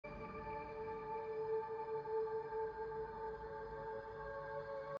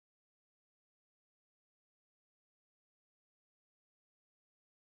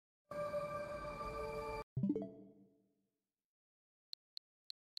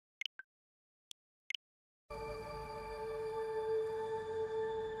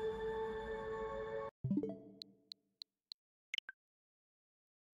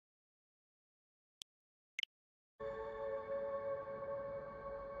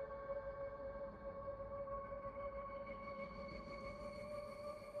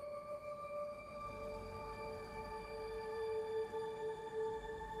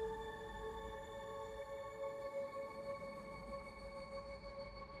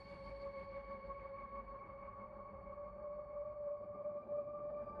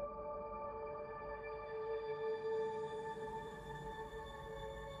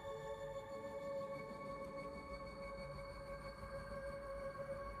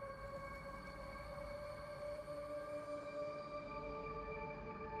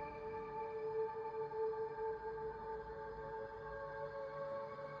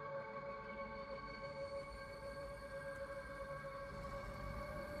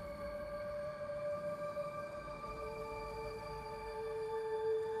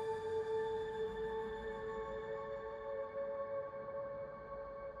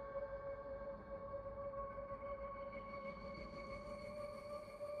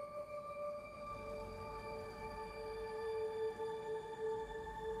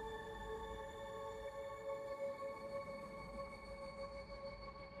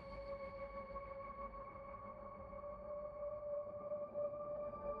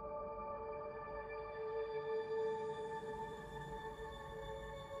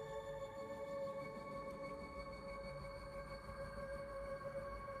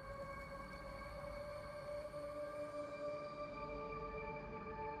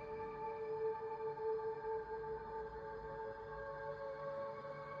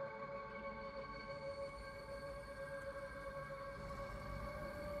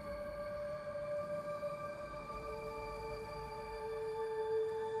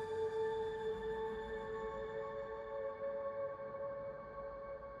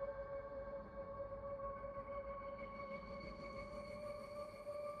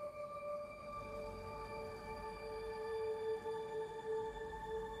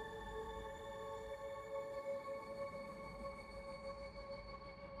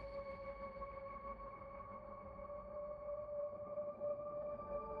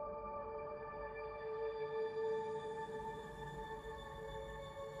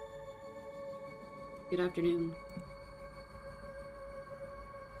Good afternoon.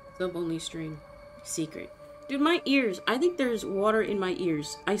 Sub-only stream. Secret. Dude, my ears. I think there's water in my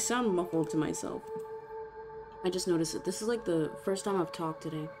ears. I sound muffled to myself. I just noticed it. This is like the first time I've talked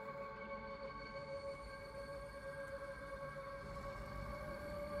today.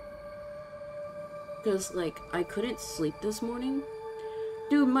 Because, like, I couldn't sleep this morning.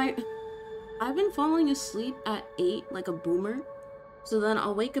 Dude, I've been falling asleep at 8 like a boomer. So then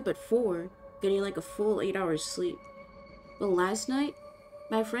I'll wake up at 4, getting like a full 8 hours sleep. But last night,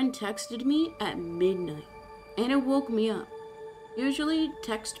 my friend texted me at midnight, and it woke me up. Usually,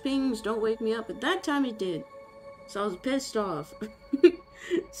 text pings don't wake me up, but that time it did. So I was pissed off.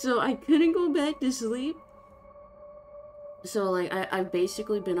 So I couldn't go back to sleep. So, like, I've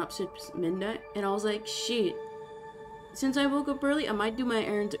basically been up since midnight, and I was like, shit. Since I woke up early, I might do my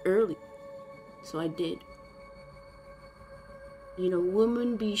errands early. So I did. You know,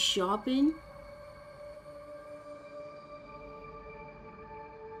 women be shopping.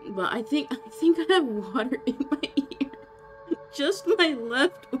 But I think I have water in my ear. Just my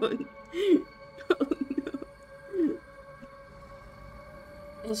left one. Oh no.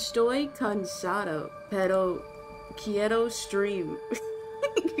 Estoy cansado, pero quiero stream.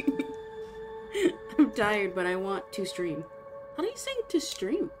 I'm tired, but I want to stream. How do you say to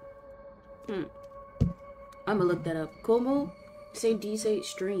stream? I'm gonna look that up. Como se dice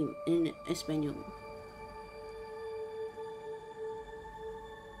stream in español?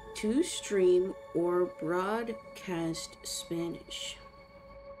 To stream or broadcast Spanish.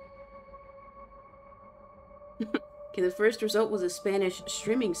 Okay, the first result was a Spanish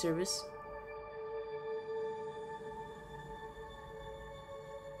streaming service.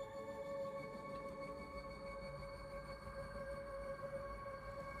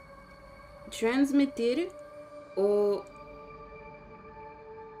 Transmitir o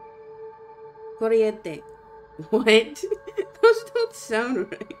corriente. What? Those don't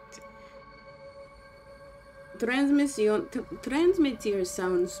sound right. Transmitir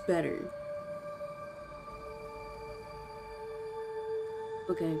sounds better.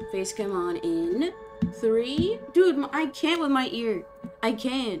 Okay, face cam on in 3. Dude, I can't with my ear. I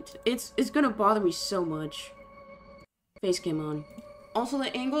can't. It's gonna bother me so much. Face cam on. Also,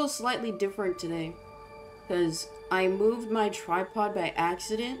 the angle is slightly different today. because I moved my tripod by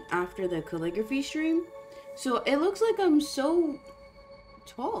accident after the calligraphy stream. So it looks like I'm so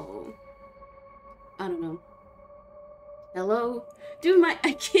tall. I don't know. Hello? Dude,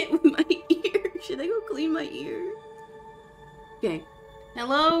 I can't with my ear. Should I go clean my ear? Okay.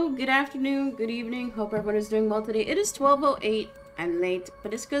 Hello, good afternoon, good evening. Hope everyone is doing well today. It is 12:08. I'm late,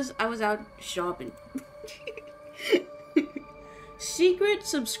 but it's because I was out shopping. Secret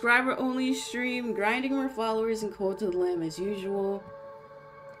subscriber only stream, grinding more followers and Code to the Lamb as usual.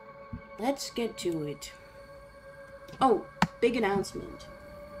 Let's get to it. Oh, big announcement.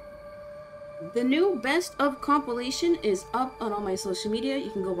 The new Best of compilation is up on all my social media. You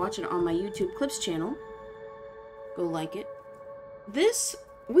can go watch it on my YouTube Clips channel. Go like it.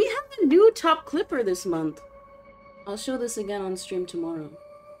 We have a new top clipper this month. I'll show this again on stream tomorrow.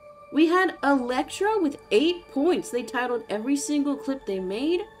 We had Electra with 8 points. They titled every single clip they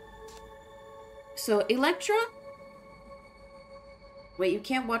made. So Electra... Wait, you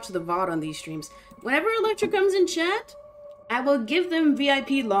can't watch the VOD on these streams. Whenever Electra comes in chat, I will give them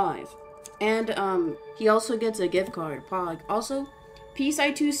VIP live. And he also gets a gift card. Pog. Also, Peace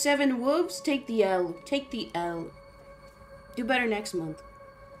I27 Wolves, take the L. Take the L. Do better next month.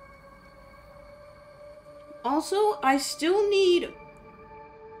 Also, I still need...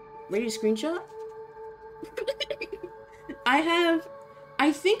 Ready to screenshot?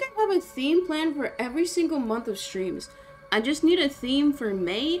 I think I have a theme plan for every single month of streams. I just need a theme for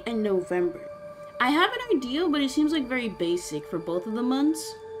May and November. I have an idea, but it seems like very basic for both of the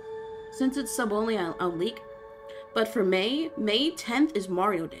months. Since it's sub only, I'll leak. But for May 10th is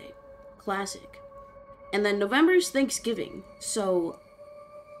Mario Day. Classic. And then November is Thanksgiving. So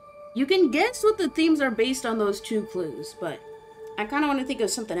you can guess what the themes are based on those 2 clues, but I kind of want to think of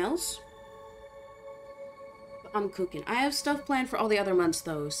something else. But I'm cooking. I have stuff planned for all the other months,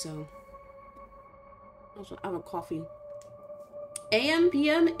 though, so... Also, I have a coffee. AM,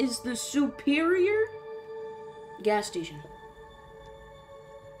 PM is the superior gas station.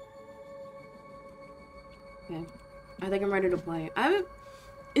 Okay. I think I'm ready to play.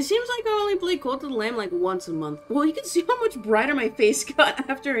 It seems like I only play Cult of the Lamb like once a month. Well, you can see how much brighter my face got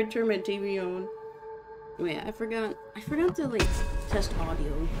after I turned my TV on. Wait, I forgot to, like, test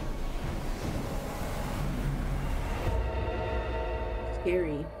audio.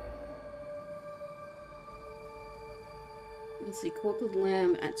 Scary. Let's see, Cult of the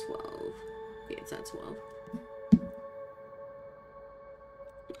Lamb at 12. Okay, it's at 12.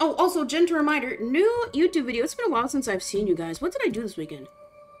 Oh, also, gentle reminder, new YouTube video. It's been a while since I've seen you guys. What did I do this weekend?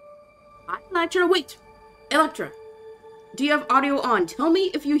 Electra, wait! Electra, do you have audio on? Tell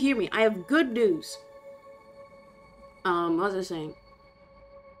me if you hear me. I have good news. What was I saying?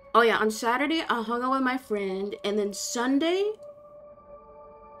 Oh yeah, on Saturday, I hung out with my friend, and then Sunday,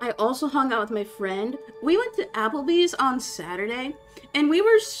 I also hung out with my friend. We went to Applebee's on Saturday, and we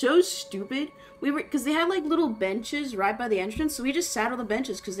were so stupid. Because they had, like, little benches right by the entrance, so we just sat on the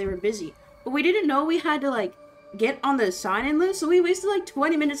benches because they were busy. But we didn't know we had to, like, get on the sign-in list, so we wasted, like,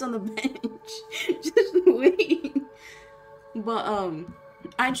 20 minutes on the bench. Just waiting. But,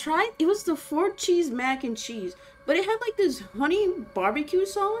 I tried, it was the 4-cheese mac and cheese, but it had, like, this honey barbecue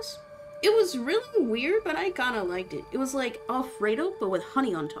sauce. It was really weird, but I kind of liked it. It was, like, Alfredo, but with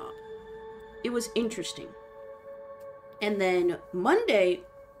honey on top. It was interesting. And then Monday...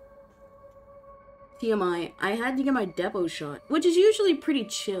 TMI, I had to get my depot shot, which is usually pretty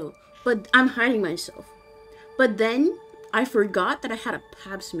chill, but I'm hiding myself. But then, I forgot that I had a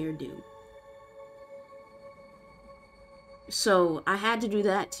pap smear due. So, I had to do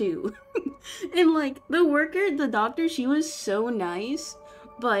that too. And like, the doctor, she was so nice,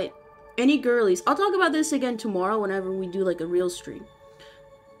 but any girlies, I'll talk about this again tomorrow whenever we do like a real stream.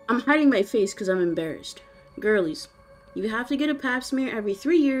 I'm hiding my face because I'm embarrassed. Girlies, you have to get a pap smear every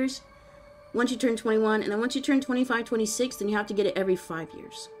 3 years, once you turn 21, and then once you turn 25, 26, then you have to get it every 5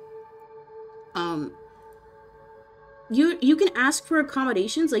 years. You can ask for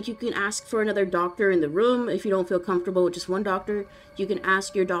accommodations, like you can ask for another doctor in the room if you don't feel comfortable with just one doctor. You can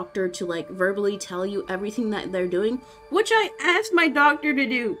ask your doctor to like verbally tell you everything that they're doing, which I asked my doctor to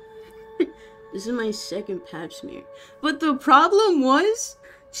do. This is my second pap smear. But the problem was,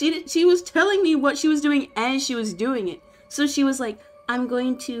 she was telling me what she was doing as she was doing it. So she was like, I'm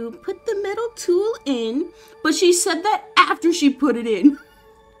going to put the metal tool in, but she said that after she put it in.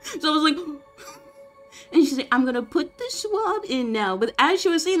 So I was like, and she's like, I'm gonna put the swab in now. But as she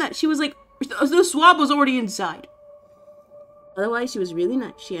was saying that, she was like, the swab was already inside. Otherwise, she was really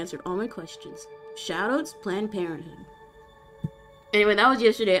nice. She answered all my questions. Shoutouts, Planned Parenthood. Anyway, that was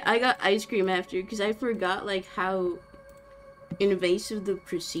yesterday. I got ice cream after because I forgot like how invasive the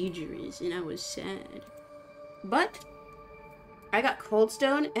procedure is, and I was sad. But I got Cold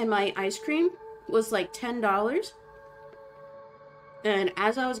Stone and my ice cream was like $10. And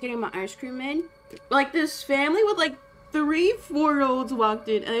as I was getting my ice cream in, like this family with like 3 4-year-olds walked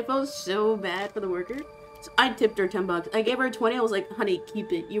in, and I felt so bad for the worker. So I tipped her $10. I gave her 20. I was like, honey,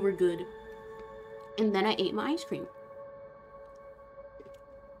 keep it. You were good. And then I ate my ice cream.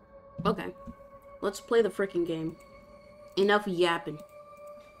 Okay. Let's play the freaking game. Enough yapping.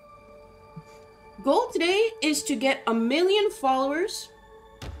 Goal today is to get 1 million followers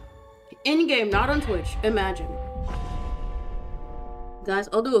in-game, not on Twitch. Imagine. Guys,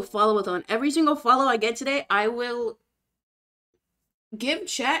 I'll do a follow-a-thon. Every single follow I get today, I will give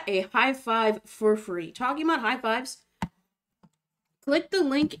chat a high five for free. Talking about high fives, click the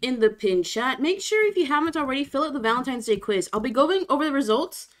link in the pin chat. Make sure if you haven't already, fill out the Valentine's Day quiz. I'll be going over the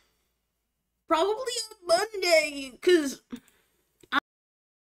results probably on Monday, because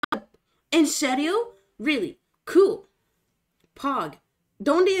en serio? Really? Cool. Pog.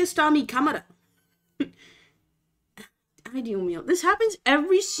 Donde está mi cámara? Ay, Dios mío. This happens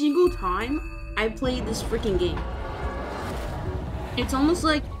every single time I play this freaking game. It's almost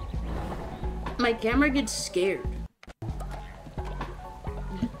like my camera gets scared.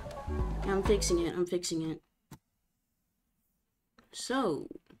 I'm fixing it. I'm fixing it. So,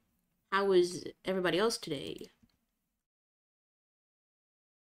 how was everybody else today?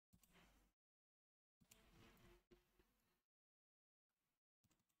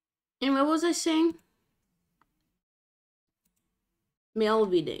 And what was I saying? Mail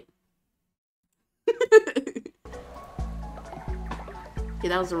day. Okay,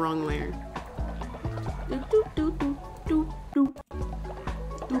 that was the wrong layer.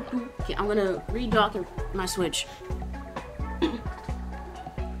 Okay, I'm gonna redock my Switch.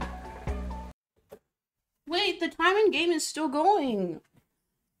 Wait, the time in game is still going.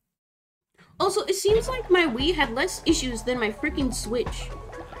 Also, it seems like my Wii had less issues than my freaking Switch.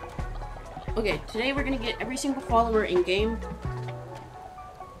 Okay, today we're gonna get every single follower in game.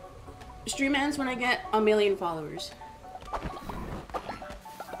 Stream ends when I get 1 million followers.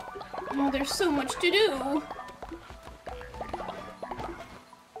 Oh, there's so much to do.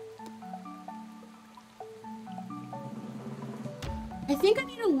 I think I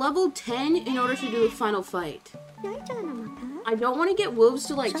need a level 10 in order to do a final fight. I don't want to get wolves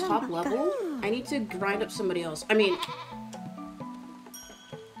to like top level. I need to grind up somebody else. I mean,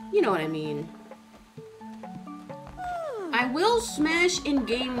 you know what I mean. I will smash in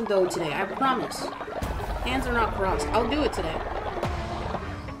game though today, I promise. Hands are not crossed. I'll do it today.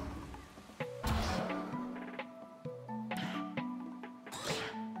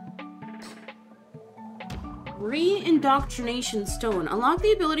 Re-indoctrination stone. Unlock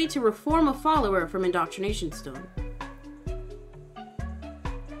the ability to reform a follower from indoctrination stone.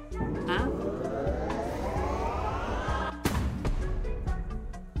 Huh?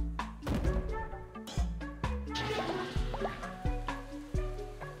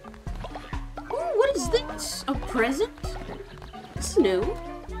 Ooh, what is this? A present? This is new.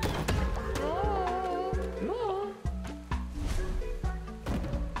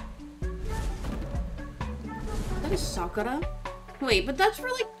 That is Sakura? Wait, but that's for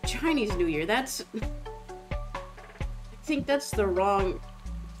like Chinese New Year. That's... I think that's the wrong...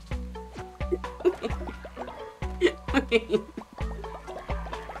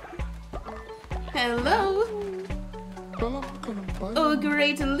 Hello? Oh,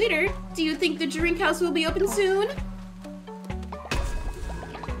 great leader. Do you think the drink house will be open soon?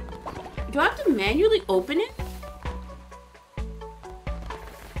 Do I have to manually open it?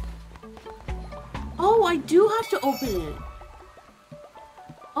 Oh, I do have to open it.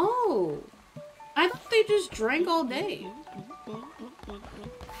 Oh. I thought they just drank all day.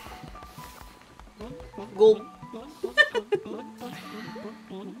 Gulp.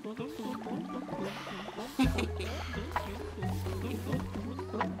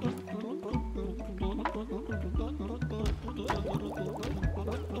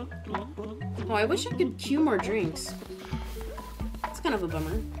 Oh, I wish I could queue more drinks. It's kind of a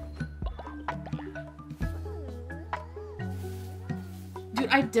bummer. Dude,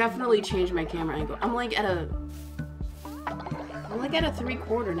 I definitely changed my camera angle. I'm like at a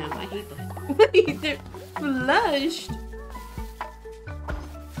 3/4 now. I hate that. Wait, they're flushed.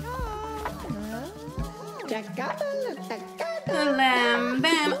 Lam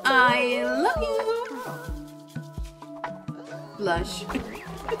bam, I love you. Blush.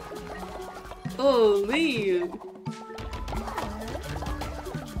 Holy.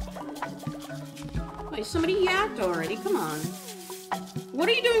 Wait, somebody yacked already. Come on. What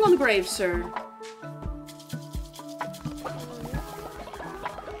are you doing on the grave, sir?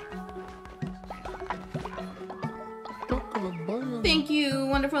 Thank you,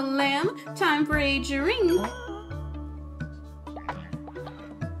 wonderful lamb. Time for a drink.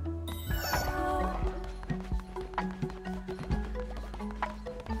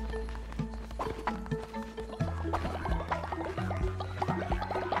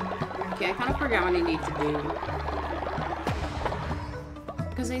 Okay, I kind of forgot what I need to do.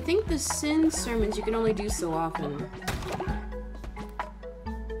 Because I think the sin sermons you can only do so often.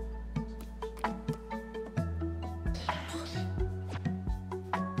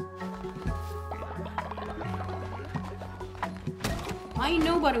 Why ain't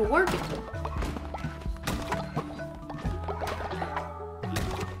nobody working?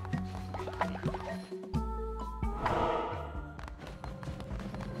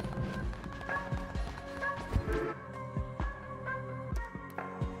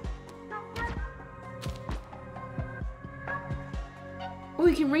 Oh,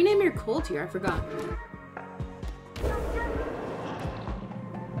 you can rename your cult here. I forgot.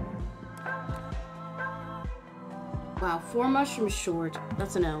 Wow, 4 mushrooms short.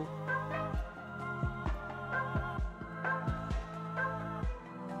 That's an L.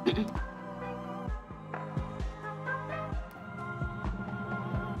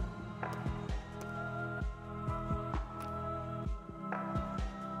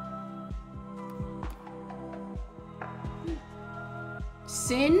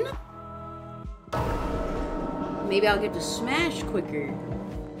 Sin? Maybe I'll get to smash quicker.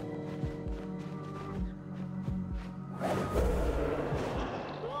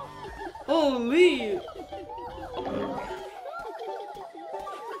 Holy!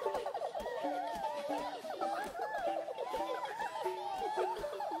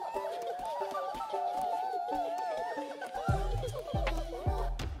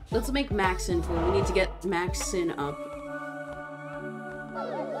 Let's make max sin full. We need to get max sin up.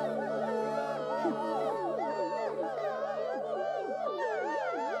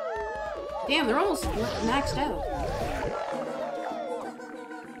 Damn, they're almost maxed out.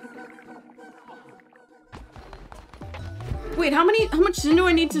 Wait, how much sin do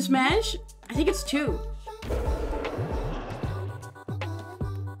I need to smash? I think it's 2.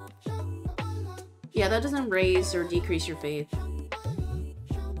 Yeah, that doesn't raise or decrease your faith.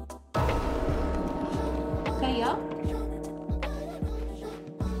 Okay, yeah.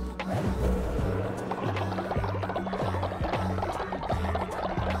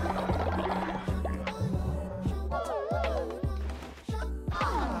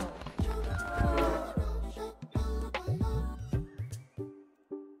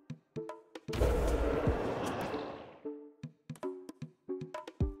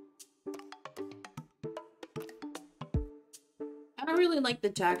 I don't really like the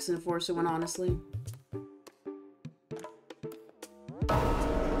tax enforcer one, honestly.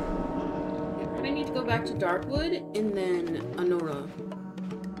 I need to go back to Darkwood and then Anora.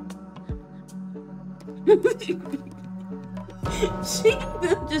 She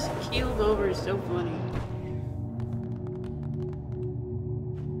just keeled over, so funny.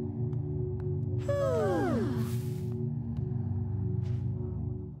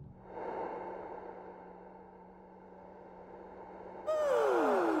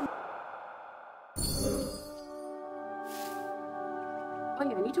 Oh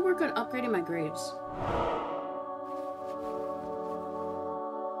yeah, I need to work on upgrading my graves.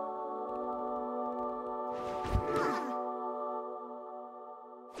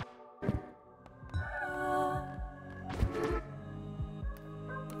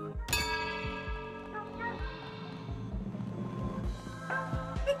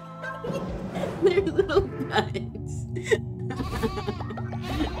 They're little guys.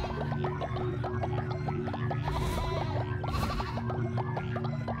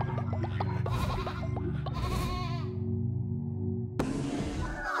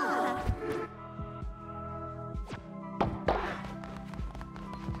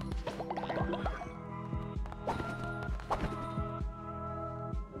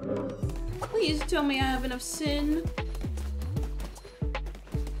 Please tell me I have enough sin.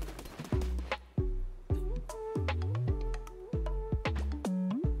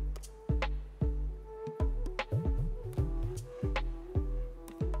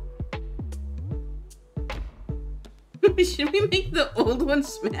 Should we make the old one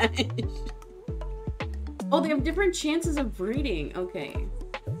smash? Oh, they have different chances of breeding. Okay.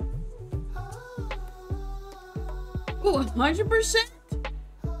 Oh, 100%?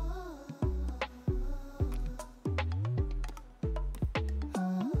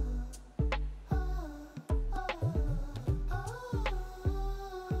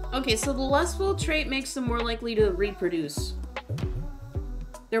 Okay, so the lustful trait makes them more likely to reproduce.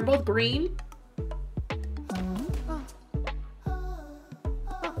 They're both green.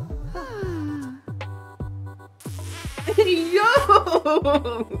 Yo!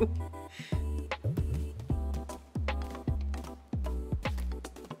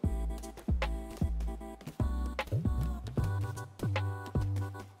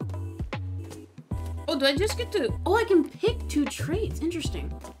 Oh, do I just get to... Oh, I can pick 2 traits.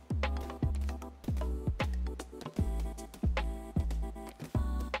 Interesting.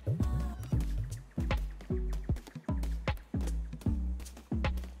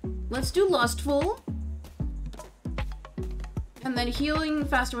 Let's do Lustful. And then healing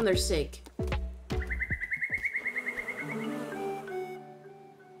faster when they're sick.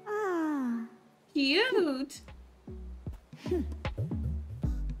 Ah. Cute!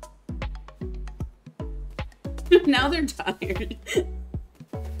 Now they're tired.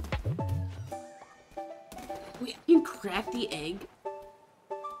 Wait, I can crack the egg?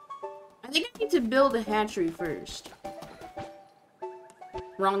 I think I need to build a hatchery first.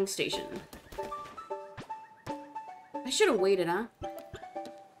 Wrong station. I should have waited, huh?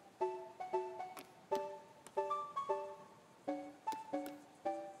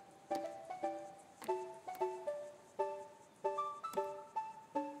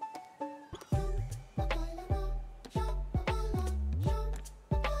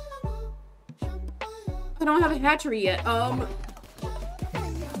 I don't have a hatchery yet. Okay,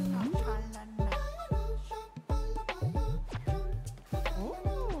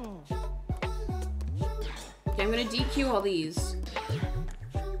 I'm gonna DQ all these.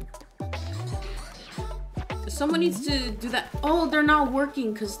 Someone needs to do that. Oh, they're not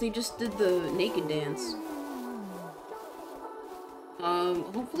working because they just did the naked dance.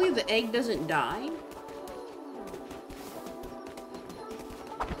 Hopefully the egg doesn't die.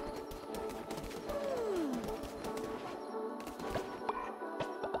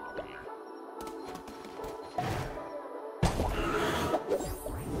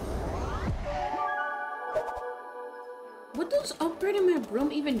 What does upgrading my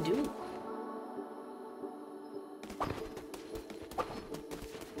broom even do?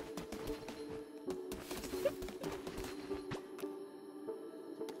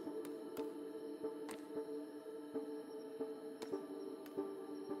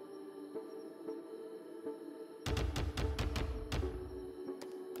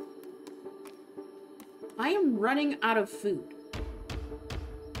 I am running out of food.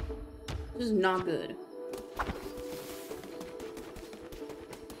 This is not good.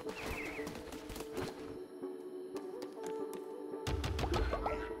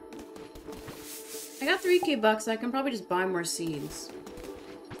 I got 3K bucks, so I can probably just buy more seeds.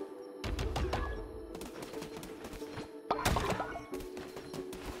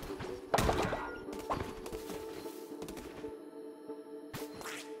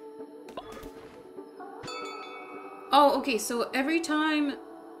 Oh, okay, so every time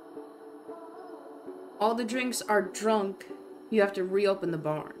all the drinks are drunk, you have to reopen the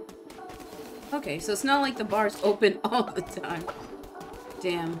bar. Okay, so it's not like the bar's open all the time.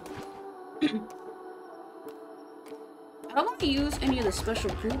 Damn. I don't want to use any of the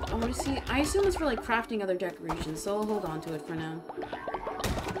special group. I want to see... I assume it's for, like, crafting other decorations, so I'll hold on to it for now.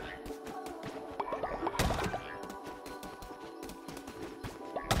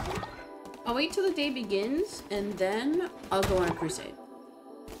 I'll wait till the day begins, and then I'll go on a crusade.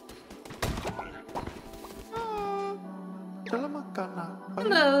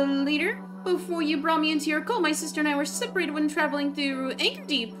 Hello, leader. Before you brought me into your cult, my sister and I were separated when traveling through Anchor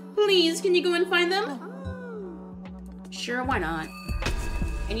Deep. Please, can you go and find them? Sure, why not?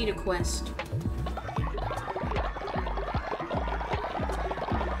 I need a quest.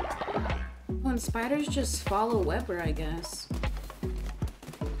 Oh, and spiders just follow Weber, I guess.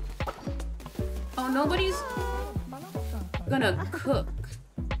 Oh, nobody's gonna cook.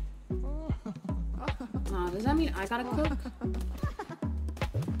 Does that mean I gotta cook?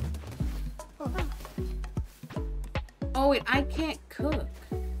 Oh wait, I can't cook.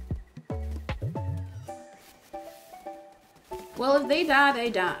 Well, if they die, they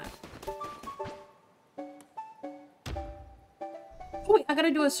die. Oh wait, I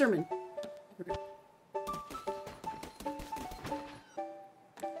gotta do a sermon.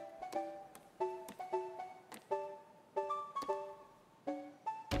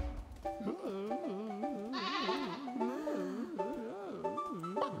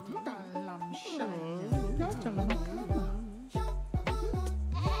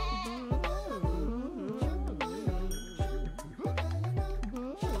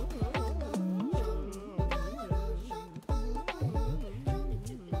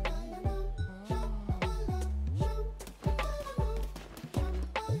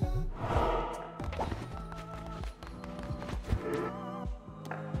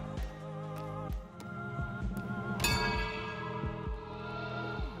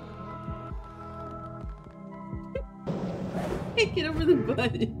 Get over the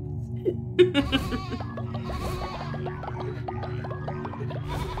butt.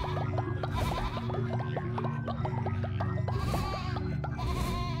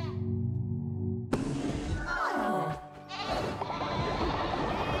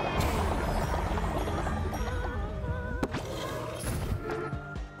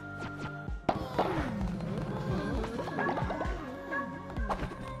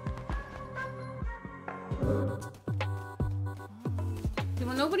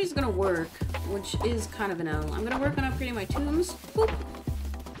 Well, nobody's gonna work, which is kind of an L. I'm gonna work on upgrading my tombs. Boop.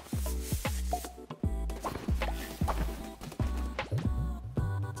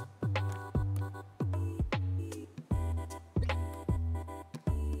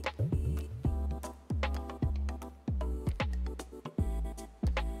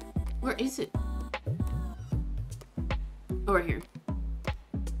 Where is it? Oh, right here.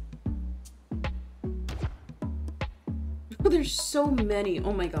 Oh, there's so many.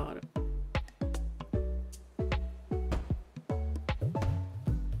 Oh my god.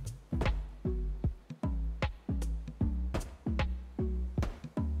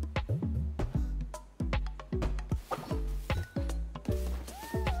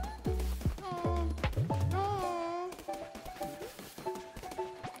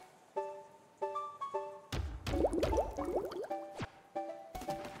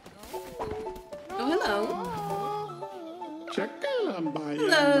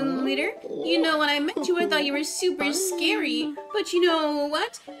 You know, when I met you, I thought you were super scary. But you know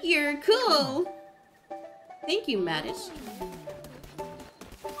what? You're cool. Thank you, Mattis.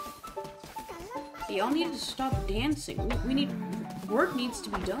 Y'all need to stop dancing. We need... Work needs to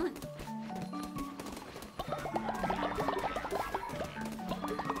be done.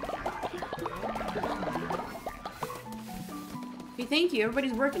 Okay, thank you.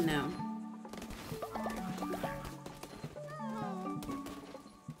 Everybody's working now.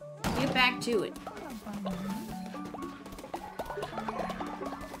 Get back to it.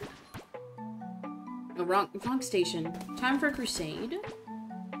 Oh, wrong station. Time for a crusade.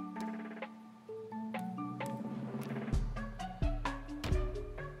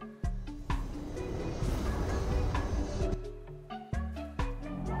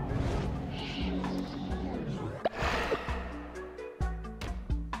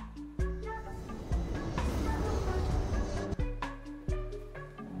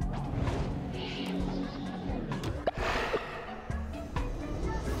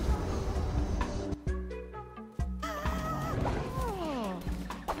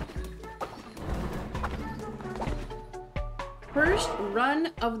 First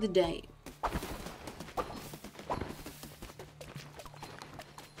run of the day.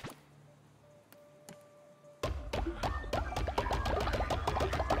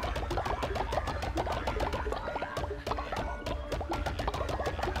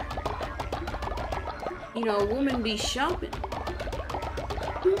 You know, a woman be shopping.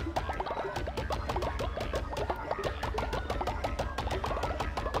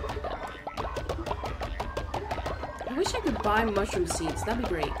 I wish I could buy mushroom seeds. That'd be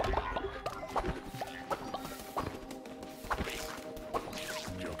great.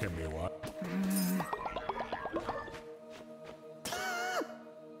 Joking me what?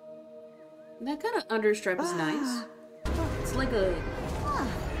 That kind of understripe is nice. It's like a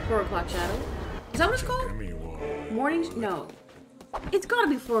 4 o'clock shadow. Is that what it's called? Morning? No. It's gotta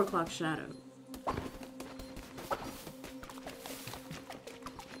be 4 o'clock shadow.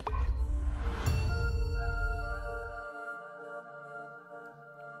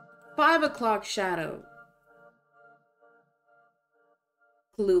 Five o'clock shadow.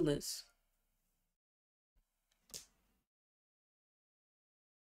 Clueless.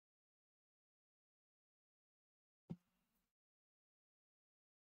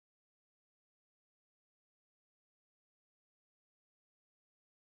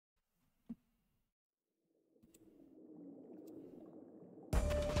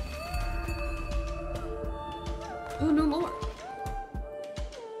 Ooh, no more.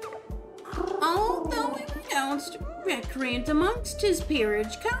 Although we renounced recreant amongst his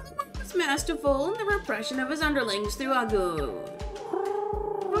peerage, Calligraphy was masterful in the repression of his underlings through Agu.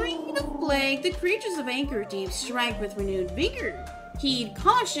 Freed of plague, the creatures of Anchor Deep strike with renewed vigor. Heed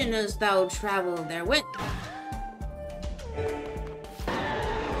caution as thou travel therewith.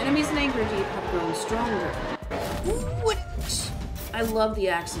 Enemies in Anchor Deep have grown stronger. Ooh, I love the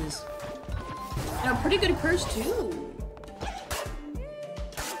axes. And a pretty good curse, too.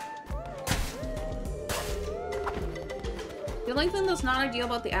 The only thing that's not ideal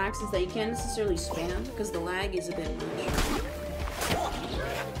about the axe is that you can't necessarily spam, because the lag is a bit much.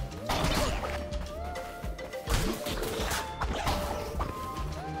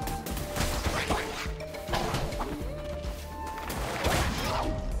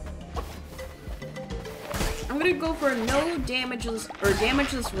 gonna go for a no damageless or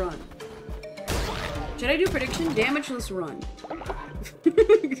damageless run. Should I do prediction? Damageless run.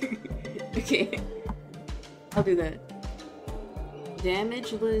 Okay. I'll do that.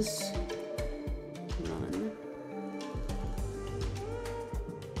 Damageless run.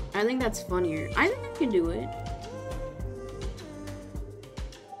 I think that's funnier. I think I can do it.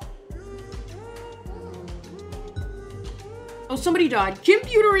 Oh, somebody died.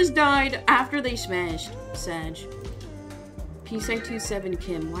 Computers died after they smashed. Sag. P-Sec27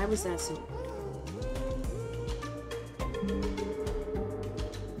 Kim. Why was that so?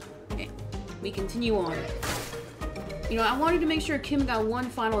 Okay. We continue on. You know, I wanted to make sure Kim got one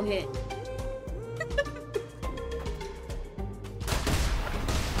final hit.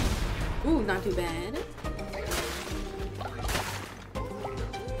 Ooh, not too bad.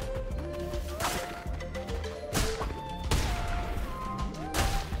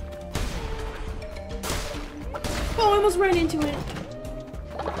 Oh, I almost ran into it.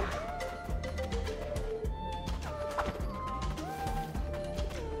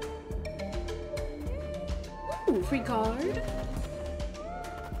 Ooh, free card.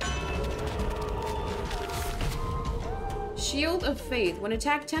 Shield of Faith. When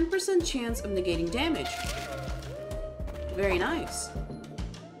attacked, 10% chance of negating damage. Very nice.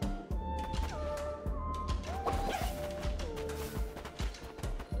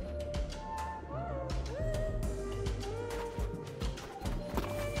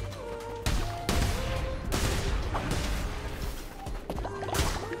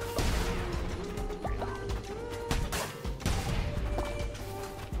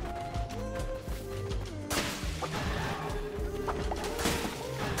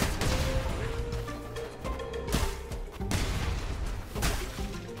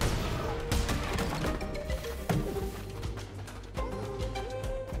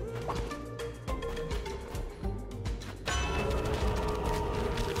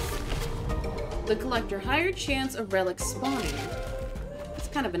 The Collector. Higher chance of relics spawning. It's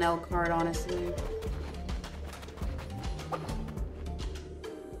kind of an L card, honestly.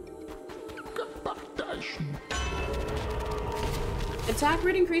 Attack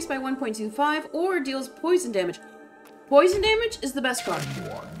rate increased by 1.25 or deals poison damage. Poison damage is the best card.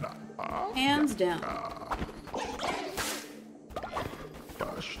 Hands down.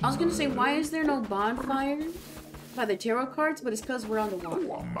 I was gonna say, why is there no bonfire by the tarot cards? But it's because we're on the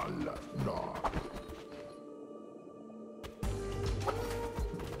water.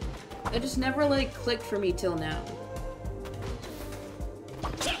 It just never, like, clicked for me till now.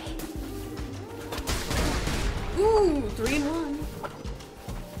 Ooh, 3 in 1.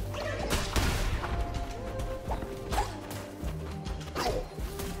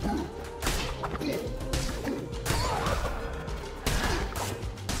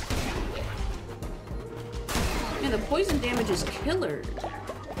 Man, the poison damage is killer.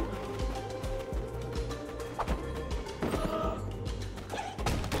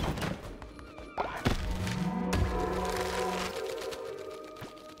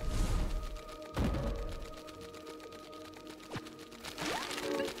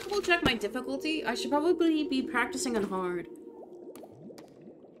 Check my difficulty. I should probably be practicing on hard.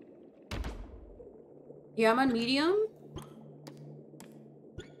 Yeah, I'm on medium.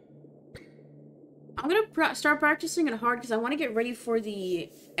 I'm gonna start practicing on hard because I want to get ready for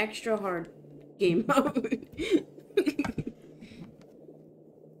the extra hard game mode.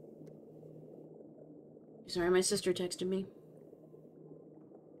 Sorry, my sister texted me.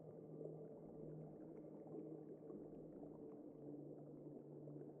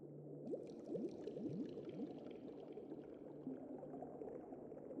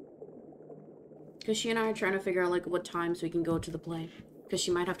 Because she and I are trying to figure out, like, what time so we can go to the play. Because she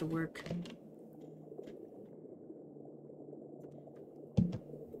might have to work.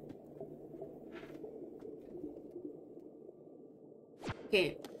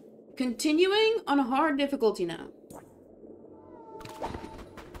 Okay. Continuing on a hard difficulty now.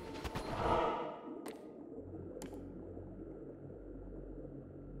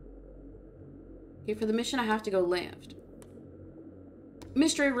 Okay, for the mission I have to go left.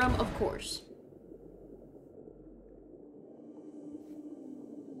 Mystery room, of course.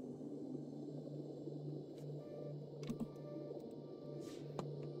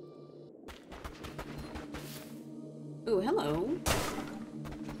 Oh, hello.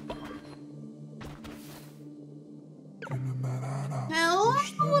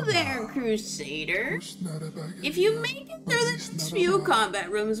 Hello there, Crusader. If you make it through the few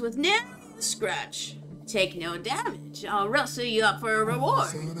combat rooms with no scratch, take no damage. I'll rustle you up for a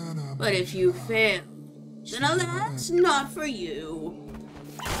reward. But if you fail, then alas, not for you.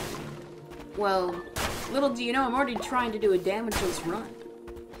 Well, Little do you know, I'm already trying to do a damageless run.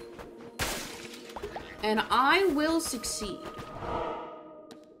 And I will succeed.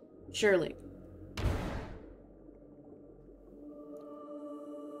 Surely.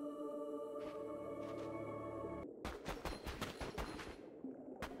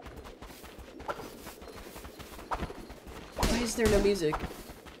 Why is there no music?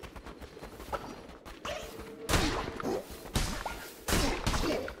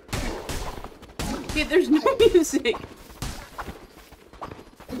 Yeah, there's no music.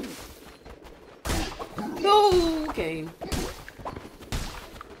 Oh, okay.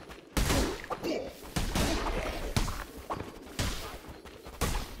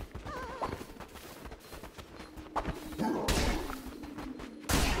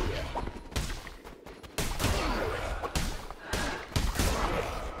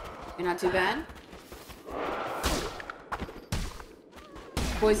 You're not too bad.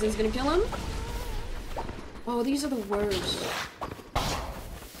 Poison's gonna kill him. Oh, these are the worst.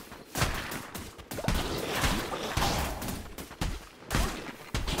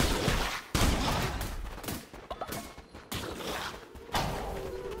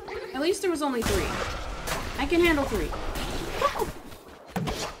 At least there was only 3. I can handle 3.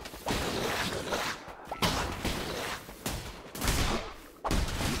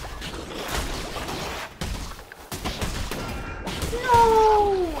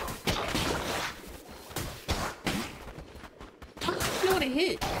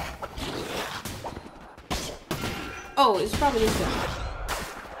 Oh, it's probably this guy.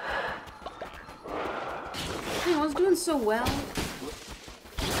 Dang, I was doing so well.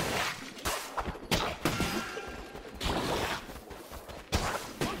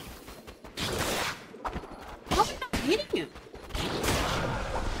 How am I not hitting him?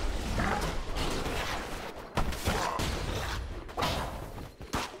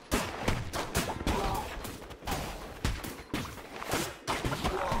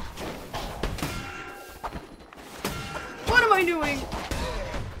 What am I doing?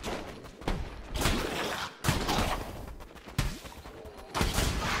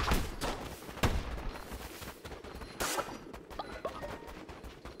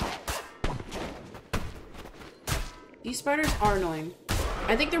 These spiders are annoying.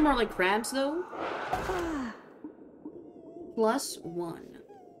 I think they're more like crabs, though. +1.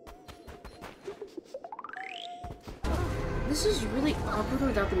 This is really awkward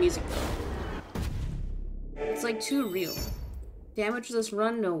without the music, though. It's like too real. Damage this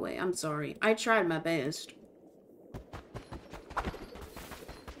run? No way. I'm sorry. I tried my best.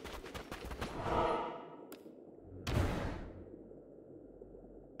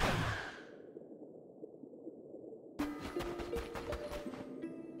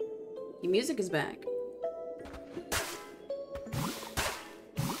 The music is back.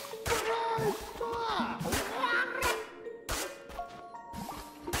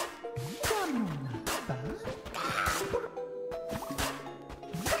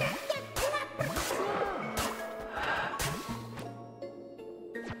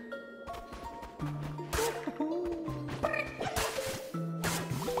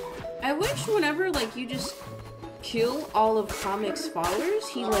 I wish whenever, like, you just kill all of Comic's followers,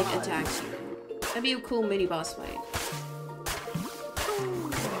 he, like, attacks you. That'd be a cool mini-boss fight.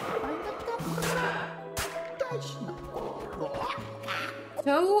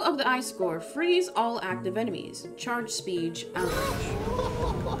 Toe of the Ice Score. Freeze all active enemies. Charge speed. Outrage.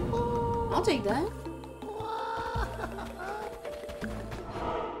 I'll take that.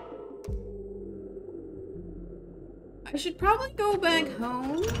 I should probably go back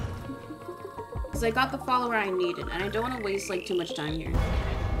home. Because I got the follower I needed. And I don't want to waste, like, too much time here.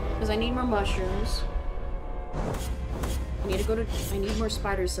 Because I need more mushrooms. I need more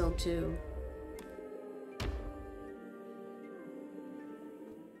spider silk, too.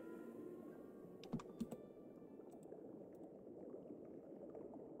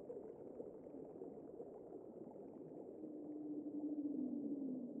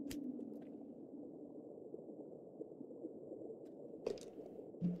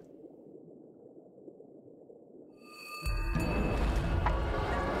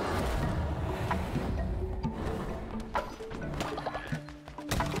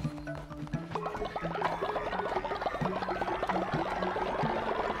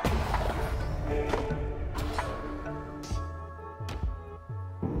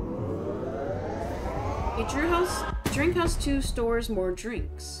 Drink House 2 stores more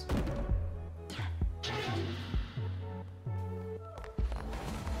drinks.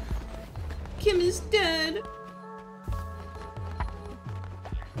 Kim is dead.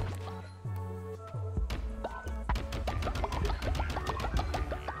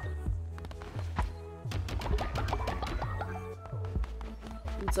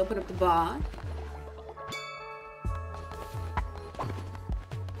 Let's open up the bot.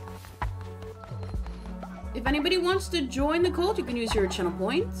 If anybody wants to join the cult, you can use your channel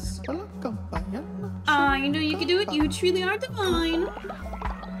points. I know you can do it. You truly are divine.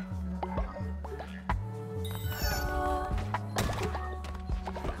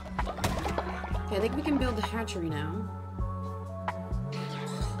 Okay, I think we can build the hatchery now.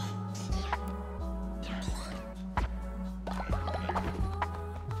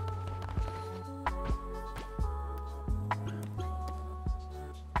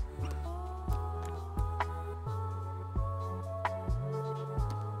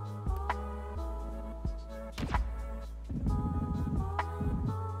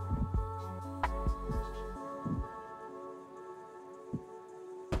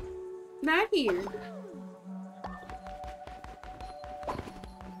 Not here.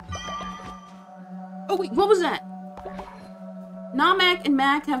 Oh wait, what was that? Namak and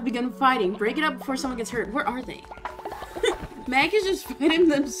Mac have begun fighting. Break it up before someone gets hurt. Where are they? Mac is just fighting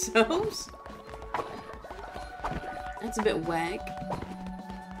themselves? That's a bit whack.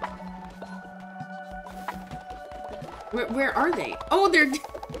 Where are they? Oh, they're...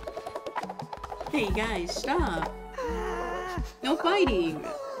 Hey guys, stop. No fighting.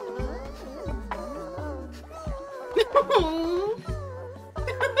 No.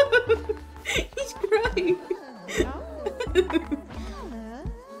 He's crying.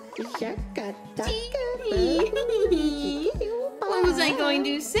 What was I going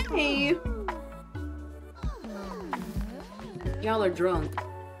to say? Y'all are drunk.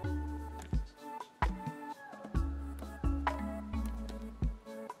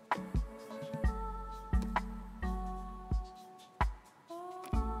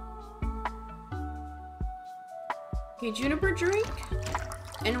 Okay, juniper drink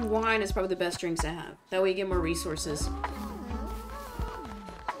and wine is probably the best drinks to have. That way you get more resources.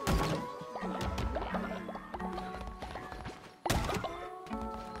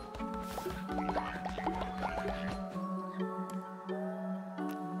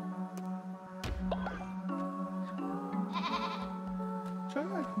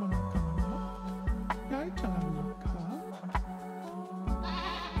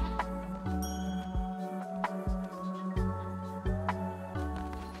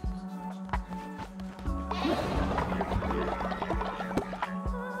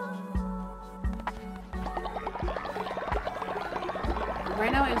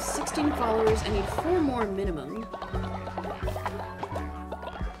 Right now I have 16 followers. I need 4 more minimum.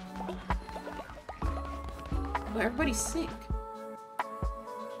 But everybody's sick.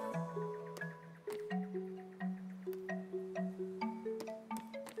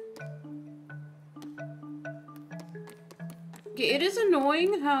 Okay, it is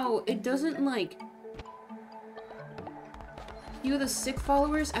annoying how it doesn't, like, view the sick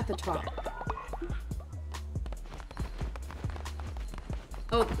followers at the top.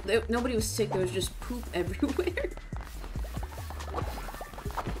 Oh, nobody was sick, there was just poop everywhere.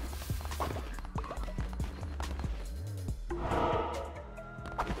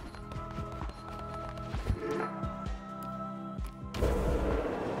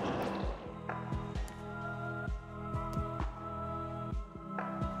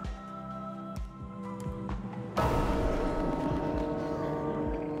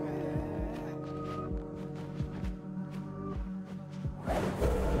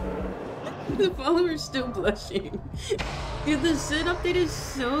 The follower's still blushing. Dude, the Sid update is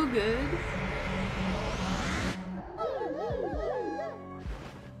so good.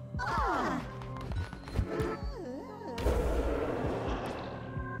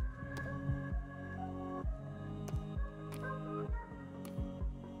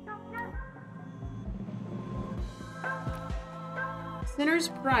 Sinner's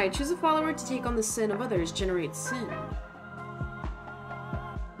pride. Choose a follower to take on the sin of others. Generate sin.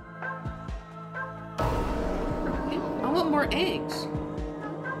 I want more eggs.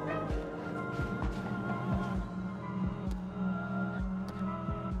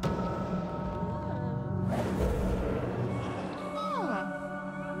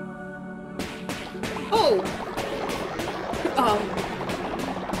 Oh!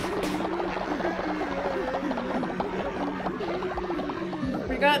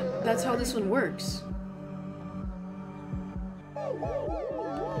 Forgot that's how this one works.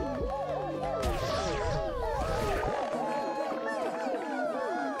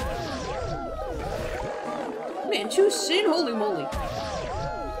 Man, choose sin, holy moly.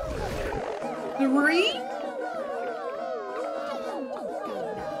 3?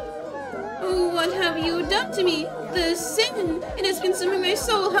 Oh, what have you done to me? The sin, it is consuming my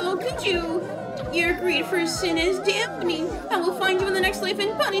soul, how could you? Your greed for sin is dampening. I will find you in the next life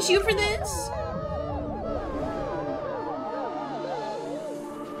and punish you for this.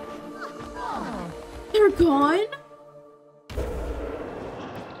 They're gone?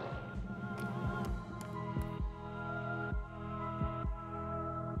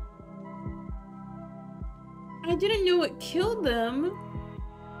 I didn't know it killed them.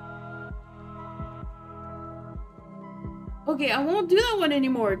 Okay, I won't do that one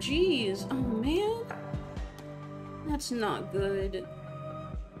anymore. Jeez. Oh, man. That's not good.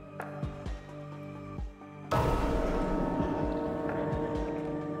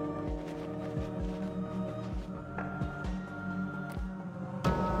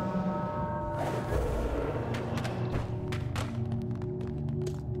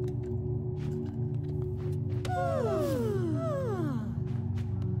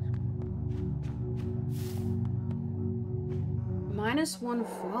 -1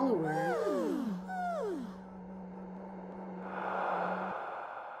 follower.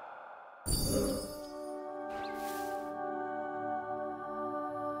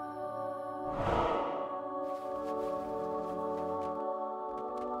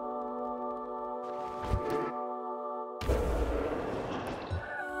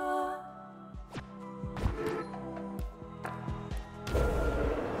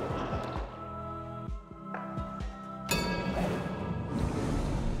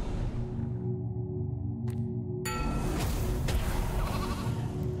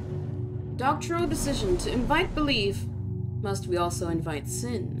 Doctrinal decision to invite belief. Must we also invite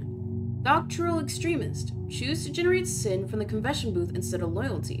sin? Doctrinal extremist. Choose to generate sin from the confession booth instead of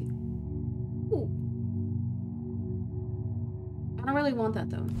loyalty. Ooh. I don't really want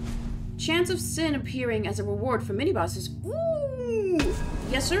that though. Chance of sin appearing as a reward for mini-bosses. Ooh!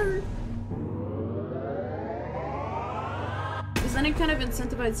 Yes, sir! Because then it kind of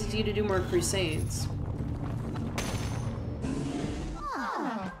incentivizes you to do more crusades.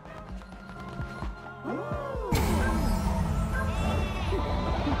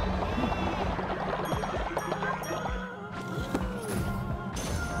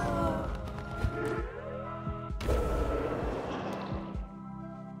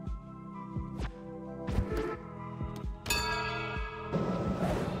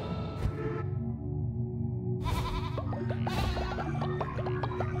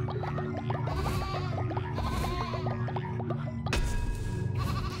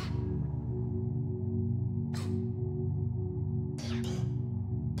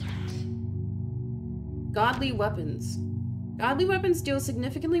 Godly weapons. Godly weapons deal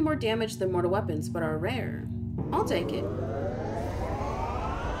significantly more damage than mortal weapons, but are rare. I'll take it.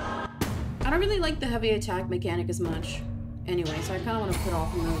 I don't really like the heavy attack mechanic as much. Anyway, so I kind of want to put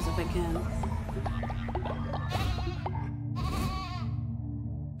off on those if I can.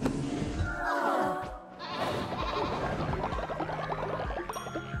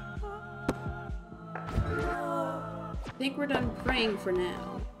 I think we're done praying for now.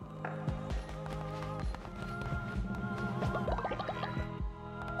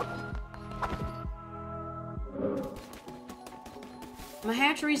 My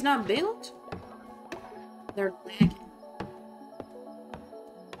hatchery's not built? They're lagging.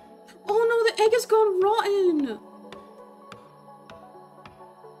 Oh no, the egg has gone rotten!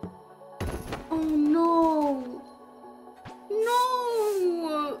 Oh no!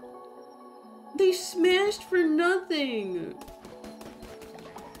 No! They smashed for nothing!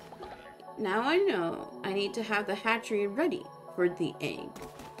 Now I know I need to have the hatchery ready for the egg.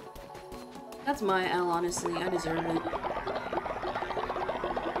 That's my L, honestly. I deserve it.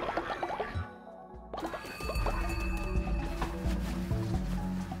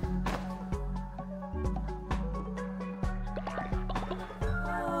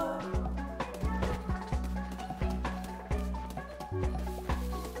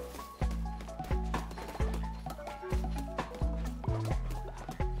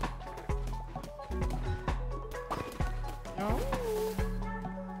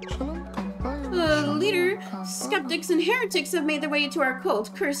 Skeptics and heretics have made their way into our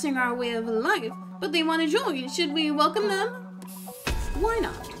cult, cursing our way of life, but they want to join. Should we welcome them? Why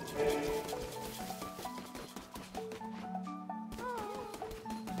not?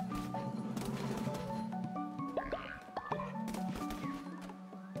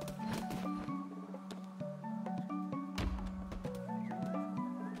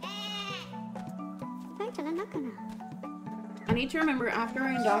 I need to remember, after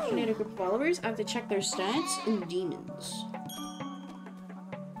I indoctrinate a group of followers, I have to check their stats and demons.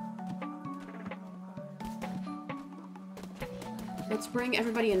 Let's bring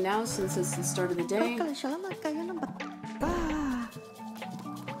everybody in now since it's the start of the day.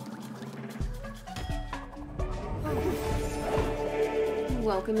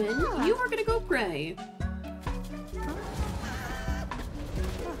 welcome in. You are gonna go pray.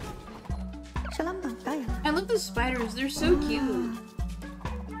 I love the spiders, they're so cute.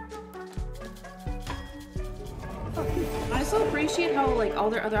 I also appreciate how, like, all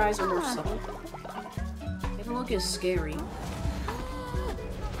their other eyes are more subtle. They don't look as scary.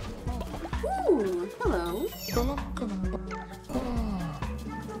 Ooh, hello.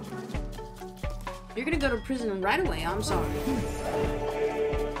 You're gonna go to prison right away, I'm sorry.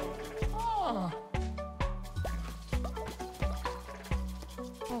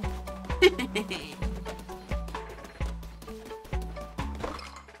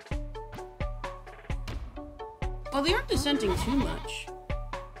 Well, they aren't dissenting too much.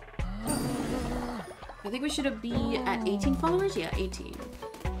 I think we should be at 18 followers? Yeah, 18.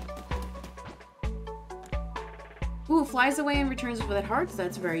 Ooh, flies away and returns with hearts.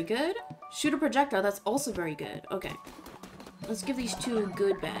 That's very good. Shoot a projectile. That's also very good. Okay. Let's give these two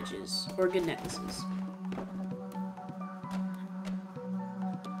good badges. Or good necklaces.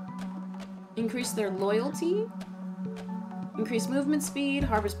 Increase their loyalty. Increase movement speed.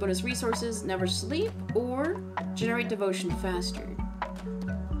 Harvest bonus resources. Never sleep. Or generate devotion faster.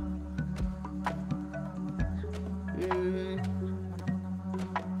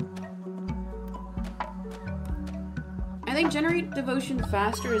 I think generate devotion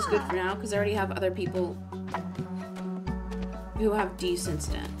faster is good for now, because I already have other people who have decent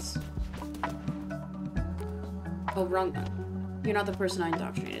stats. Oh, wrong one. You're not the person I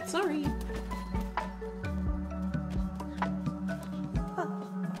indoctrinated. Sorry.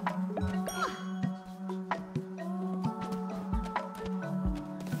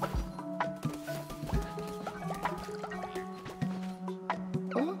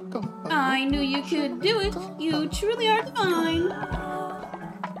 I knew you could do it. You truly are divine.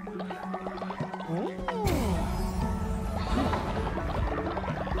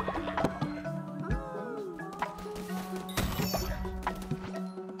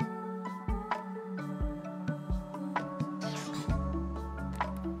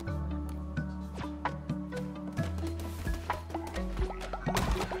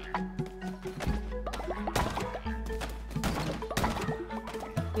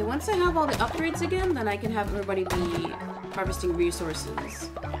 Okay, once I have all the upgrades again, then I can have everybody be harvesting resources.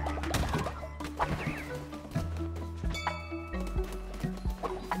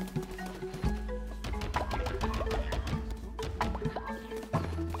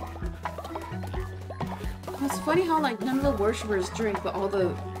 It's funny how, like, none of the worshippers drink, but all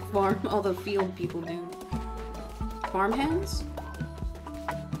the field people do. Farmhands?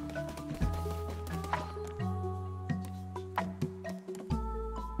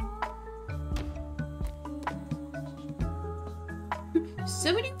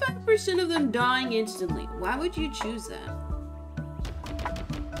 % of them dying instantly. Why would you choose that?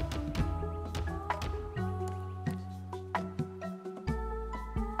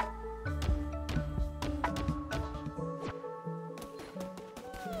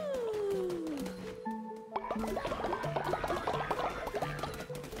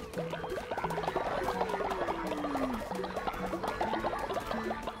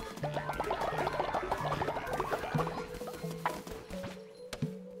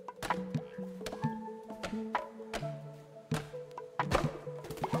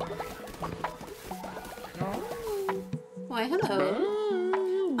 Why,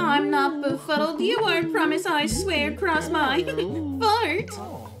 hello. I'm not befuddled. You are. Promise, I swear, cross my fart.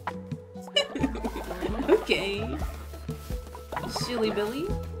 Okay. Silly Billy.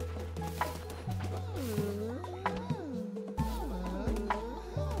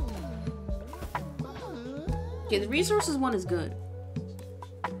 Okay, the resources one is good.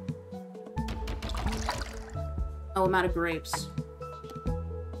 Oh, I'm out of grapes.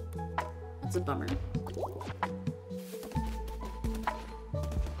 That's a bummer.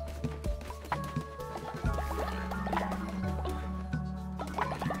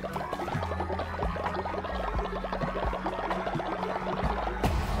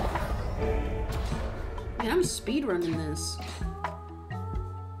 Man, I'm speedrunning this.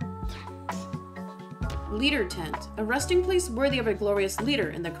 Leader tent. A resting place worthy of a glorious leader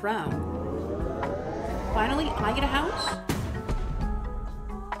in the crown. Finally, I get a house?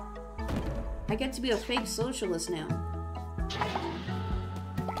 I get to be a fake socialist now.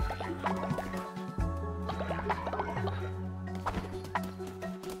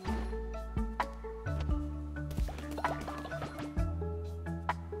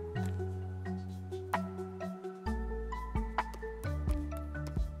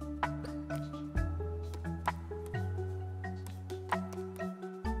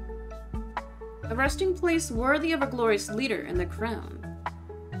 A resting place worthy of a glorious leader in the crown.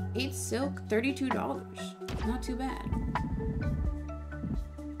 8 silk, $32. Not too bad.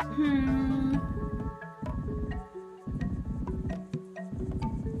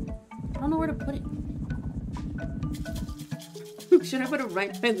 I don't know where to put it. Should I put it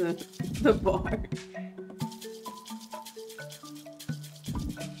right by the bar?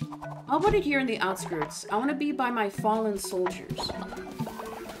 I'll put it here in the outskirts. I want to be by my fallen soldiers.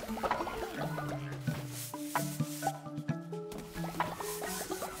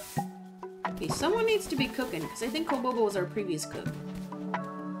 Okay, someone needs to be cooking, because I think Kobobo was our previous cook.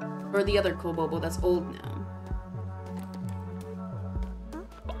 Or the other Kobobo that's old now.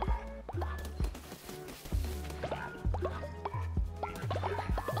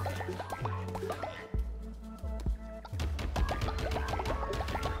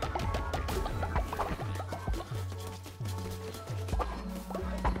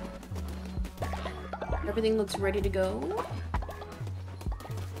 Everything looks ready to go.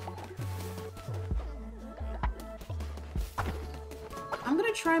 I'm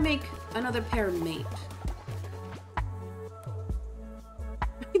gonna try and make another pair mate.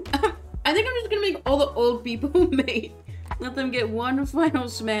 I think I'm just gonna make all the old people mate. Let them get one final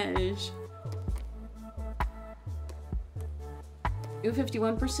smash. Ooh,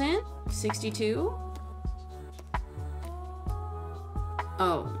 51%? 62?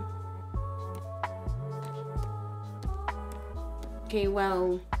 Oh. Okay,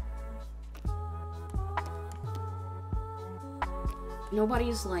 well...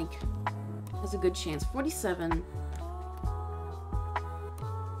 Nobody's, like, has a good chance. 47.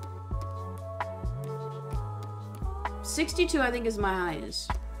 $62, I think, is my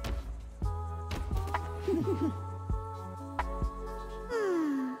highest.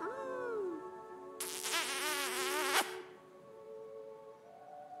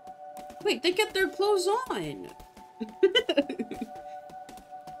 Wait, they get their clothes on!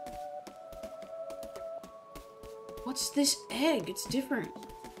 What's this egg? It's different.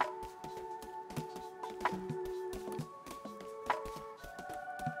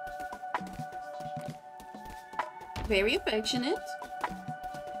 Very affectionate.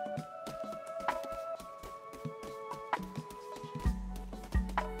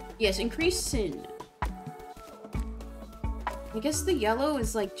 Yes, increased sin. I guess the yellow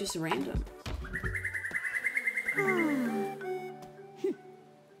is like just random.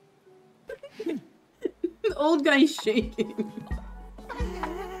 The old guy's shaking.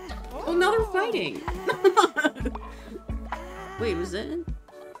 Oh, now they're fighting. Wait, was that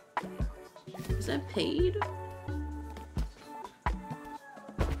paid?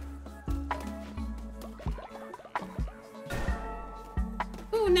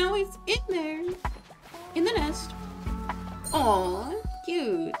 Oh, now it's in there. In the nest. Aw,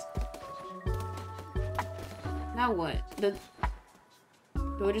 cute. Now what? Do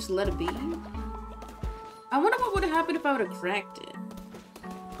I just let it be? I wonder what would have happened if I would have cracked it.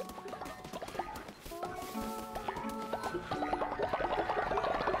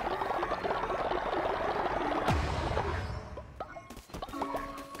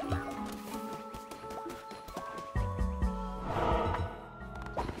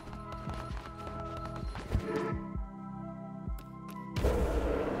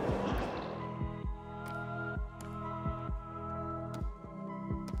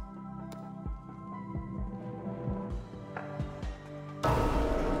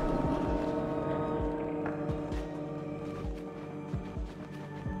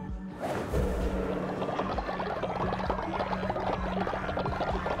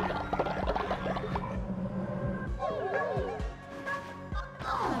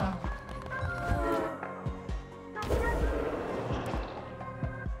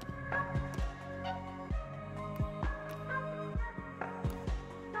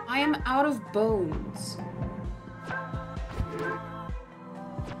 I am out of bones.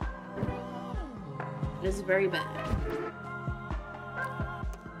 It is very bad.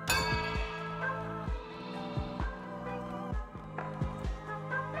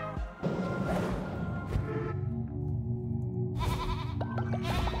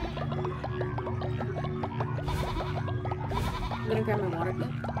 I'm gonna grab my water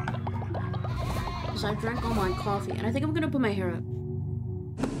cup. Because I drank all my coffee, and I think I'm gonna put my hair up.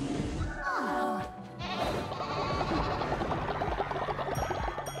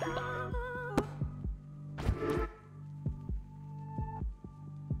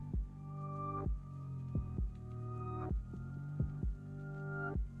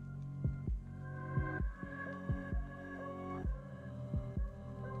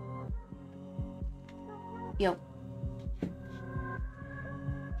 Yo.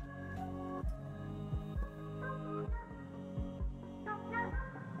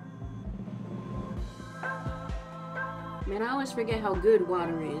 Man, I always forget how good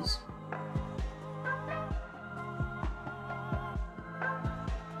water is.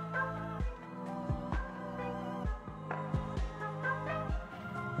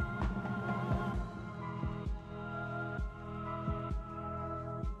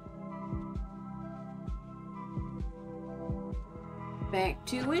 Back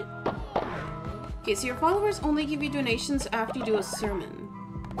to it. Okay, so your followers only give you donations after you do a sermon.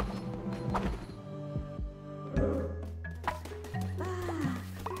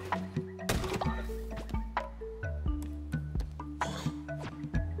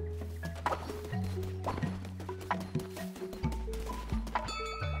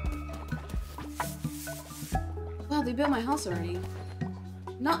 Wow, they built my house already.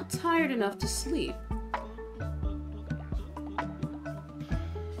 Not tired enough to sleep.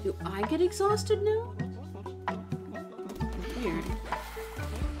 Do I get exhausted now? Weird.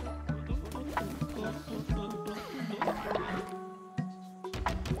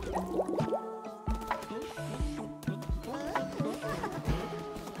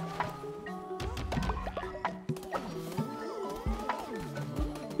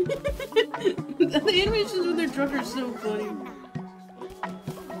 The animations when they're drunk are so funny.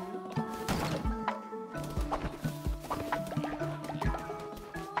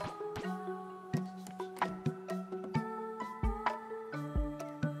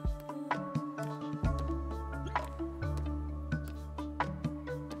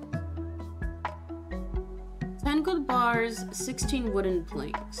 Gold bars, 16 wooden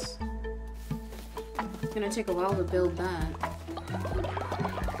planks. It's gonna take a while to build that.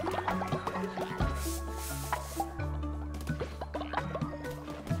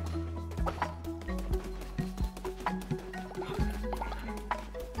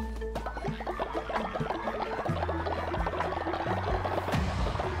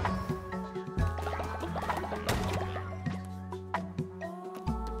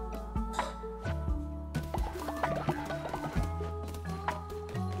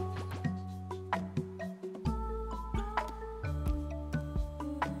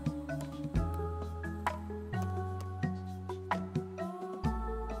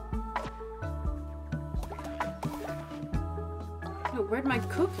 Where'd my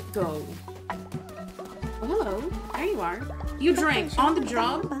cook go? Oh, hello. There you are. You drank on the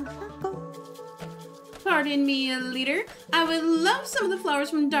job? Pardon me, leader. I would love some of the flowers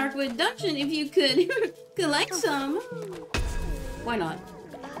from Darkwood Dungeon if you could collect some. Why not?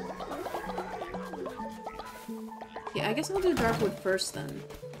 Yeah, I guess I'll do Darkwood first then.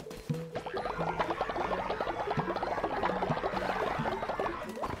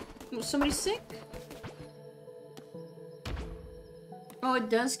 Was somebody sick? Oh, it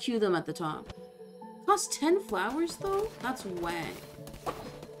does queue them at the top. Cost 10 flowers, though? That's whack.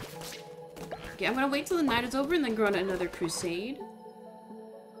 Okay, I'm gonna wait till the night is over and then go on another crusade.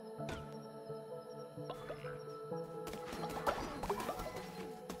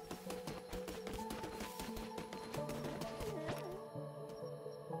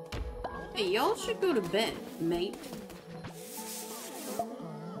 Hey, y'all should go to bed, mate.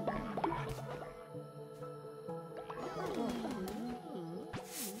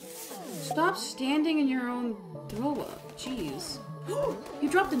 Stop standing in your own throw-up. Jeez. You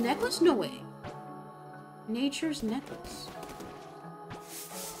dropped the necklace? No way. Nature's necklace.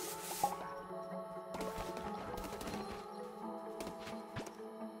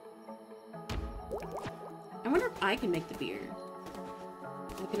 I wonder if I can make the beer.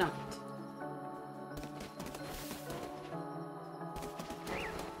 I cannot.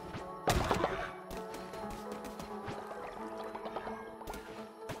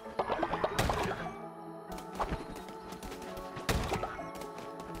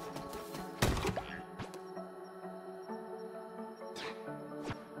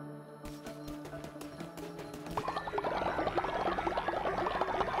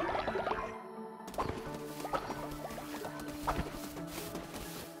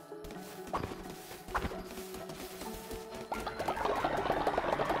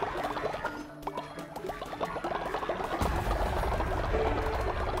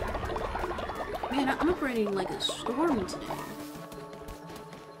 Man, I'm operating like a storm today.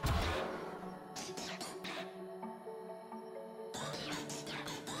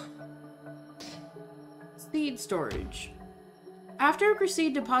 Seed storage. After a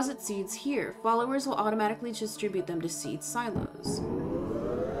crusade deposits seeds here, followers will automatically distribute them to seed silos.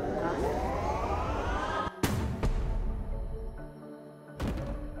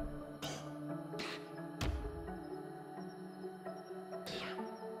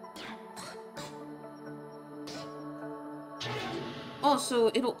 Oh, so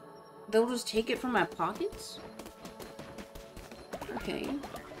they'll just take it from my pockets? Okay.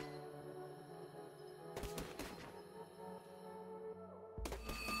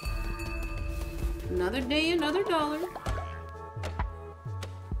 Another day, another dollar.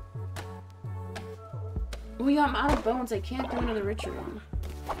 Oh yeah, I'm out of bones. I can't do another ritual.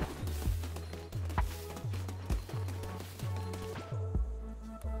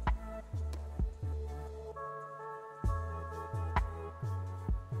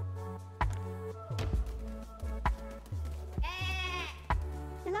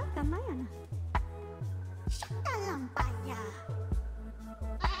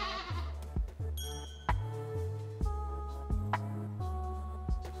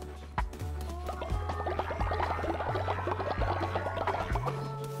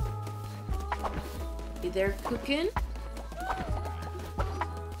 They're cooking.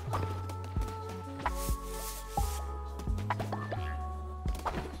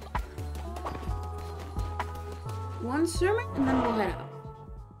 One sermon and then we'll head out.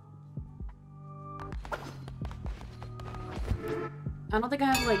 I don't think I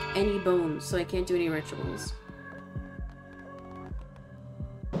have like any bones, so I can't do any rituals.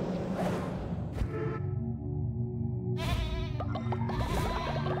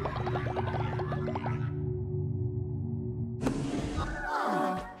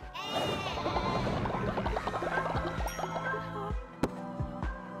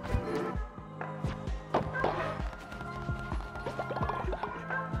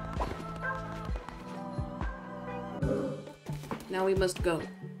 Now we must go.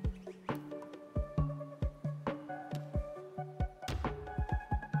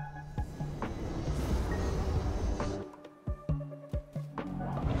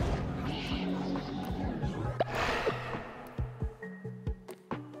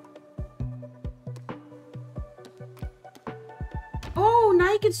 Oh,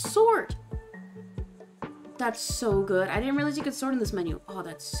 now you can sort! That's so good. I didn't realize you could sort in this menu. Oh,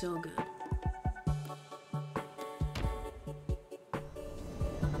 that's so good.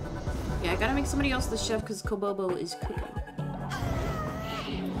 Yeah, I gotta make somebody else the chef because Kobobo is cooking.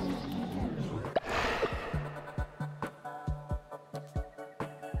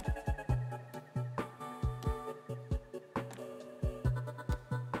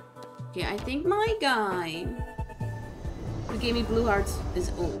 Okay, I think my guy who gave me blue hearts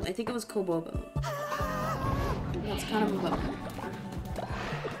is old. I think it was Kobobo. That's kind of a bummer.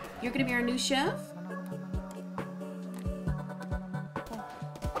 You're gonna be our new chef?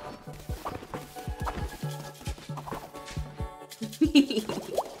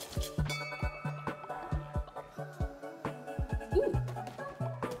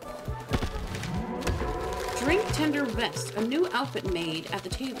 Drink tender vest, a new outfit made at the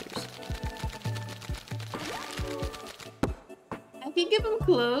tailor's. I can give him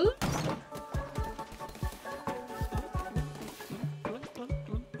clothes.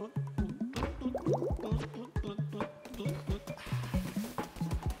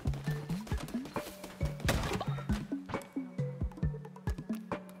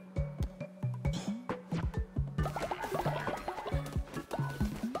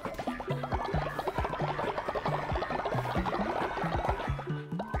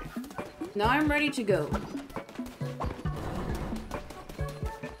 Now I'm ready to go.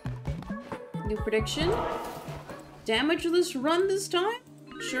 New prediction? Damageless run this time?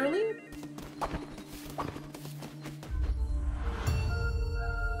 Surely?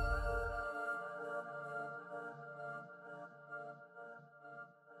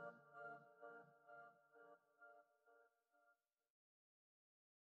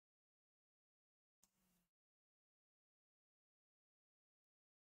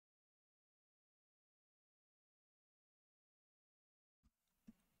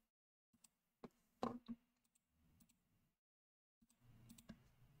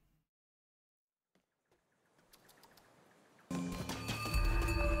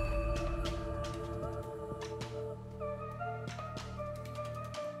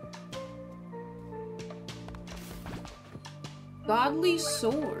 Godly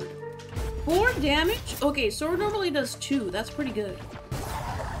sword. 4 damage? Okay, sword normally does 2. That's pretty good.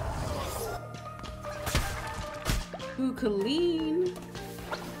 Ooh, Colleen.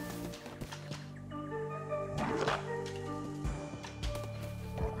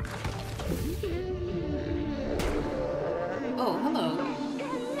 Oh, hello.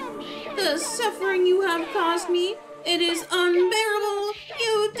 The suffering you have caused me, it is unbearable.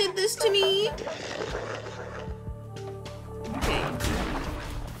 You did this to me.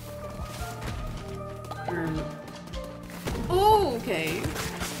 Oh, okay.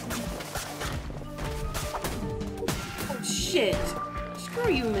 Oh, shit.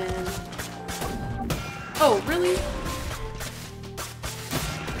 Screw you, man. Oh, really?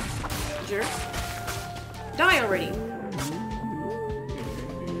 already.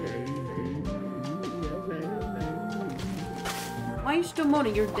 Why are you still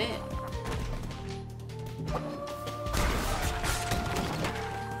moaning? You're dead.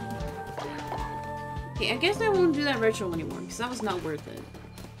 Okay, I guess I won't do that ritual anymore, because that was not worth it.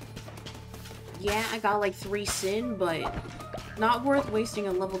 Yeah, I got like 3 sin, but not worth wasting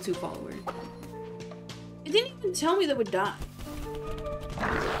a level 2 follower. It didn't even tell me that would die.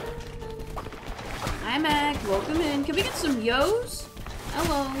 Hi, Mac. Welcome in. Can we get some yos?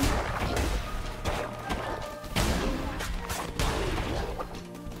 Hello.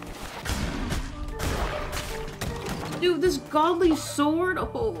 Dude, this godly sword?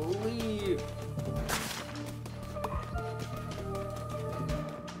 Holy.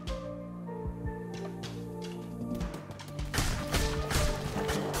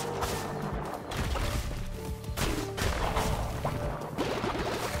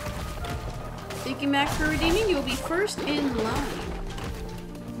 Thank you, Mac, for redeeming. You'll be first in line.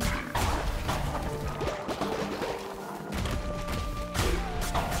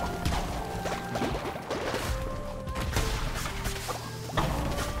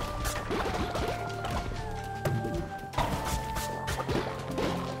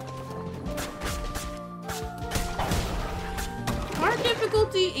 Hard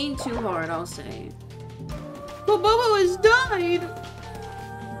difficulty ain't too hard, I'll say. Kobobo has died!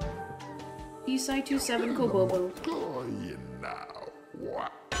 Eastside 27 Kobobo.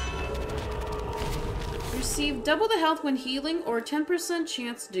 Receive double the health when healing or 10%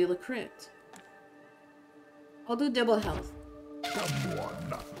 chance to deal a crit. I'll do double health.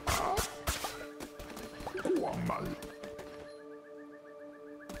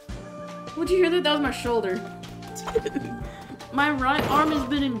 Would you hear that? That was my shoulder. My right arm has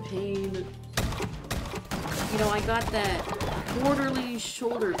been in pain. You know, I got that quarterly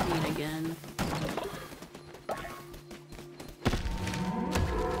shoulder pain again.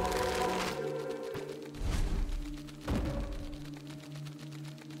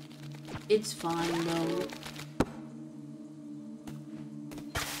 It's fine, though.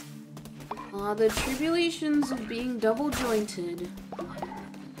 The tribulations of being double-jointed.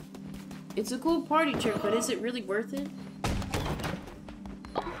 It's a cool party trick, but is it really worth it?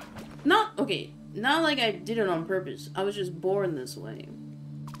 Not, okay, not like I did it on purpose. I was just born this way.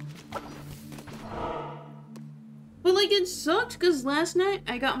 But, like, it sucked, because last night,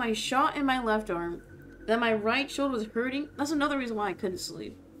 I got my shot in my left arm. Then my right shoulder was hurting. That's another reason why I couldn't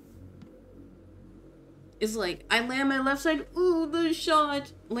sleep. It's like, I lay on my left side, ooh, the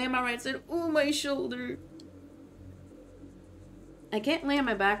shot. Lay on my right side, ooh, my shoulder. I can't lay on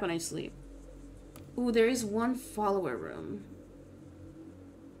my back when I sleep. Ooh, there is one follower room.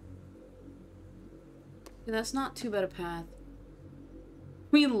 Okay, that's not too bad a path.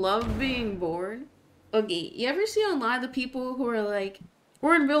 We love being bored. Okay, you ever see online the people who are like,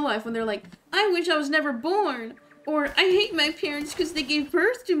 or in real life when they're like, I wish I was never born. Or, I hate my parents because they gave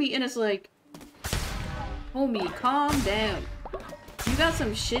birth to me. And it's like, homie, calm down. You got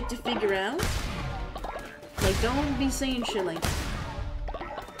some shit to figure out? Like, don't be saying shit like that.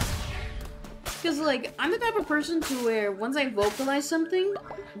 Because, like, I'm the type of person to where once I vocalize something,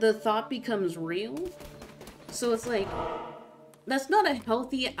 the thought becomes real. So it's like, that's not a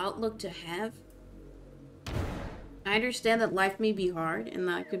healthy outlook to have. I understand that life may be hard, and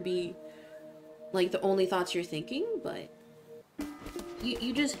that could be, like, the only thoughts you're thinking, but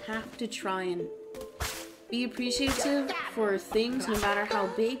you just have to try and be appreciative for things, no matter how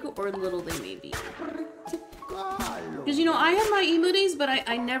big or little they may be. Because, you know, I had my emo days, but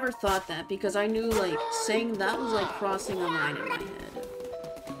I never thought that, because I knew, like, saying that was like crossing a line in my head.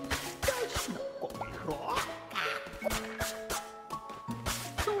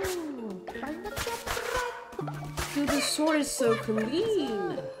 Dude, the sword is so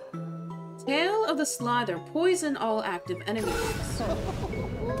clean! Tail of the Slider. Poison all active enemies.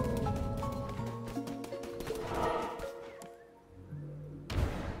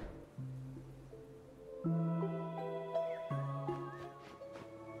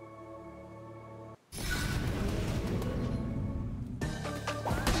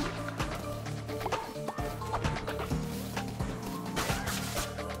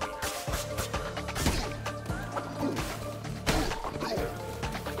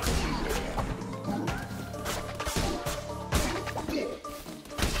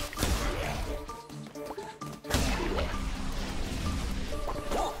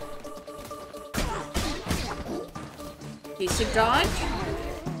 Basic dodge.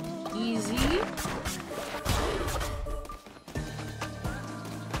 Easy.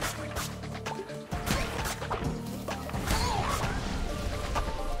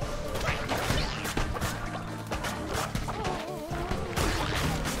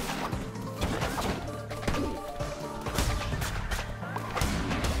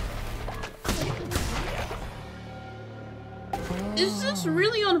 Is this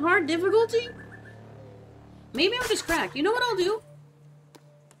really on hard difficulty? Maybe I'm just cracked. You know what I'll do?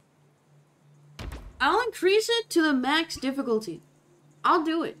 I'll increase it to the max difficulty. I'll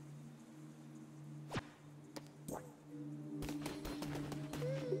do it.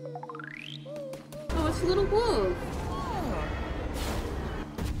 Oh, it's a little wolf.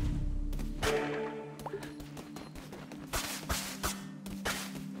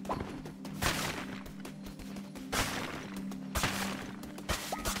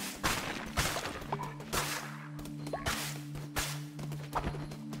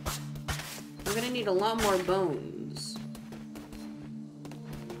 I'm gonna need a lot more bones.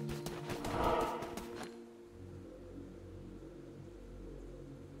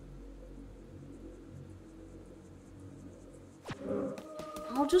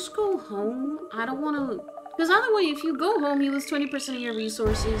 I'll just go home. I don't want to... Because either way, if you go home, you lose 20% of your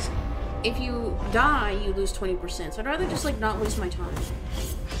resources. If you die, you lose 20%. So I'd rather just, like, not waste my time.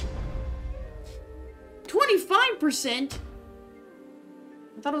 25%?!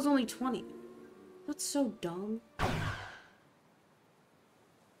 I thought it was only 20. That's so dumb.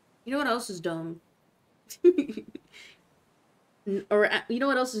 You know what else is dumb? Or, you know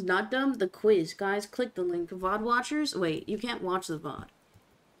what else is not dumb? The quiz. Guys, click the link. VOD watchers? Wait, you can't watch the VOD.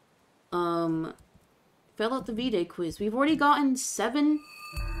 Fill out the V-Day quiz. We've already gotten 7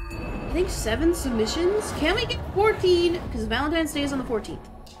 submissions? Can we get 14? Because Valentine's Day is on the 14th.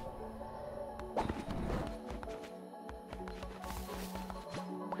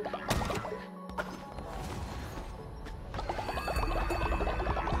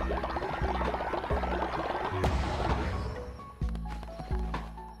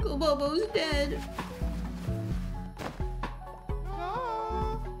 Bobo's dead.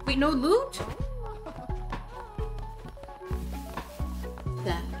 Wait, no loot?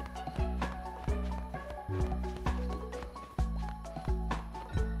 That.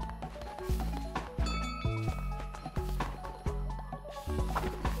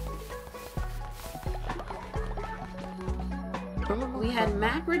 We had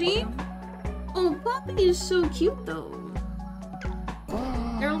Macrady. Oh, Poppy is so cute though.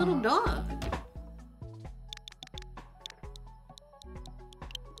 They're a little dog.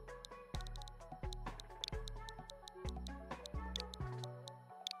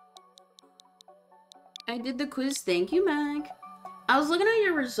 I did the quiz. Thank you, Mag. I was looking at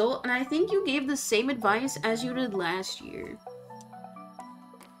your result, and I think you gave the same advice as you did last year.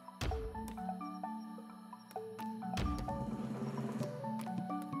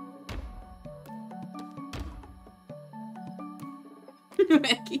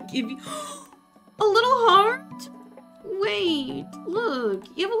 I can give you a little heart? Wait, look.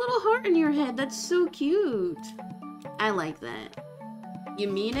 You have a little heart in your head. That's so cute. I like that. You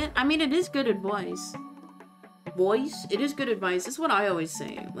mean it? I mean, it is good advice. It is good advice. That's what I always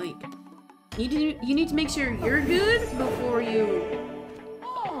say. Like, you need to make sure you're good before you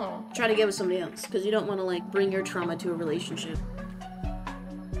try to get with somebody else. Because you don't want to, like, bring your trauma to a relationship.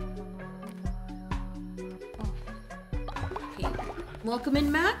 Welcome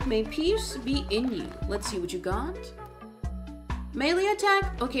in, Mac. May peace be in you. Let's see what you got. Melee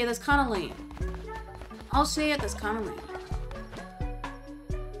attack? Okay, that's kind of lame. I'll say it, that's kind of lame.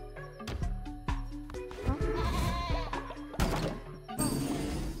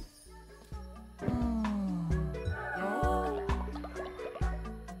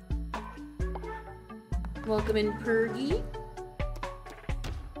 Welcome in, Pergy.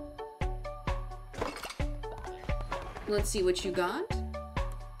 Let's see what you got.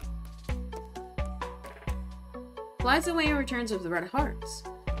 Flies away and returns with the red hearts.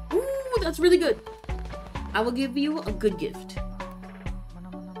 Ooh, that's really good. I will give you a good gift.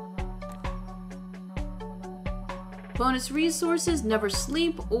 Bonus resources, never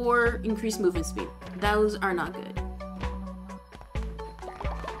sleep, or increase movement speed. Those are not good.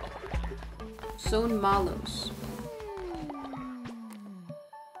 Son malos.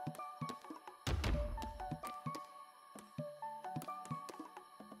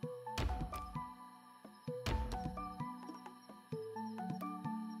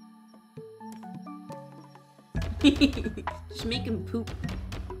 Just make him poop.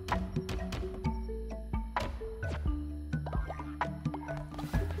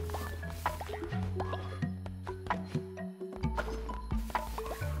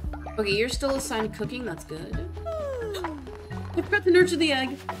 Okay, you're still assigned cooking, that's good. I forgot to nurture the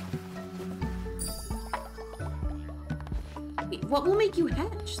egg. Wait, what will make you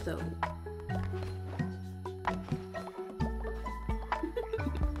hatch, though?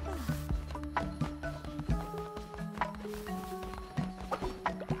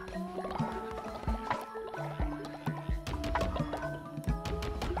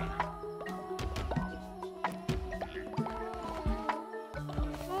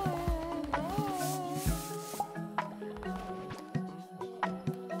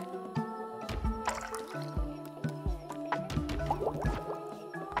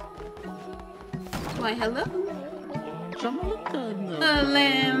 Why, hello.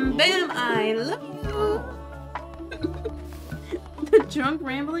 Lam bam, I love you. The drunk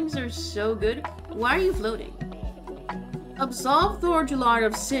ramblings are so good. Why are you floating? Absolve Thor Jular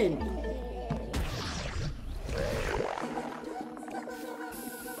of sin.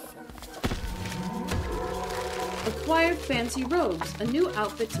 Acquire fancy robes, a new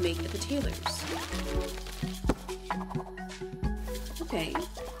outfit to make at the tailor's. Okay.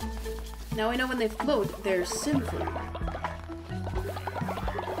 Now I know when they float, they're sinful.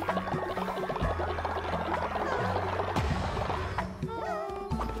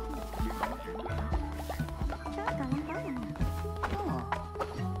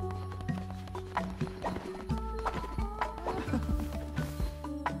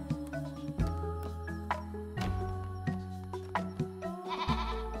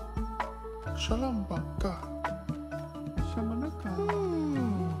 Salam baka. Sama naka.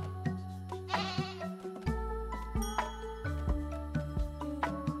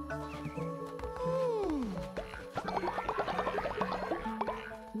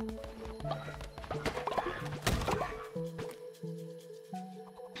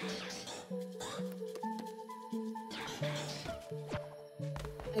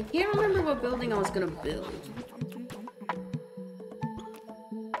 I can't remember what building I was gonna build.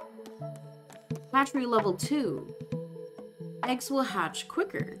 Hatchery level 2. Eggs will hatch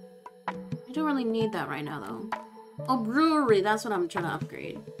quicker. I don't really need that right now, though. Oh, brewery! That's what I'm trying to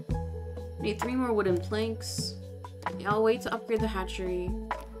upgrade. Need 3 more wooden planks. Yeah, I'll wait to upgrade the hatchery.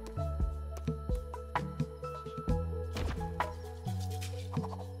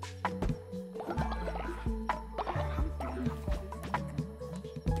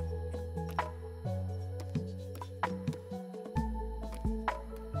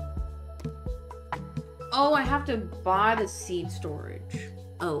 Oh, I have to buy the seed storage.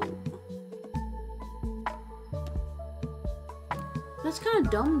 Oh. That's kind of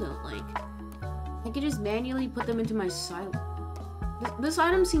dumb, though. Like, I could just manually put them into my silo. This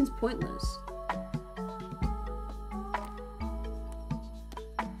item seems pointless.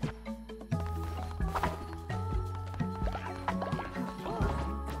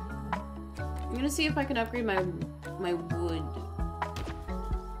 I'm gonna see if I can upgrade my wood.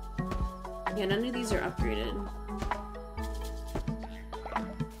 Yeah, none of these are upgraded.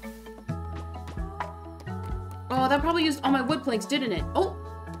 Oh, that probably used all my wood planks, didn't it? Oh!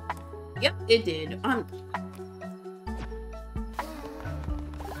 Yep, it did.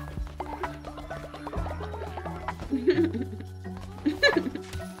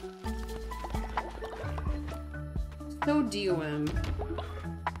 So DOM.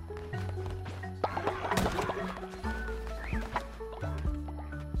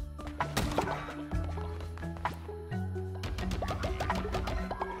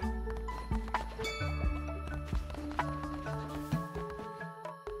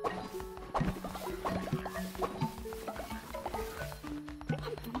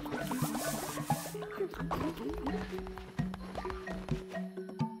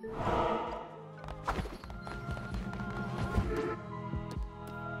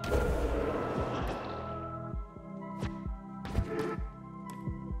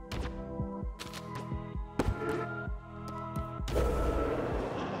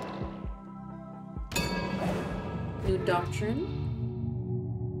 New doctrine.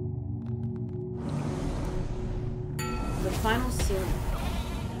 The final seal.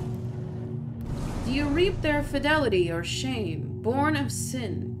 Do you reap their fidelity or shame, born of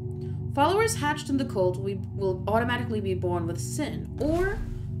sin? Followers hatched in the cult will automatically be born with sin, or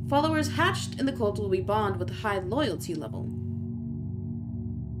followers hatched in the cult will be born with a high loyalty level.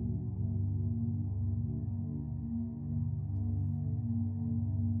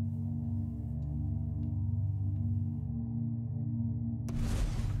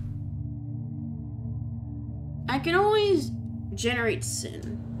 I can always generate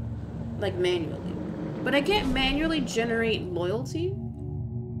sin, like manually, but I can't manually generate loyalty.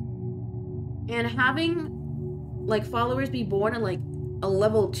 And having like followers be born at like a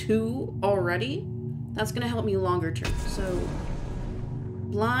level 2 already, that's gonna help me longer term. So,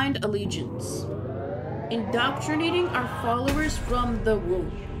 blind allegiance. Indoctrinating our followers from the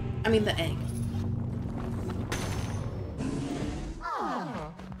womb. I mean the egg.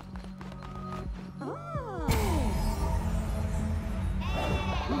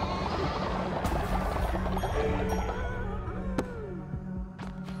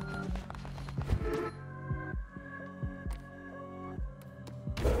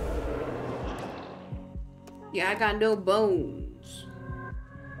 Yeah, I got no bones.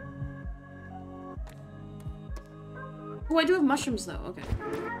 Oh, I do have mushrooms though. Okay.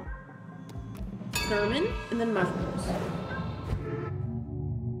 Sermon, and then mushrooms.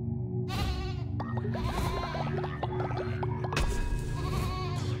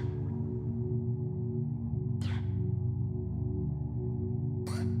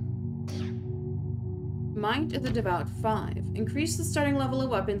 Might of the Devout 5. Increase the starting level of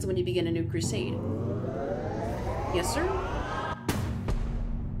weapons when you begin a new crusade. Yes, sir?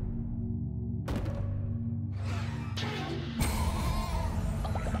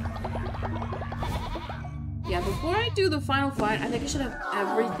 Yeah, before I do the final fight, I think I should have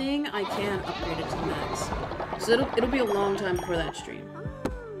everything I can upgraded to the max. So it'll be a long time before that stream.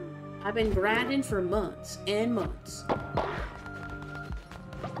 I've been grinding for months and months.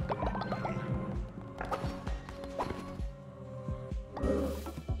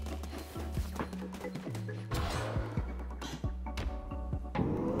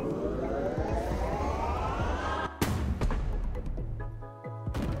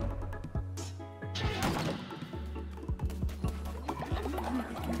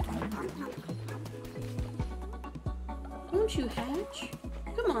 Won't you hatch?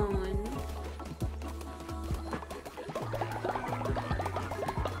 Come on.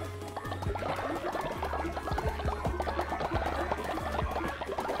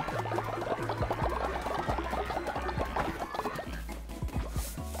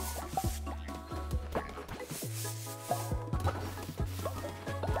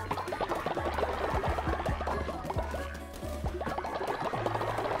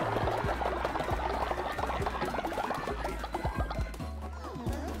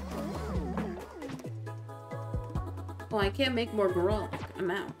 Oh, I can't make more grog.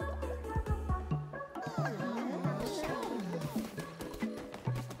 I'm out.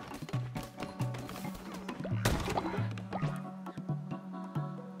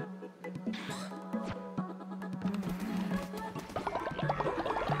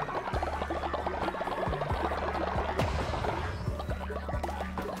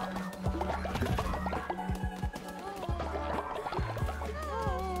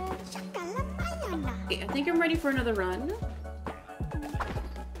 Okay, I think I'm ready for another run.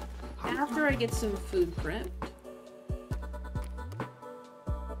 After I get some food prepped.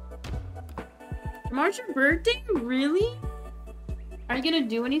 Tomorrow's your birthday? Really? Are you gonna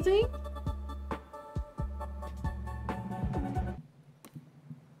do anything?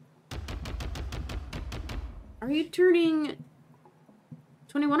 Are you turning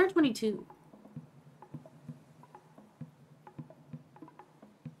 21 or 22?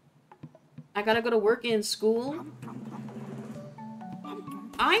 I gotta go to work and school.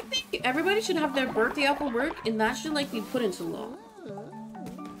 I think everybody should have their birthday off of work, and that should like be put into law.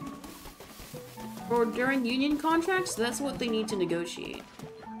 Or during union contracts, that's what they need to negotiate.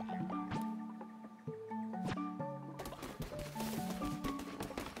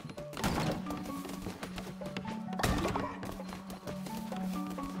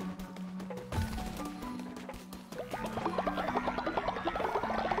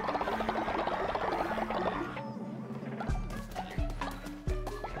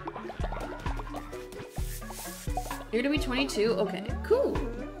 You're gonna be 22? Okay, cool.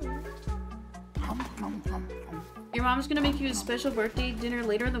 Your mom's gonna make you a special birthday dinner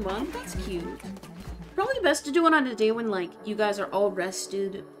later in the month? That's cute. Probably best to do it on a day when, like, you guys are all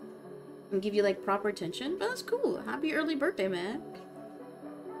rested and give you, like, proper attention. But that's cool. Happy early birthday, man.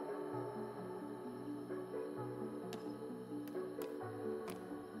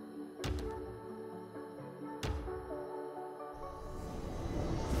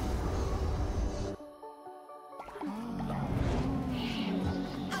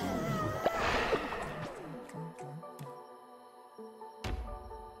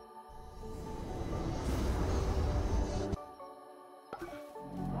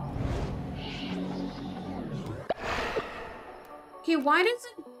 Okay, why does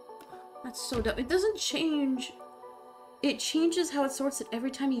it... That's so dumb. It doesn't change. It changes how it sorts it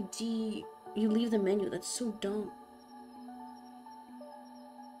every time you leave the menu. That's so dumb.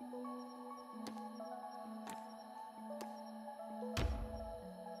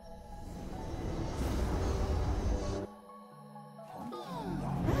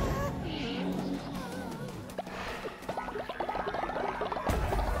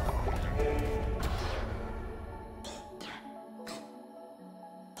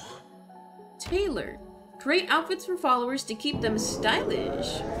 Tailor. Create outfits for followers to keep them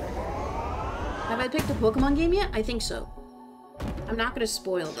stylish. Have I picked a Pokemon game yet? I think so. I'm not gonna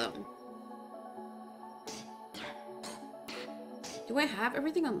spoil though. Do I have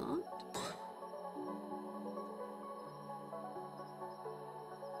everything unlocked?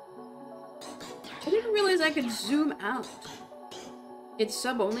 I didn't realize I could zoom out. It's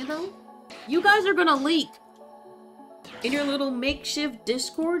sub only though? You guys are gonna leak. In your little makeshift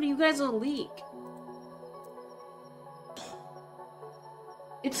Discord, you guys will leak.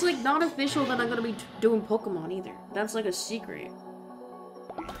 It's like not official that I'm gonna be doing Pokemon either. That's like a secret.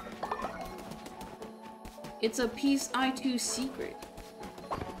 It's a Peace I2 secret.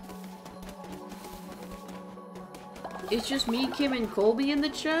 It's just me, Kim, and Colby in the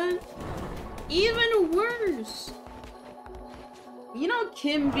chat? Even worse! You know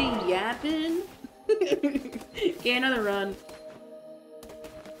Kim be yapping? Okay, another run.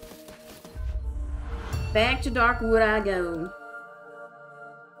 Back to Darkwood I go.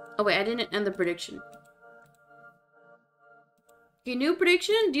 Oh wait, I didn't end the prediction. Okay, new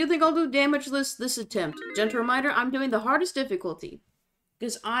prediction. Do you think I'll do damageless this attempt? Gentle reminder, I'm doing the hardest difficulty.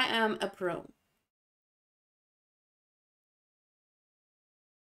 Because I am a pro.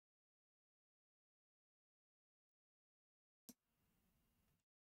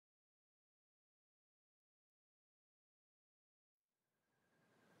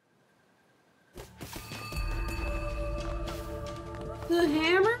 The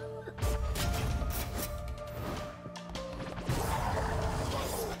hammer?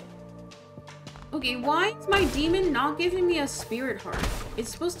 Okay, why is my demon not giving me a spirit heart?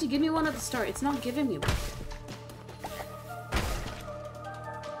 It's supposed to give me one at the start. It's not giving me one.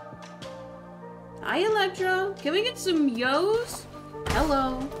 Hi, Electro. Can we get some yo's?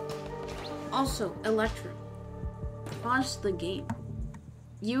 Hello. Also, Electro. Pause the game.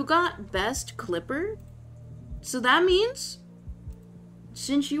 You got best clipper? So that means,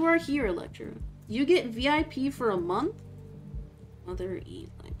 since you are here, Electro, you get VIP for a month? Mother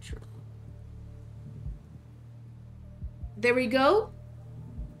Electro. There we go.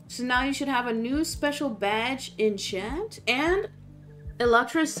 So now you should have a new special badge in chat. And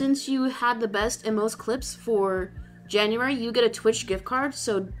Electra, since you had the best and most clips for January, you get a Twitch gift card.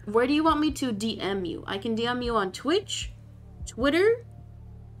 So where do you want me to DM you? I can DM you on Twitch, Twitter,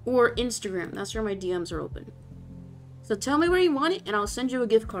 or Instagram. That's where my DMs are open. So tell me where you want it and I'll send you a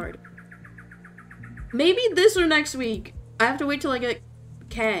gift card. Maybe this or next week. I have to wait till I get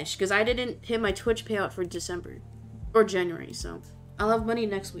cash because I didn't hit my Twitch payout for December. Or January, so I'll have money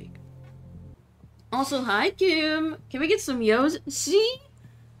next week. Also, hi, Kim. Can we get some yo's? See?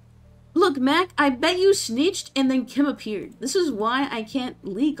 Look, Mac, I bet you snitched and then Kim appeared. This is why I can't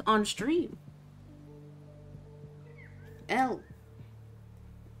leak on stream. L.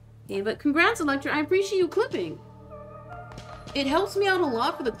 Okay, but congrats, Electra. I appreciate you clipping. It helps me out a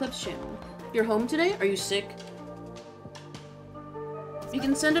lot for the Clips channel. You're home today? Are you sick? You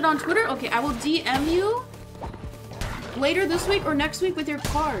can send it on Twitter? Okay, I will DM you later this week or next week with your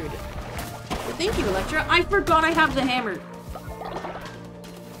card. But thank you, Electra. I forgot I have the hammer.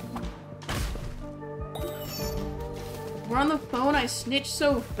 We're on the phone. I snitched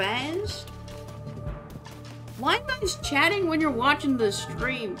so fast. Why am I chatting when you're watching the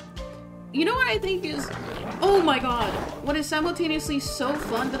stream? You know what I think is... Oh my god. What is simultaneously so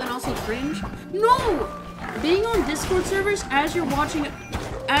fun but then also cringe? No! Being on Discord servers as you're watching...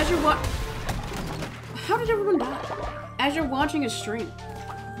 How did everyone die? As you're watching a stream.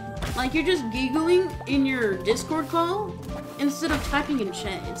 Like, you're just giggling in your Discord call instead of typing in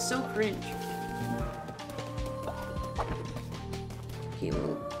chat. It's so cringe. Okay,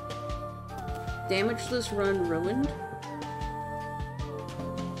 well... Damageless run ruined.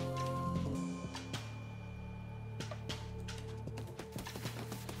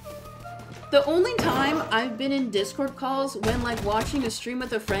 The only time I've been in Discord calls when, like, watching a stream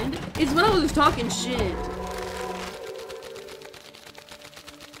with a friend is when I was talking shit.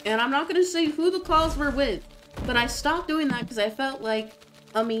 And I'm not gonna say who the calls were with, but I stopped doing that because I felt like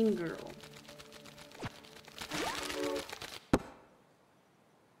a mean girl.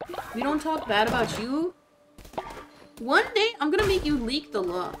 We don't talk bad about you. One day, I'm gonna make you leak the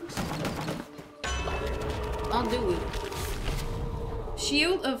logs. I'll do it.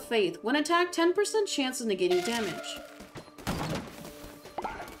 Shield of Faith. When attacked, 10% chance of negating damage.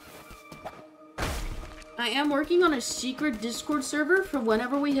 I am working on a secret Discord server for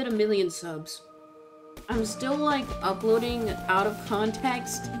whenever we hit 1 million subs. I'm still, like, uploading out of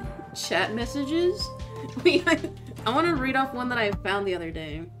context chat messages. Wait, I want to read off one that I found the other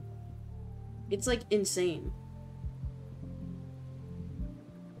day. It's, like, insane.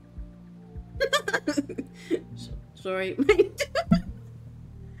 Sorry.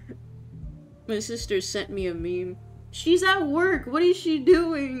 My sister sent me a meme. She's at work. What is she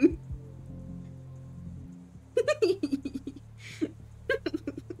doing?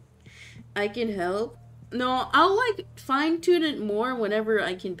 I can help. No, I'll like fine-tune it more whenever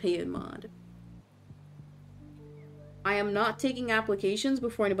I can pay a mod. I am not taking applications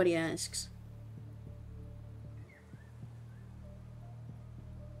before anybody asks.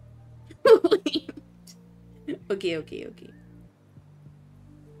 Okay, okay, okay.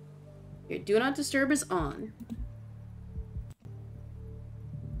 Here, do not disturb is on.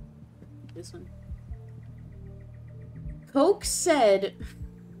 This one. Coke said,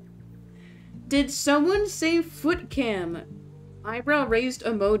 did someone say foot cam? Eyebrow raised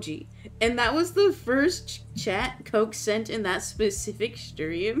emoji. And that was the first chat Coke sent in that specific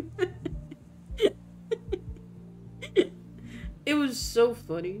stream. It was so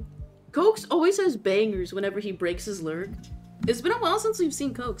funny. Cokes always has bangers whenever he breaks his lurk. It's been a while since we've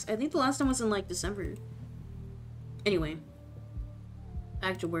seen Cokes. I think the last time was in like December. Anyway.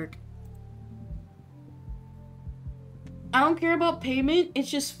 Back to work. I don't care about payment, it's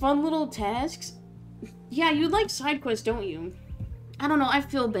just fun little tasks. Yeah, you like side quests, don't you? I don't know, I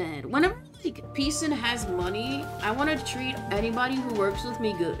feel bad. Whenever, like, Peacein has money, I want to treat anybody who works with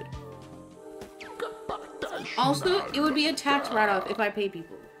me good. Also, it would be a tax write-off if I pay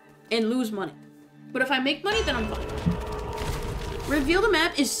people. And lose money. But if I make money, then I'm fine. Reveal the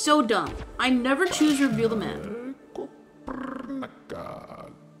map is so dumb. I never choose reveal the map.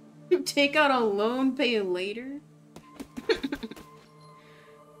 Take out a loan, pay later?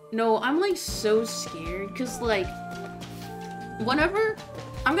 No, I'm like so scared because like whenever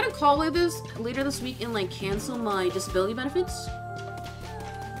I'm gonna call this later this week and like cancel my disability benefits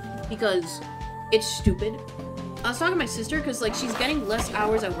because it's stupid. I was talking to my sister because like she's getting less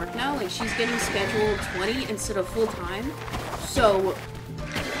hours at work now, like she's getting scheduled 20 instead of full time. So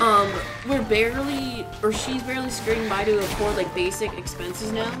we're barely, or she's barely skirting by to afford like basic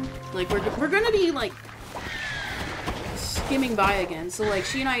expenses now. Like we're gonna be like skimming by again. So like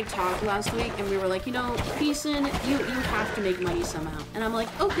she and I talked last week and we were like, you know, Peacein, you have to make money somehow. And I'm like,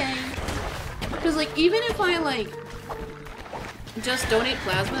 okay. Because like even if I like just donate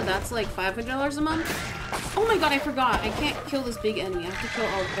plasma, that's like $500 a month. Oh my god, I forgot. I can't kill this big enemy. I have to kill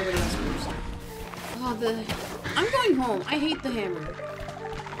all everybody else first. Oh, I'm going home. I hate the hammer.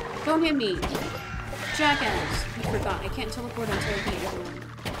 Don't hit me. Jackass. I forgot. I can't teleport until I hit everyone.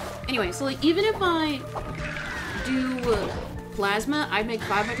 Anyway, so like even if I do plasma, I'd make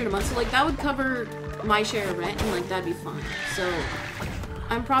 $500 a month. So like that would cover my share of rent and like that'd be fine. So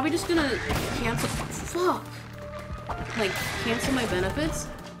I'm probably just gonna cancel. Fuck. Like cancel my benefits,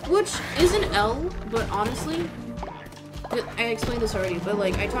 which is an L, but honestly, I explained this already, but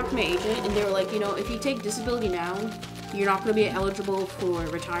like I talked to my agent and they were like, you know, if you take disability now, you're not going to be eligible for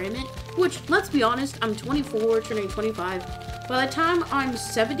retirement, which, let's be honest, I'm 24, turning 25. By the time I'm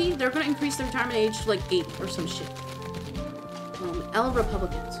 70, they're going to increase the retirement age to like 8 or some shit. L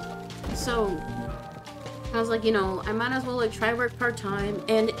Republicans. So I was like, you know, I might as well like try work part-time,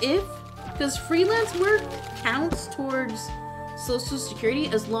 and because freelance work counts towards Social Security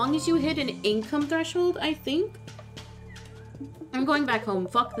as long as you hit an income threshold, I think. I'm going back home.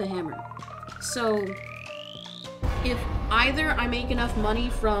 Fuck the hammer. So, if either I make enough money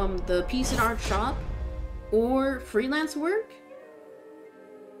from the Peacein Art shop or freelance work,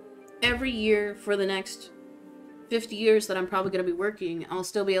 every year for the next 50 years that I'm probably going to be working, I'll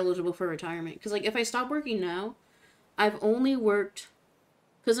still be eligible for retirement. Because, like, if I stop working now, I've only worked...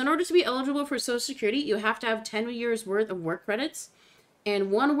 Because in order to be eligible for Social Security, you have to have 10 years worth of work credits. And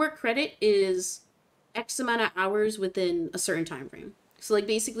one work credit is X amount of hours within a certain time frame. So like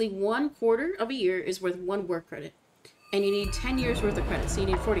basically 1/4 of a year is worth 1 work credit. And you need 10 years worth of credits, so you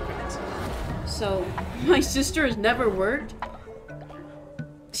need 40 credits. So my sister has never worked.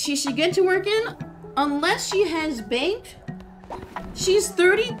 She should get to working unless she has bank. She's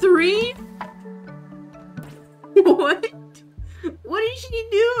 33? What? What is she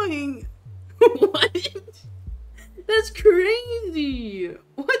doing? What? That's crazy.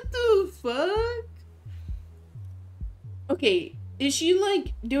 What the fuck? Okay, is she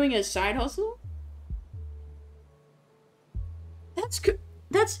like doing a side hustle?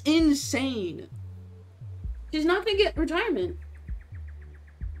 That's insane. She's not gonna get retirement.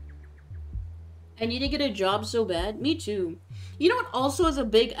 I need to get a job so bad. Me too. You know what also is a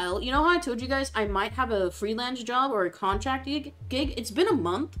big L? You know how I told you guys I might have a freelance job or a contract gig? It's been a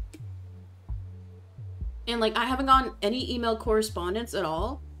month. And, like, I haven't gotten any email correspondence at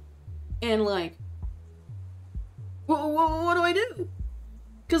all. And, like, what do I do?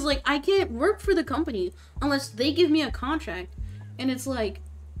 Because, like, I can't work for the company unless they give me a contract. And it's like,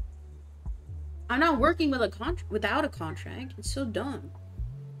 I'm not working with without a contract. It's so dumb.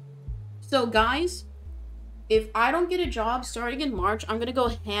 So, guys, if I don't get a job starting in March, I'm going to go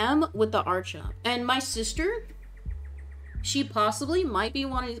ham with the art shop. And my sister, she possibly might be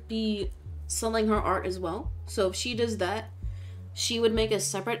wanting to be selling her art as well. So if she does that, she would make a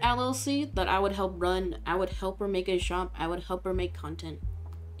separate LLC that I would help run. I would help her make a shop. I would help her make content.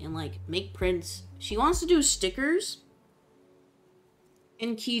 and like make prints. She wants to do stickers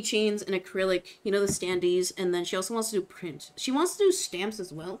and keychains and acrylic, you know, the standees, and then she also wants to do print. She wants to do stamps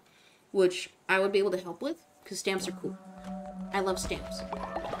as well, which I would be able to help with because stamps are cool. I love stamps.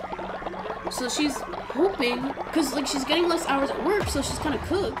 So she's hoping, because like she's getting less hours at work, so she's kind of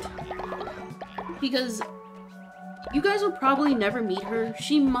cooked. Because you guys will probably never meet her.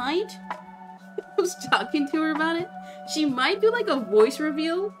 She might, I was talking to her about it, she might do like a voice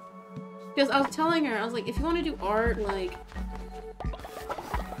reveal. Because I was telling her, I was like, if you want to do art, like,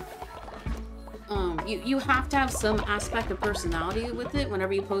 you have to have some aspect of personality with it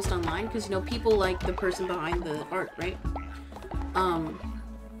whenever you post online, because, you know, people like the person behind the art, right?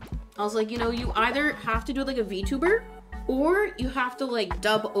 I was like, you know, you either have to do like a VTuber, or you have to like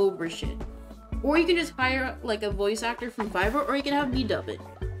dub over shit. Or you can just hire like a voice actor from Fiverr, or you can have me dub it.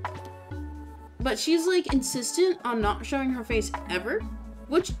 But she's like insistent on not showing her face ever,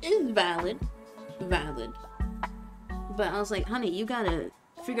 which is valid. But I was like, honey, you gotta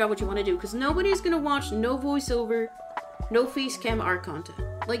figure out what you want to do, because nobody's gonna watch no voiceover, no face cam art content.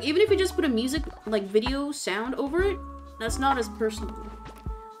 Like, even if you just put a music, like video sound over it, that's not as personal.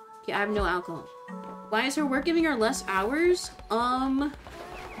 Okay, I have no alcohol. Why is her work giving her less hours? I'm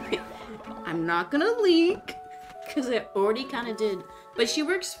not gonna leak, because I already kind of did. But she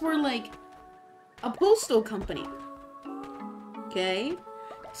works for, like, a postal company. Okay?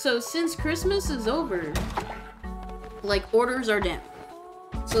 So, since Christmas is over, like, orders are down.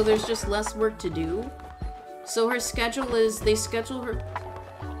 So there's just less work to do. So her schedule is, they schedule her...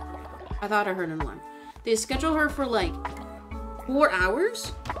 I thought I heard an alarm. They schedule her for, like, 4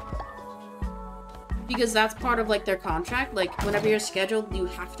 hours? Because that's part of, like, their contract. Like, whenever you're scheduled, you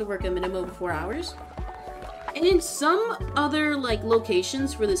have to work a minimum of 4 hours. And in some other, like,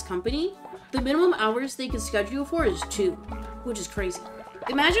 locations for this company, the minimum hours they can schedule you for is 2. Which is crazy.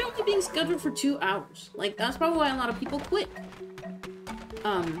 Imagine only being scheduled for 2 hours. Like, that's probably why a lot of people quit.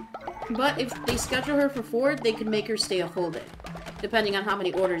 But if they schedule her for 4, they can make her stay a whole day. Depending on how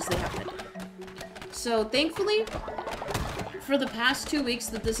many orders they have that day. So, thankfully, for the past 2 weeks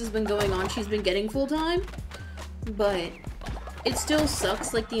that this has been going on, she's been getting full-time. But it still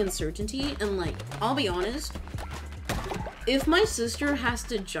sucks, like, the uncertainty. And, like, I'll be honest. If my sister has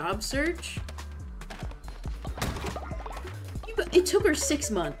to job search... It took her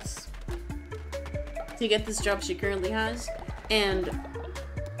 6 months to get this job she currently has. And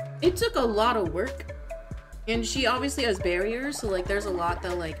it took a lot of work. And she obviously has barriers. So, like, there's a lot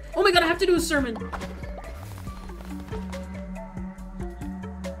that, like... Oh my god, I have to do a sermon!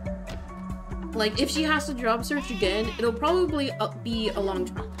 Like, if she has to job search again, it'll probably be a long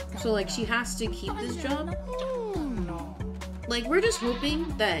time. So, like, she has to keep this job. Like, we're just hoping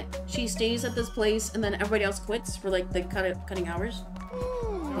that she stays at this place and then everybody else quits for, like, the cutting hours.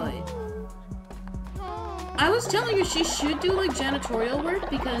 But I was telling her she should do, like, janitorial work,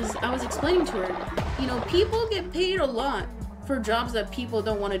 because I was explaining to her, you know, people get paid a lot for jobs that people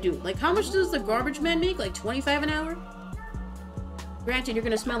don't want to do. Like, how much does the garbage man make? Like, 25 an hour? Granted, you're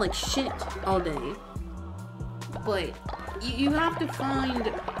gonna smell like shit all day. But you have to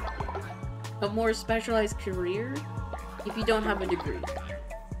find a more specialized career if you don't have a degree.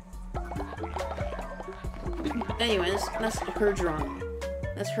 Anyways, that's her drama.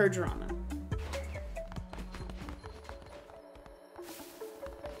 That's her drama.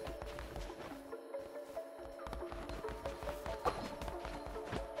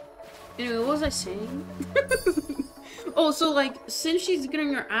 Anyway, what was I saying? Oh, so, like, since she's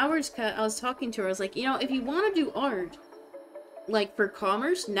getting her hours cut, I was talking to her, I was like, you know, if you want to do art, like, for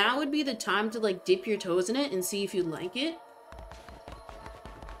commerce, now would be the time to, like, dip your toes in it and see if you like it.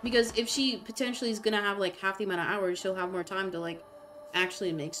 Because if she potentially is gonna have, like, half the amount of hours, she'll have more time to, like,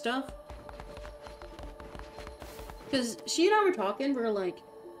 actually make stuff. Because she and I were talking, we were like,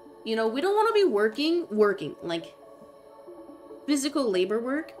 you know, we don't want to be working, like, physical labor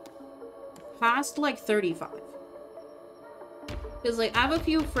work past, like, 35. Because, like, I have a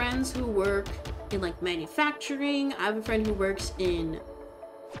few friends who work in, like, manufacturing. I have a friend who works in,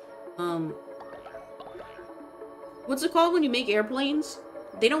 what's it called when you make airplanes?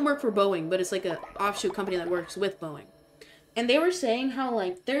 They don't work for Boeing, but it's, like, a offshoot company that works with Boeing. And they were saying how,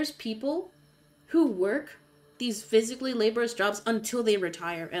 like, there's people who work these physically laborious jobs until they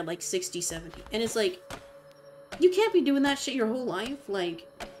retire at, like, 60, 70. And it's like, you can't be doing that shit your whole life. Like,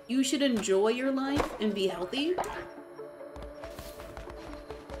 you should enjoy your life and be healthy.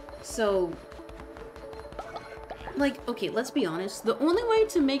 So, like, okay, let's be honest. The only way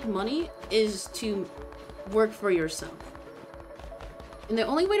to make money is to work for yourself. And the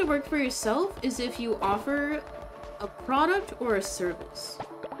only way to work for yourself is if you offer a product or a service.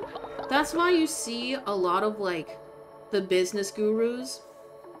 That's why you see a lot of, like, the business gurus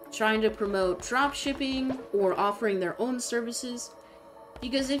trying to promote drop shipping or offering their own services.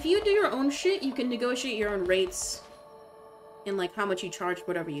 Because if you do your own shit, you can negotiate your own rates and, like, how much you charge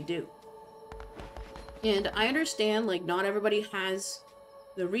whatever you do. And I understand, like, not everybody has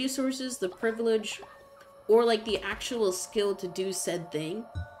the resources, the privilege, or, like, the actual skill to do said thing.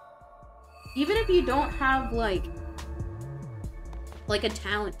 Even if you don't have, like a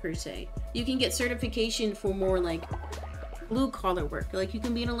talent per se, you can get certification for more, like, blue-collar work. Like, you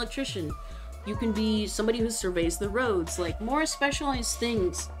can be an electrician. You can be somebody who surveys the roads. Like, more specialized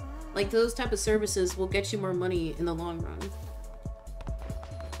things. Like, those type of services will get you more money in the long run.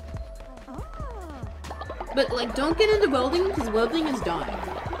 But, like, don't get into welding, because welding is dying.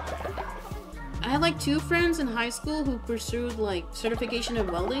 I had, like, 2 friends in high school who pursued, like, certification in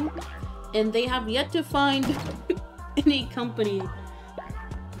welding, and they have yet to find any company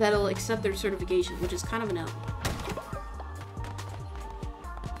that'll accept their certification, which is kind of an L.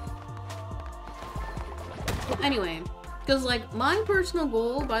 Anyway, because, like, my personal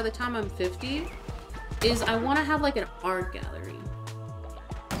goal by the time I'm 50 is I want to have, like, an art gallery.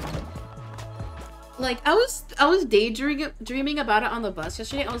 Like, I was daydreaming about it on the bus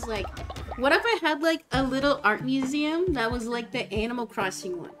yesterday. I was like, what if I had, like, a little art museum that was like the Animal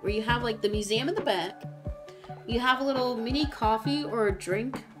Crossing one, where you have, like, the museum in the back, you have a little mini coffee or a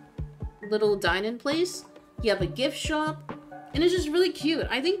drink, little dine-in place, you have a gift shop, and it's just really cute.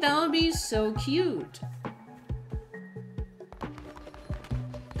 I think that would be so cute.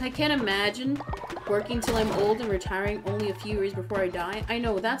 I can't imagine working till I'm old and retiring only a few years before I die. I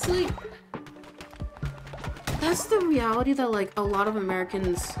know, that's like... That's the reality that, like, a lot of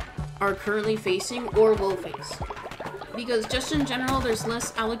Americans are currently facing or will face. Because just in general, there's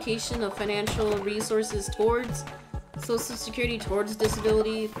less allocation of financial resources towards Social Security, towards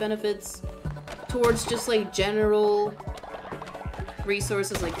disability benefits, towards just, like, general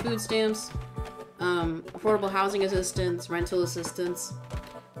resources like food stamps, affordable housing assistance, rental assistance.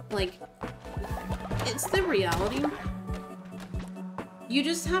 Like, it's the reality. You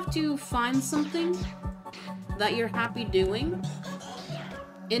just have to find something that you're happy doing,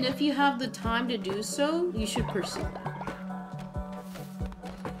 and if you have the time to do so, you should pursue it.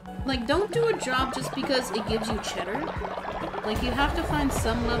 Like, don't do a job just because it gives you cheddar. Like, you have to find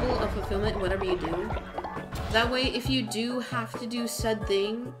some level of fulfillment in whatever you do. That way, if you do have to do said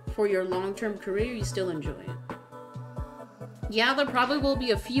thing for your long-term career, you still enjoy it. Yeah, there probably will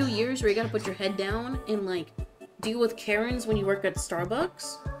be a few years where you gotta put your head down and, like, deal with Karens when you work at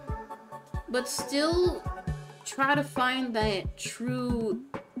Starbucks. But still, try to find that true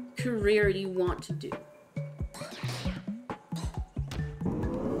career you want to do.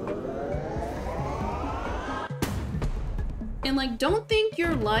 And, like, don't think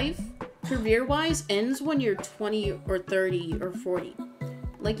your life, career-wise, ends when you're 20 or 30 or 40.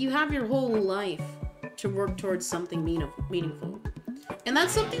 Like, you have your whole life to work towards something meaningful. And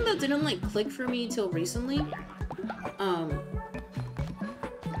that's something that didn't, like, click for me till recently.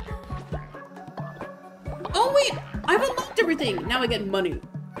 Oh wait! I've unlocked everything! Now I get money.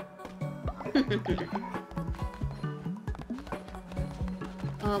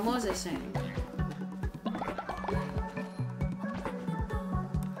 What was I saying?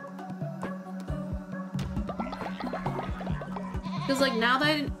 Because, like, now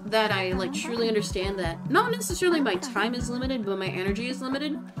that I, like, truly understand that not necessarily my time is limited, but my energy is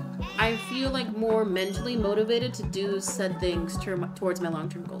limited, I feel, like, more mentally motivated to do said things towards my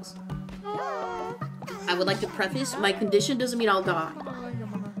long-term goals. I would like to preface, my condition doesn't mean I'll die.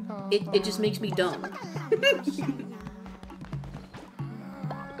 It just makes me dumb.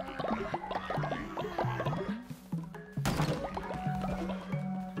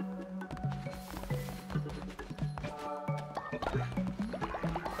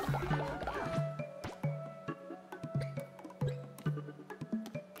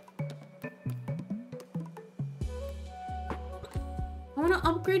 I want to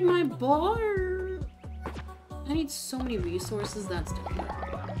upgrade my bar. I need so many resources, that's difficult.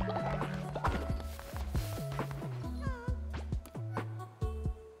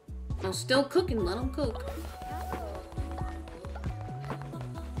 Oh, still cooking, let them cook.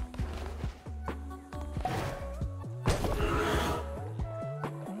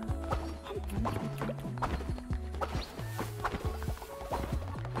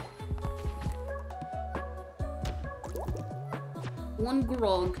 One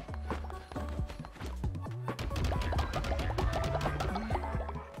grog.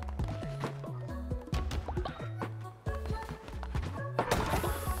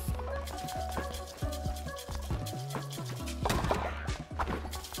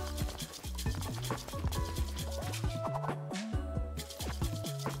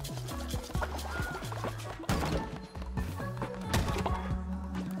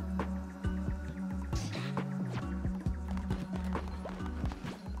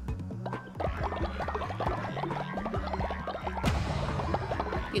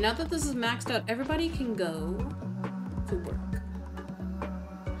 Now that this is maxed out, everybody can go to work.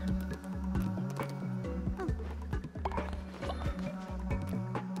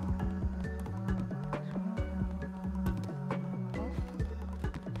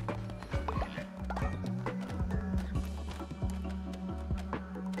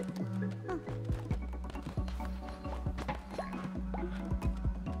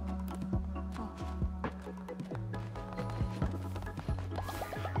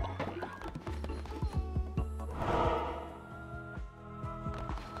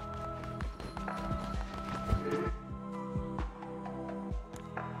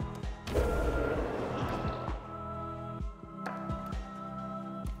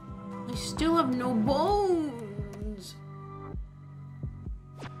 I still have no bones.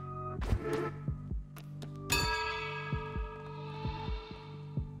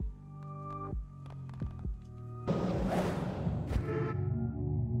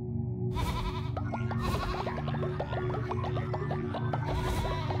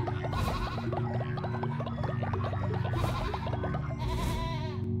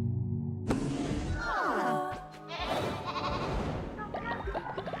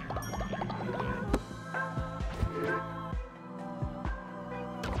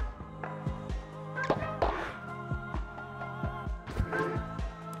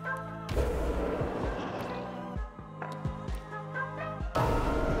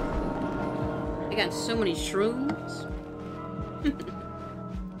 I got so many shrooms.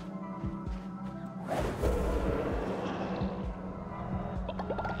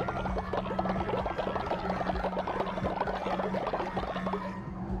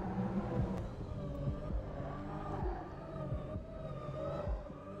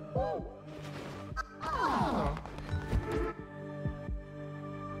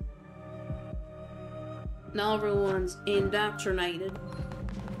 Now everyone's indoctrinated.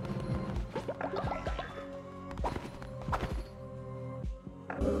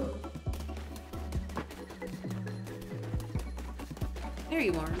 There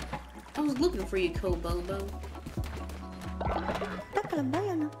you are. I was looking for you, Kobobo.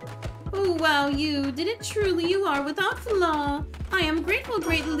 Oh, wow, you did it truly. You are without flaw. I am grateful,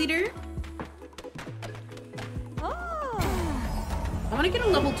 great leader. I want to get a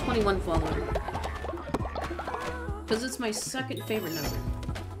level 21 follower. Because it's my second favorite number.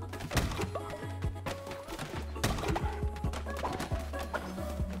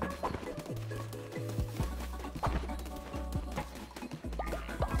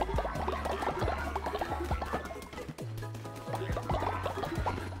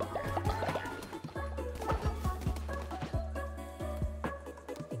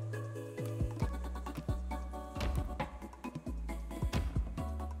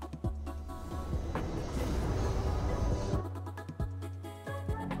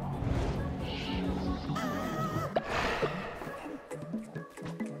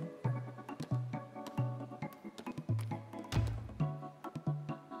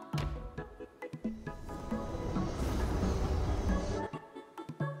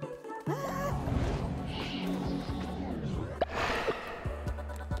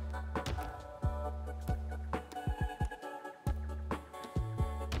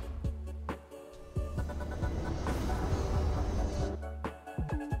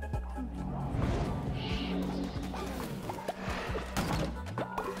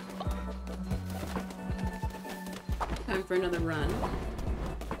 Time for another run.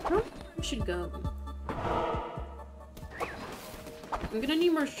 Where should go? I'm gonna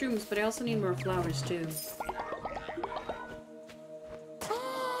need more shrooms, but I also need more flowers too.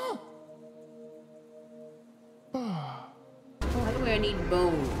 By the way, I need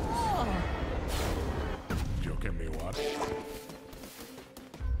bones. Joking me what?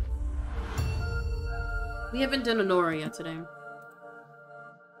 We haven't done Honora yet today.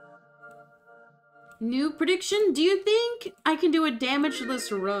 New prediction? Do you think I can do a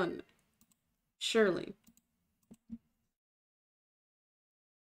damageless run? Surely.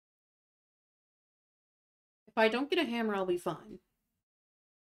 If I don't get a hammer, I'll be fine.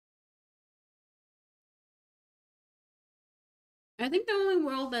 I think the only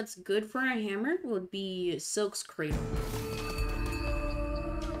world that's good for a hammer would be Silk's Cradle.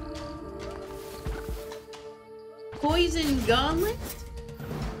 Poison Gauntlet?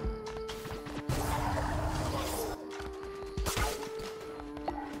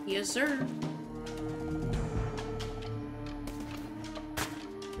 Yes, sir.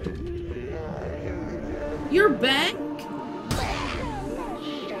 You're back?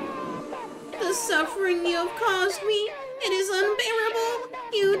 The suffering you have caused me, it is unbearable.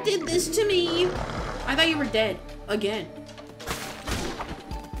 You did this to me. I thought you were dead. Again.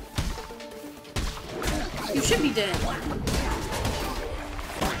 You should be dead.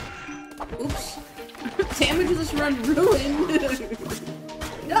 Oops. Damage this run ruined.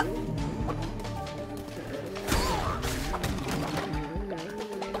 No.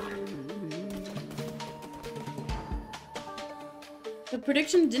 The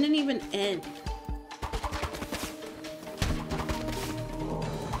prediction didn't even end.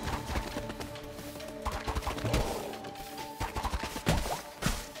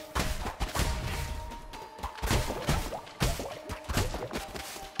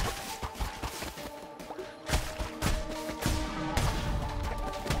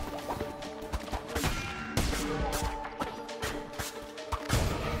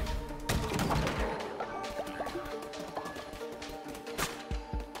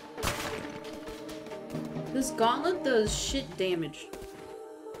 This gauntlet does shit damage.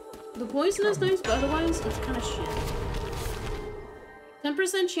 The poison is nice, but otherwise, it's kind of shit.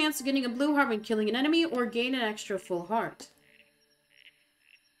 10% chance of getting a blue heart when killing an enemy, or gain an extra full heart.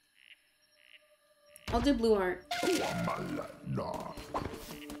 I'll do blue heart.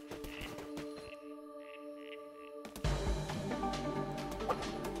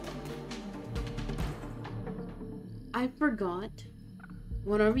 I forgot.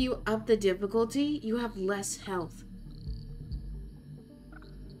 Whenever you up the difficulty, you have less health.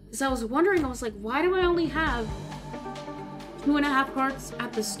 Because I was wondering, I was like, why do I only have 2.5 hearts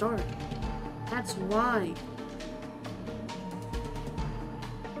at the start? That's why.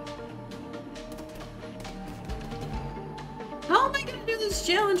 How am I gonna do this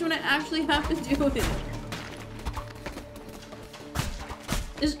challenge when I actually have to do it?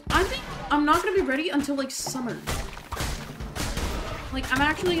 I think I'm not gonna be ready until like summer. Like, I'm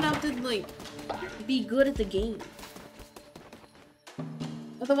actually gonna have to, like, be good at the game.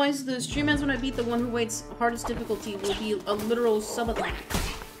 Otherwise, the stream ends when I beat the one who waits hardest difficulty will be a literal subathon.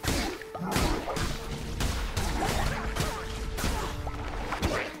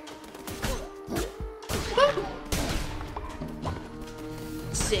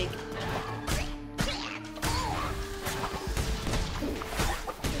 Sick.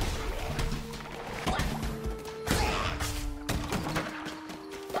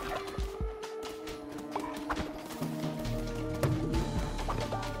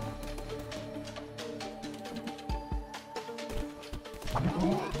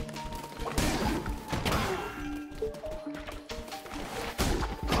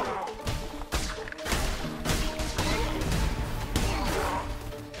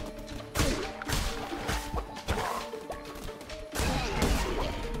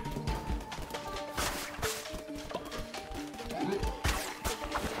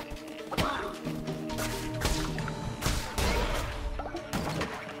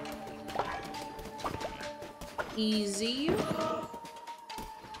 Easy.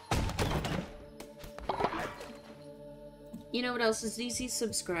 You know what else is easy?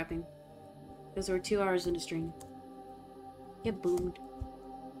 Subscribing. Because we're 2 hours into stream. Get boomed.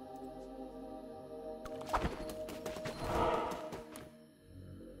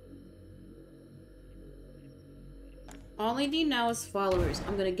 All I need now is followers.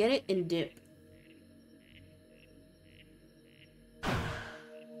 I'm gonna get it and dip.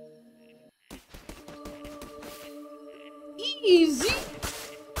 Easy.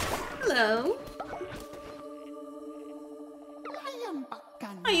 Hello.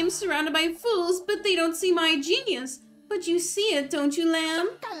 I am surrounded by fools, but they don't see my genius. But you see it, don't you,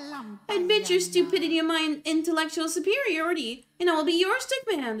 lamb? Admit your stupidity and my intellectual superiority, and I will be your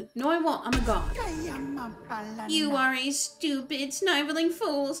stickman. No, I won't. I'm a god. You are a stupid, sniveling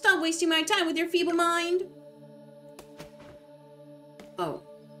fool. Stop wasting my time with your feeble mind. Oh.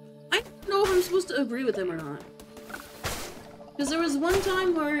 I don't know if I'm supposed to agree with him or not. Because there was one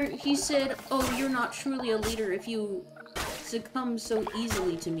time where he said, oh, you're not truly a leader if you succumb so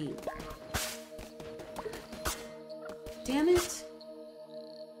easily to me. Damn it.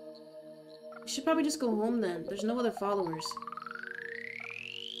 I should probably just go home then. There's no other followers.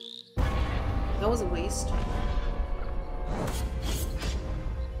 That was a waste.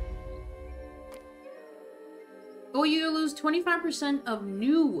 Oh, you lose 25% of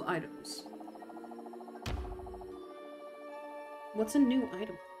new items. What's a new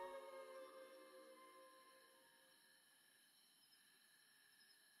item?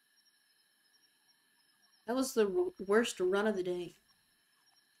 That was the worst run of the day.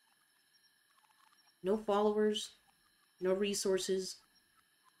 No followers, no resources,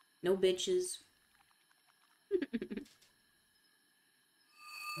 no bitches.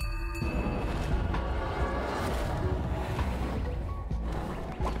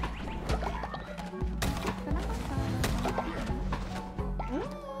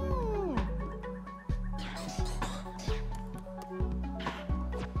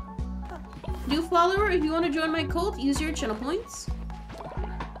 follower, if you want to join my cult, use your channel points.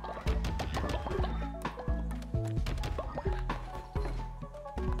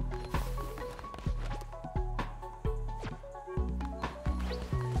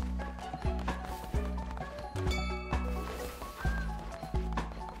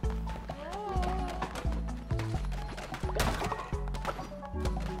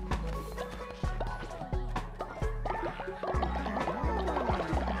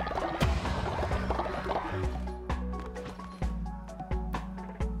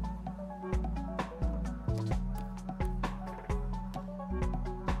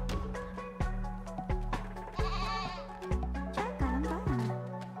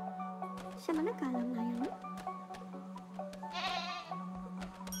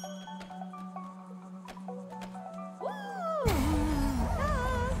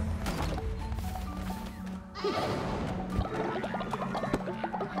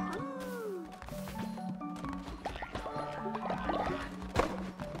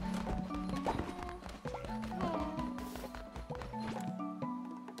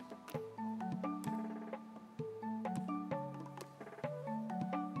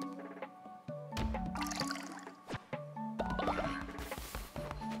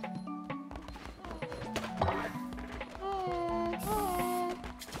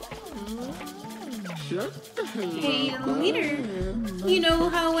 Hey, leader. You know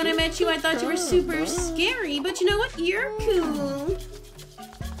how when I met you I thought you were super scary, but you know what? You're cool.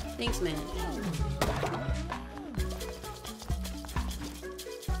 Thanks, man.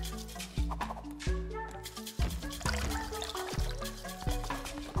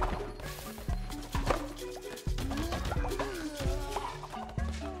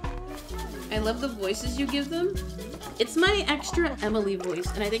 I love the voices you give them. It's my extra Emily voice,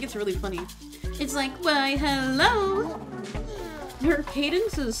 and I think it's really funny. It's like, why, hello! Her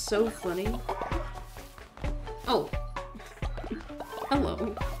cadence is so funny. Oh.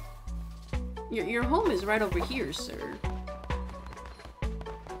 Hello. Your home is right over here, sir.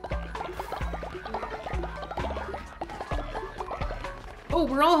 Oh,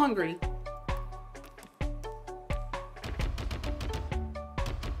 we're all hungry.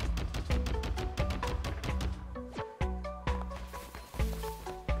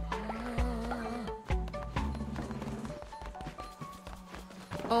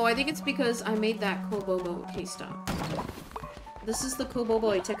 Oh, I think it's because I made that Kobobo. Okay, stop. This is the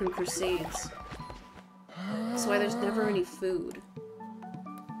Kobobo I took in Crusades. That's why there's never any food.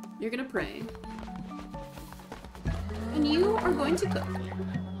 You're gonna pray. And you are going to cook.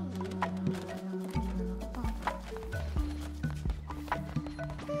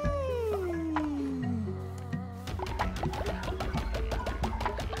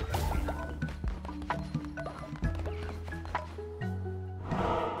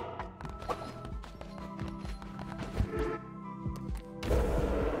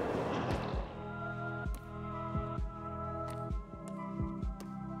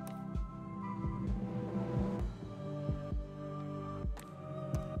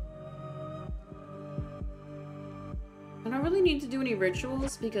 I don't really need to do any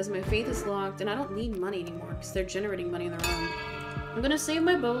rituals because my faith is locked and I don't need money anymore because they're generating money on their own. I'm gonna save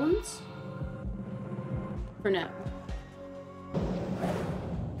my bones for now.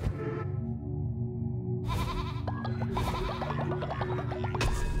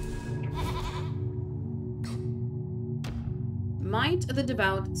 Might of the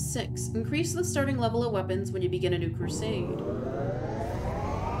Devout 6. Increase the starting level of weapons when you begin a new crusade.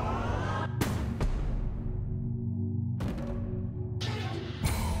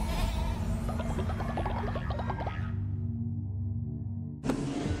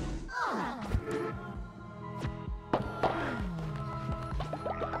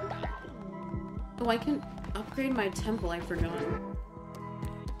 Oh, I can upgrade my temple, I forgot.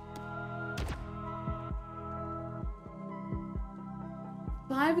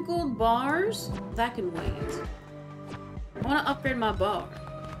 $5 gold bars? That can wait. I want to upgrade my bar.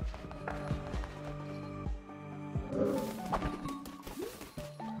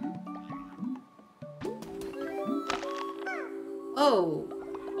 Oh.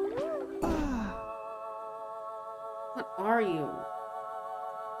 What are you?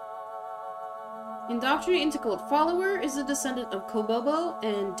 Indoctrinate into cult. Follower is a descendant of Kobobo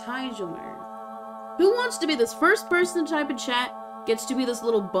and Taijomer. Who wants to be this first person to type in chat gets to be this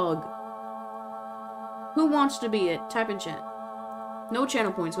little bug? Who wants to be it? Type in chat. No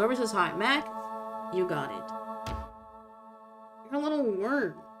channel points. Whoever says hi. Mac, you got it. You're a little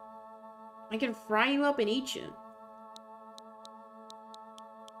worm. I can fry you up and eat you.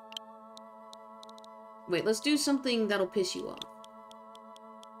 Wait, let's do something that'll piss you off.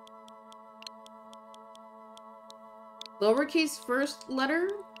 Lowercase first letter.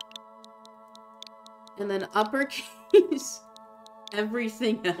 And then uppercase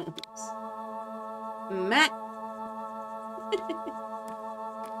everything else. Matt.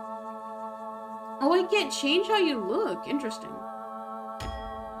 Oh, I can't change how you look. Interesting.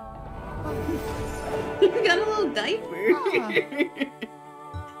 You got a little diaper.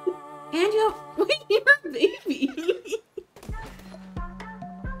 And you have... Wait, you're a baby.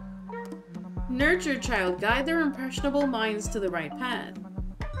 Nurture child. Guide their impressionable minds to the right path.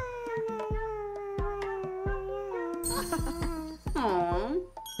 Aww.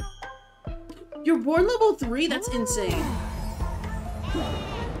 You're born level 3? That's insane.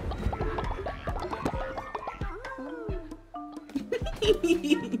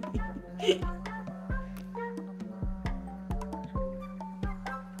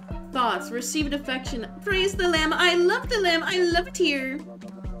 Thoughts. Received affection. Praise the lamb. I love the lamb. I love it here.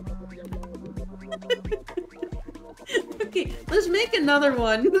 Okay, let's make another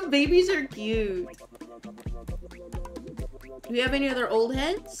one. The babies are cute. Do we have any other old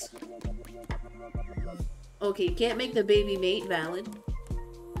heads? Okay, you can't make the baby mate valid.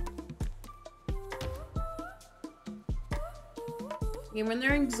 And when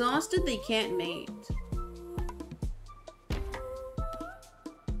they're exhausted, they can't mate.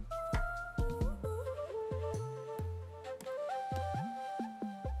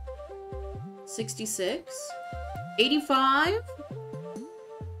 $66. $85.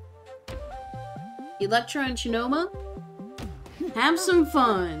 Electra and Chinoma. Have some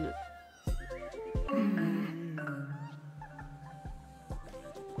fun.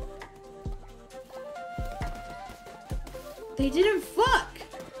 They didn't fuck.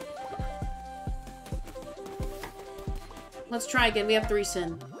 Let's try again. We have 3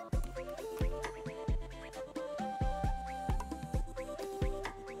 sin.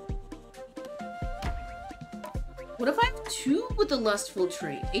 What if I have 2 with the lustful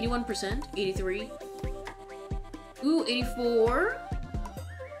trait? 81%? 83? Ooh, 84?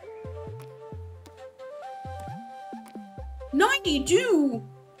 92?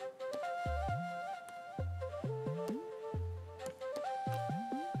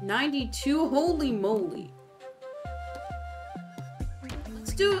 $92? Holy moly.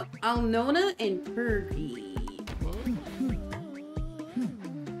 Let's do Alnona and Perky.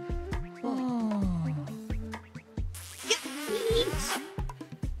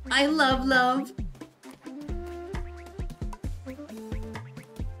 I love love.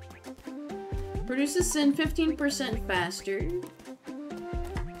 Produces sin 15% faster.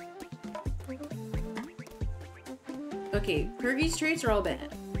 Okay, Perky's traits are all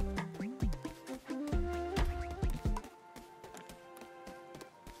bad.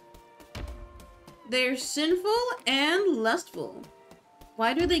 They're sinful and lustful.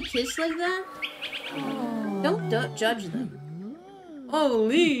 Why do they kiss like that? Don't judge them.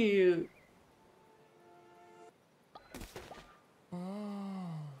 Holy!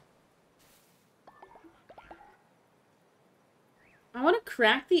 I want to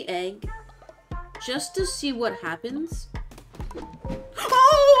crack the egg just to see what happens.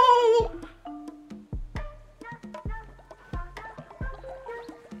 Oh!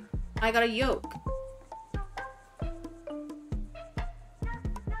 I got a yolk.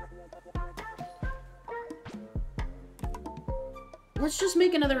 Let's just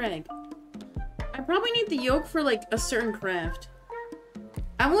make another egg. I probably need the yolk for, like, a certain craft.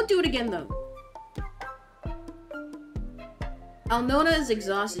 I won't do it again, though. Alnona is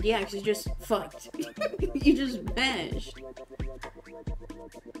exhausted. Yeah, because you just fucked. You just bashed.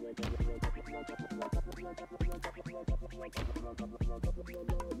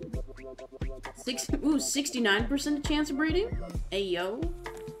 Ooh, 69% chance of breeding? Ayo.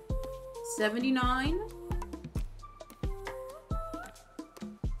 79.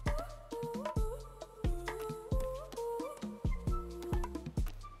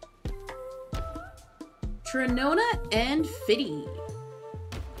 Trinona and Fitty.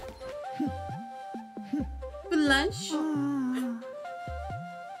 Blush.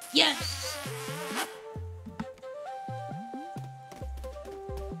 Yes!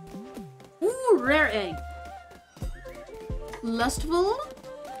 Ooh, rare egg. Lustful.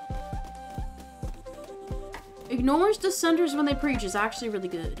 Ignores dissenters when they preach is actually really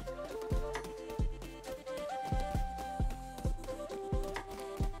good.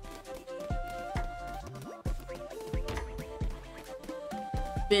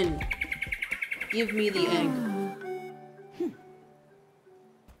 Bin. Give me the egg.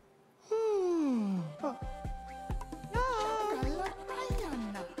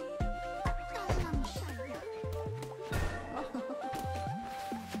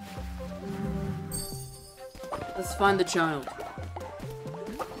 Let's find the child.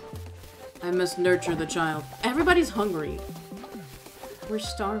 I must nurture the child. Everybody's hungry. We're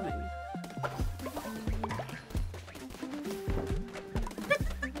starving.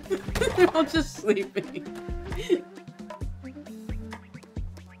 They're all just sleeping.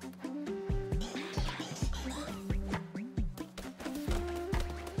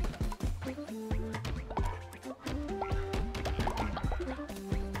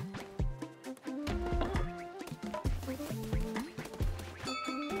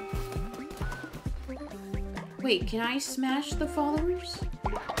 Wait, can I smash the followers?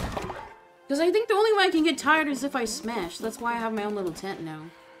 Because I think the only way I can get tired is if I smash. That's why I have my own little tent now.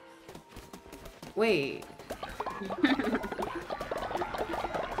 Wait.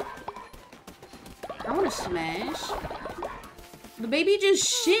 I want to smash. The baby just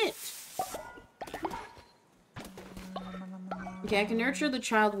shit. Okay, I can nurture the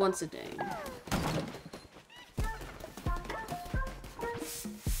child once a day.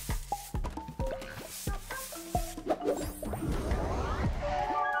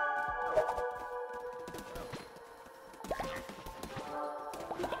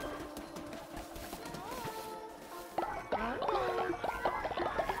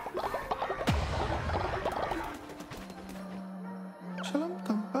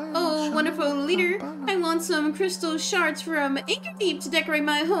 Oh, wonderful leader. I want some crystal shards from Calligraphy to decorate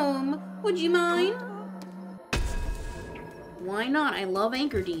my home. Would you mind? Why not? I love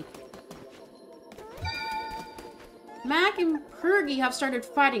Calligraphy. Mac and Pergy have started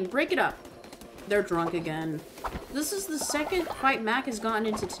fighting. Break it up. They're drunk again. This is the second fight Mac has gotten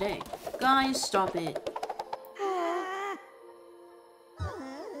into today. Guys, stop it.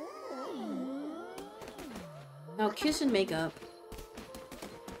 Now kiss and make up.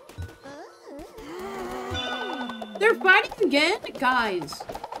 They're fighting again? Guys,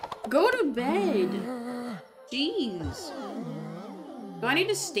 go to bed. Jeez. Do I need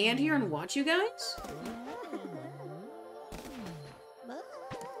to stand here and watch you guys?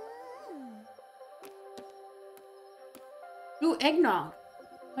 Ooh, eggnog.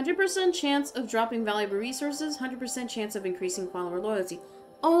 100% chance of dropping valuable resources, 100% chance of increasing follower loyalty.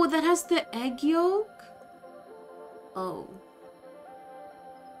 Oh, that has the egg yolk? Oh.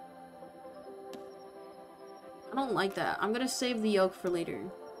 I don't like that. I'm gonna save the yolk for later.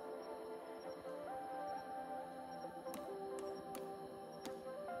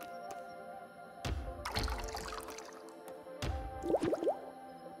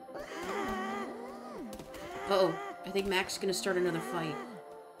 Uh-oh. I think Mac's gonna start another fight.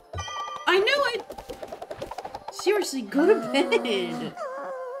 I knew it! Seriously, go to bed!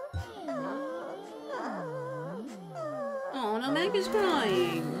 Oh, no, Mac is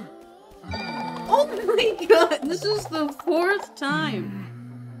crying. Oh my god, this is the 4th time.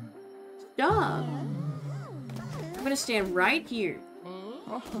 Stop. I'm gonna stand right here.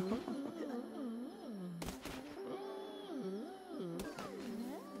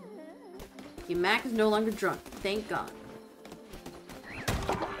 Okay, Mac is no longer drunk. Thank God.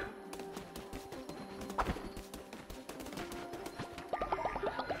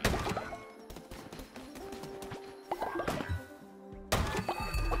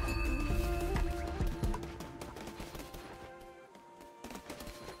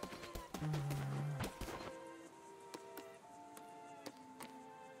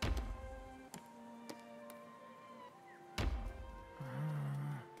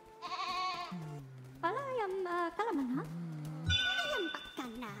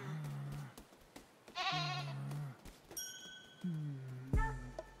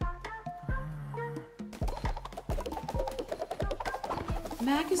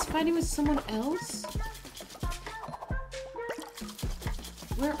 Mac is fighting with someone else?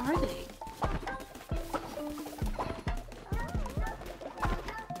 Where are they?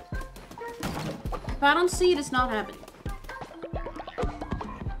 If I don't see it, it's not happening.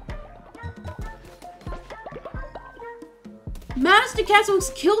 Master Castle was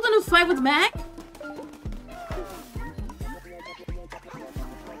killed in a fight with Mac?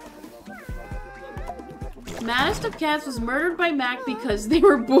 Maddest of Cats was murdered by Mac because they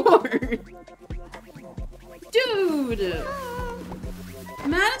were bored. Dude!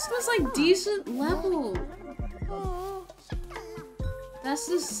 Maddest was like decent level. That's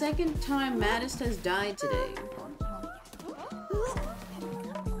the 2nd time Maddest has died today.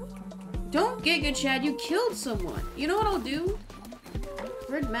 Don't Giga Chad, you killed someone. You know what I'll do?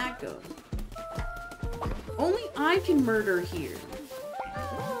 Where'd Mac go? Only I can murder here.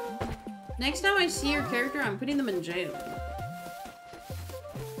 Next time I see your character, I'm putting them in jail.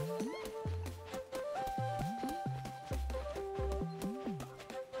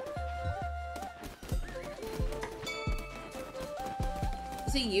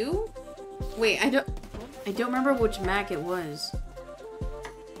 it you? Wait, I don't remember which Mac it was.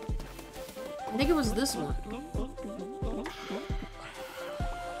 I think it was this one.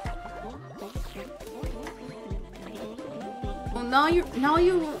 Well, now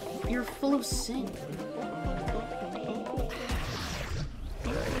you're full of sin.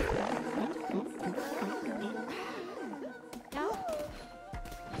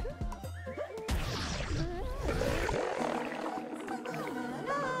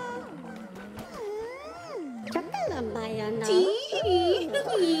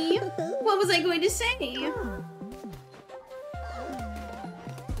 What was I going to say?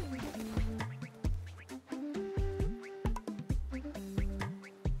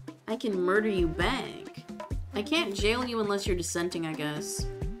 I can murder you back. I can't jail you unless you're dissenting, I guess.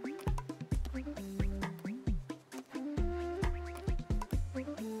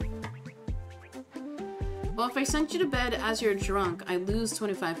 Well, if I sent you to bed as you're drunk, I lose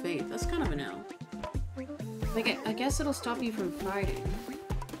 25 faith. That's kind of an L. Like, I guess it'll stop you from fighting.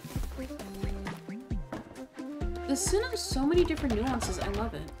 The sin has so many different nuances. I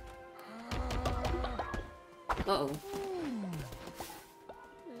love it. Uh-oh.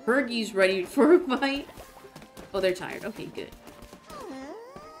 Fergie's ready for a fight. Oh, they're tired. Okay, good.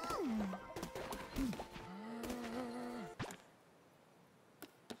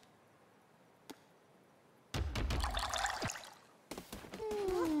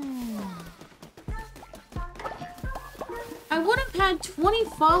 I would have had 20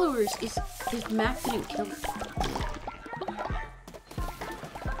 followers if Mac didn't kill her.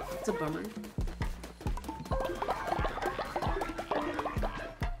 It's a bummer.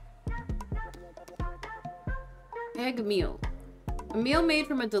 Egg meal. A meal made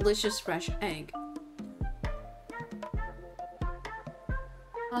from a delicious fresh egg.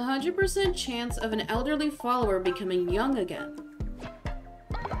 100% chance of an elderly follower becoming young again.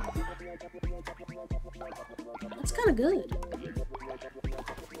 That's kind of good.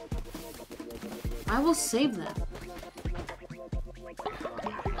 I will save that.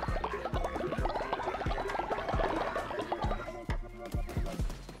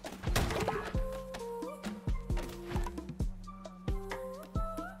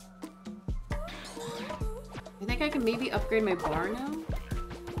 I think I can maybe upgrade my bar now.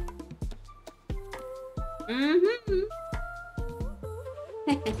 Mm-hmm.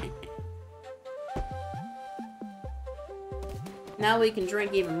 Now we can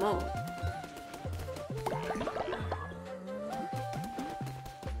drink even more.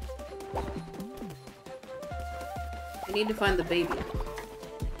 I need to find the baby.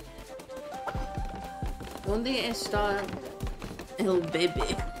 ¿Dónde está el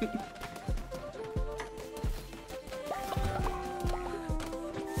bebé?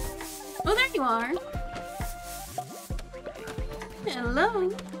 Oh, there you are. Hello.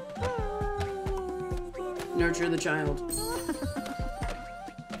 Nurture the child.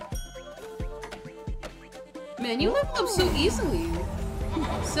 Man, you level up so easily.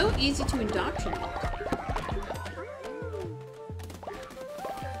 So easy to indoctrinate.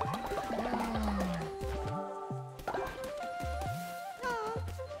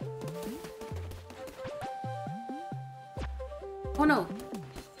 Oh no.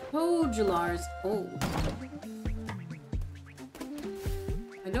 Todular's old.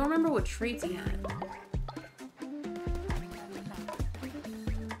 I don't remember what traits he had.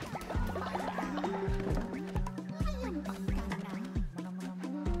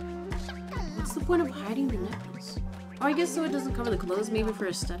 What's the point of hiding the necklace? Oh, I guess so it doesn't cover the clothes, maybe for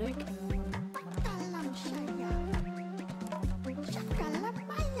aesthetic?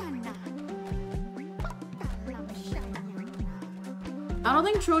 I don't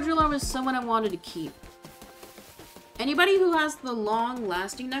think Trojular was someone I wanted to keep. Anybody who has the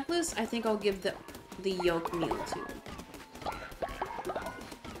long-lasting necklace, I think I'll give the yolk meal to.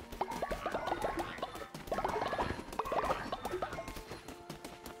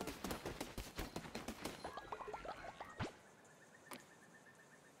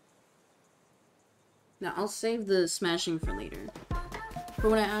 Now, I'll save the smashing for later. For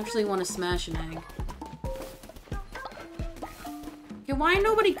when I actually want to smash an egg. Okay, why ain't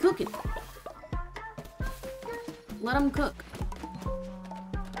nobody cooking? Let them cook.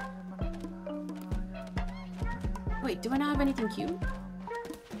 Wait, do I not have anything cute?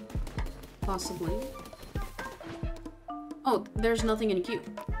 Possibly. Oh, there's nothing in queue.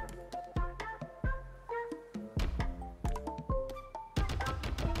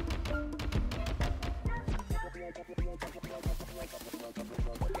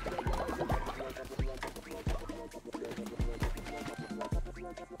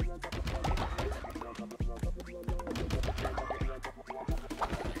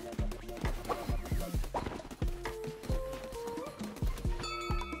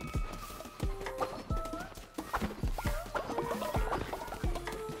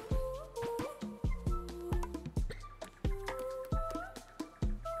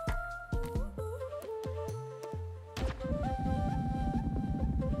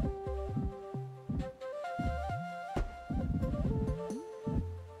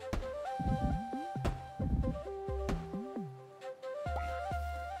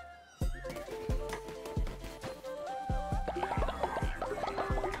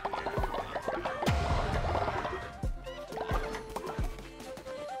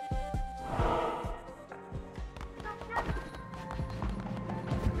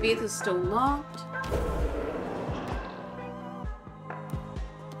 Faith is still locked.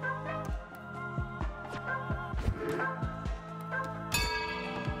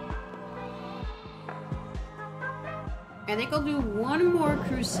 I think I'll do one more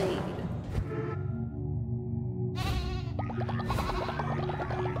crusade.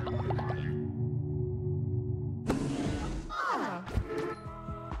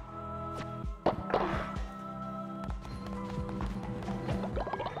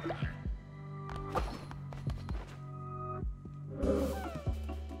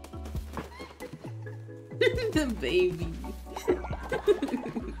 The baby.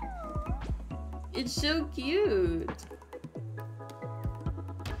 It's so cute.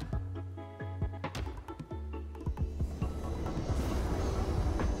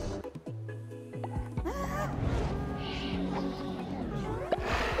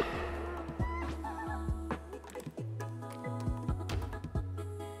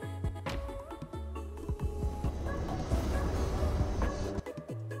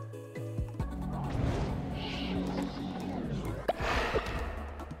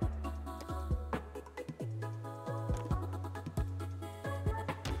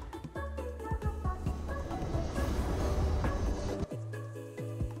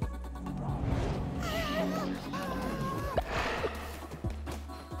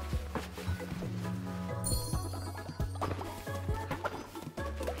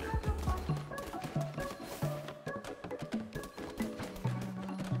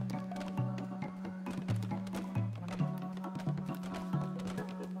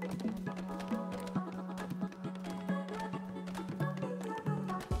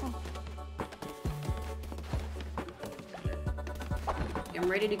 I'm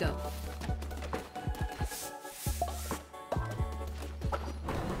ready to go.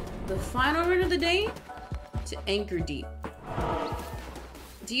 The final run of the day to Anchor Deep.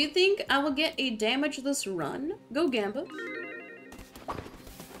 Do you think I will get a damageless run? Go Gamba.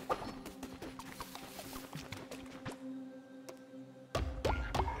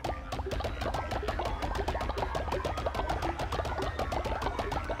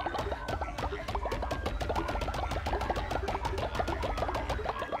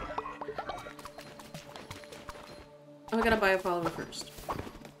 I gotta buy a follower first.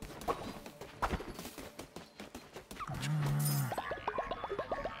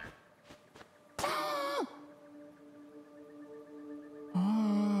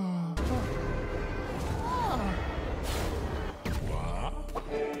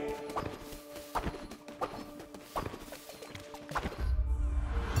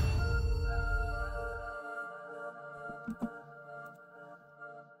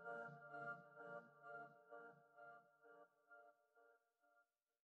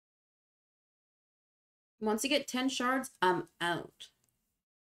 Once you get 10 shards, I'm out.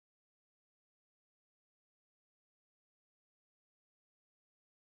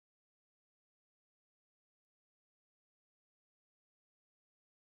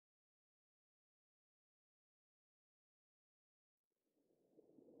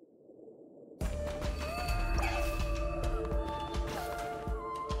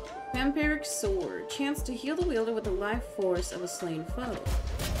 Vampiric Sword. Chance to heal the wielder with the life force of a slain foe.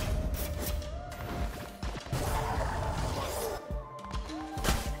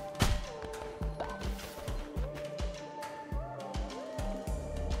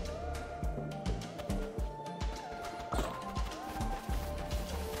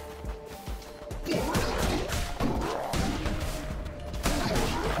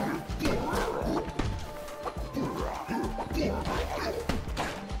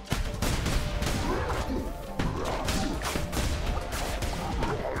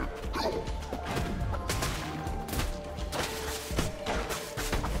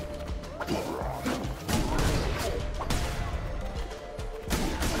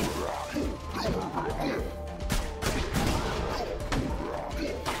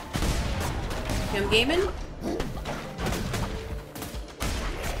 I'm gaming.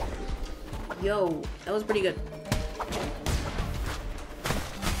 Yo, that was pretty good.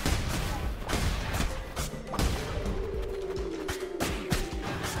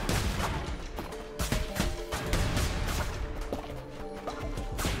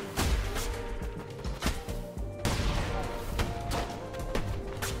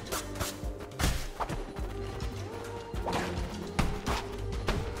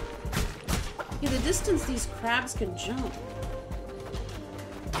 Yeah, the distance these crabs can jump.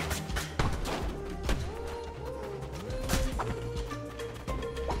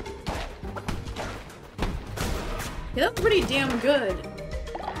 Yeah, that's pretty damn good.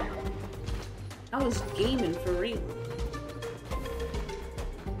 I was gaming for real.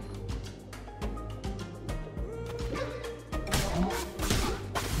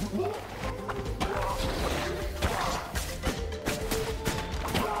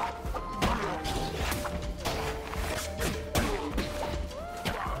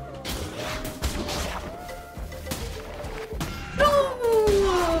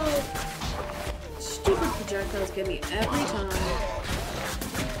 Does get me every time.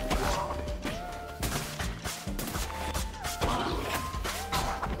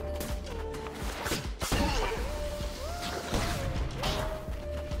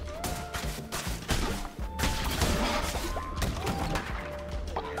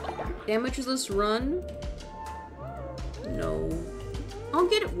 Damageless run? No. I'll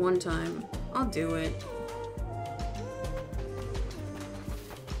get it one time. I'll do it.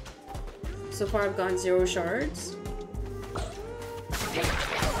 So far I've gotten 0 shards.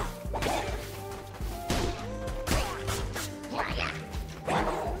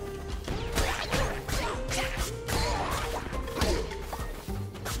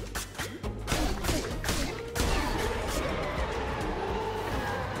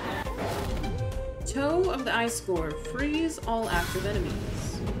 Toe of the ice score. Freeze all active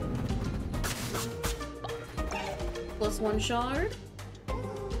enemies. +1 shard.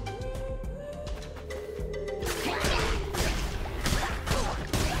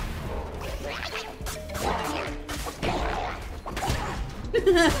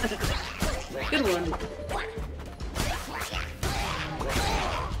 Good one.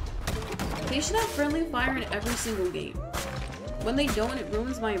 They should have friendly fire in every single game. When they don't, it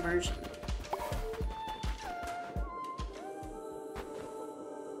ruins my immersion.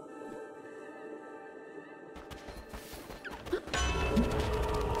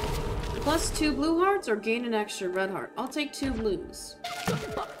 +2 blue hearts or gain an extra red heart? I'll take 2 blues.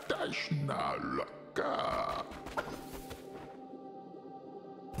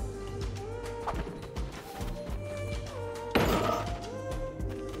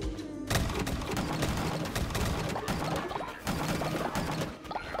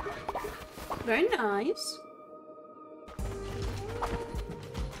 Very nice.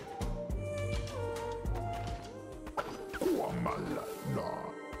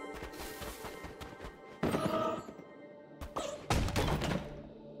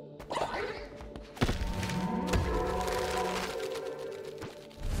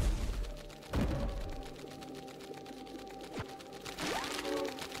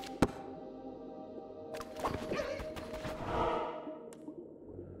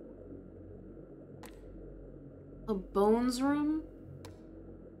 A bones room?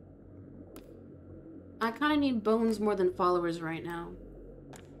 I kind of need bones more than followers right now.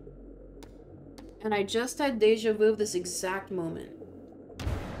 And I just had deja vu of this exact moment.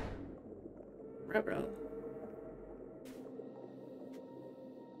 Ruh-roh.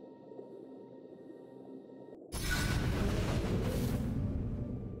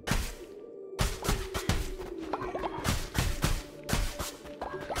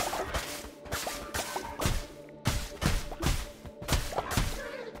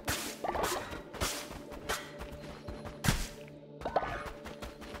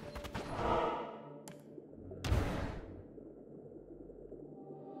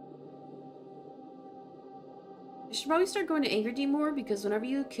 I should probably start going to Angry D more because whenever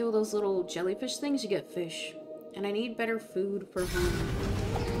you kill those little jellyfish things, you get fish. And I need better food for home.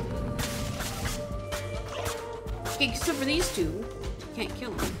 Okay, except for these two. Can't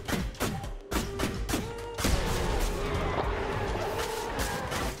kill them.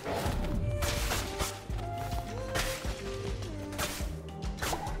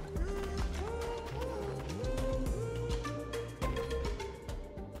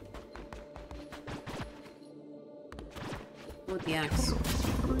 With the axe.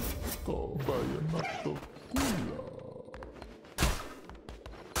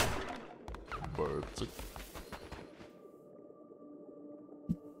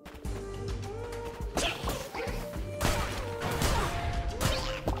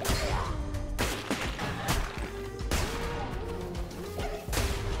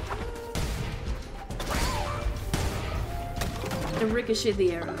 And ricochet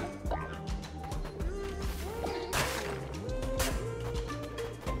the arrow.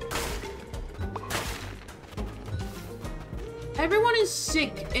 Everyone is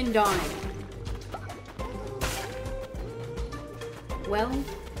sick and dying. Well,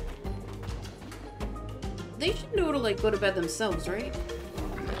 they should know to, like, go to bed themselves, right?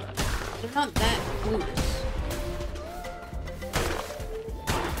 They're not that clueless.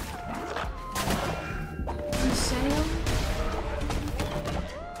 Sale?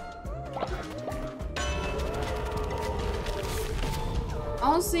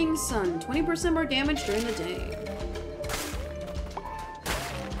 All-Seeing Sun, 20% more damage during the day.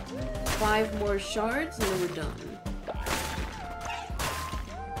 5 more shards and then we're done.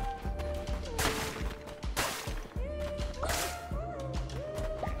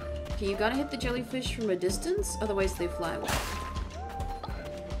 Okay, you gotta hit the jellyfish from a distance, otherwise they fly away.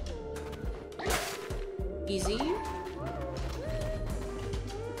 Easy.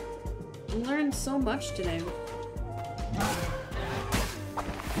 I learned so much today.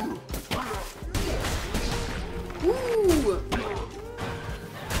 Ooh!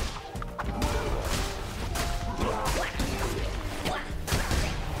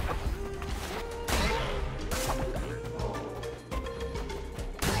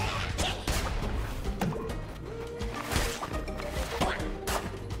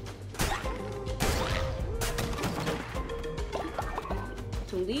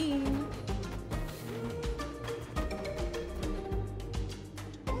 Clean.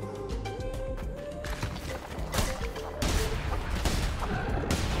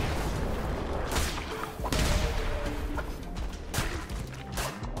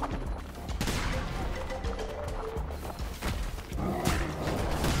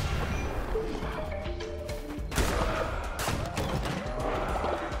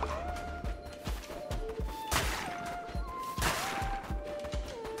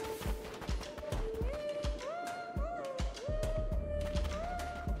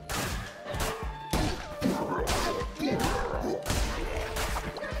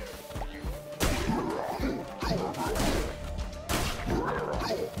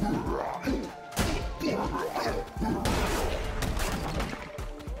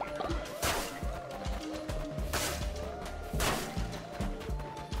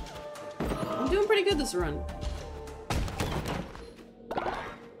 I'm doing pretty good this run.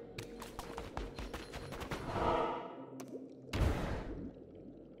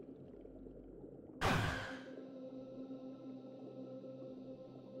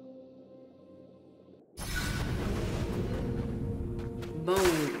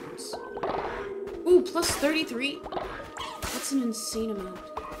 Bones. Ooh, plus 33? That's an insane amount.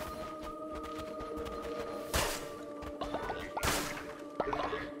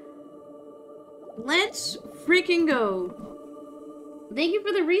 Let's freaking go. Thank you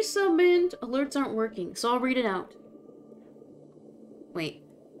for the resub, Mint. Alerts aren't working, so I'll read it out. Wait,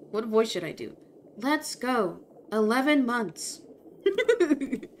 what voice should I do? Let's go. 11 months.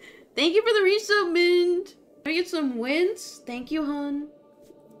 Thank you for the resub, Mint. Can I get some wins? Thank you, hun.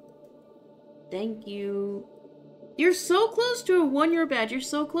 Thank you. You're so close to a 1-year badge. You're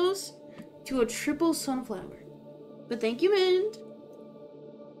so close to a triple sunflower. But thank you, Mint.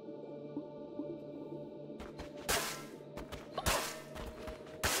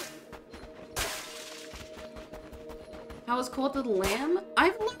 How was Cult of the Lamb?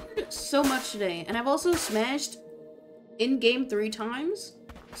 I've learned so much today, and I've also smashed in-game 3 times,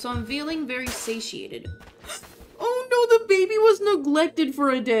 so I'm feeling very satiated. Oh no, the baby was neglected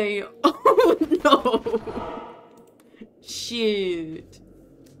for a day. Oh no. Shit.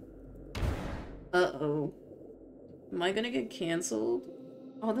 Uh-oh. Am I gonna get canceled?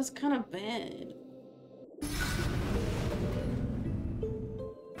 Oh, that's kind of bad.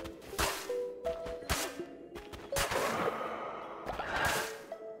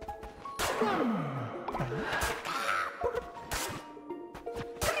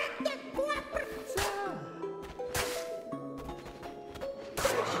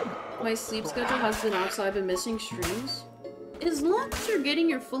 My sleep schedule has been off, so I've been missing streams. As long as you're getting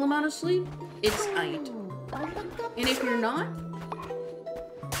your full amount of sleep, it's aight. And if you're not,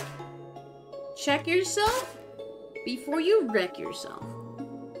 check yourself before you wreck yourself.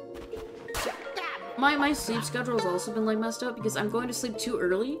 My sleep schedule has also been like messed up because I'm going to sleep too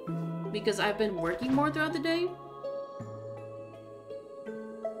early because I've been working more throughout the day.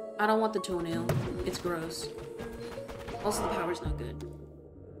 I don't want the toenail. It's gross. Also, the power's not good.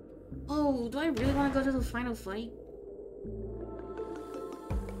 Oh, do I really want to go to the final fight?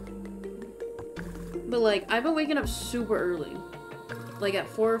 But like, I've been waking up super early. Like at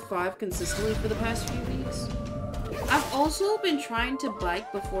 4 or 5 consistently for the past few weeks. I've also been trying to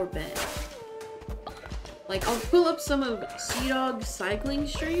bike before bed. Like, I'll pull up some of Sea-Dog's cycling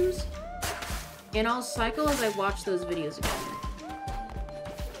streams, and I'll cycle as I watch those videos again.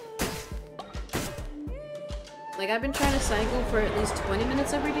 Like, I've been trying to cycle for at least 20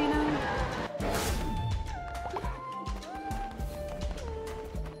 minutes every day now.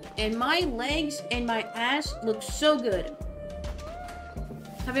 And my legs and my ass look so good.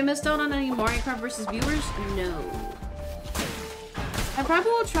 Have I missed out on any Mario Kart vs. viewers? No. I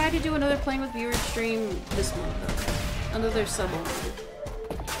probably will try to do another Playing with Viewers stream this month, though. Another sub only.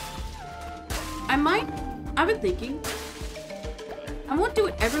 I've been thinking. I won't do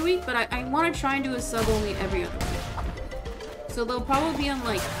it every week, but I want to try and do a sub only every other week. So they'll probably be on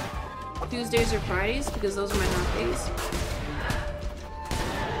like Tuesdays or Fridays, because those are my half days.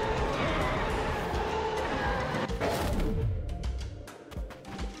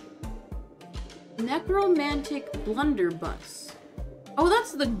 Necromantic blunderbuss. Oh,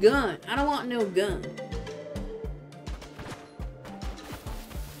 that's the gun. I don't want no gun.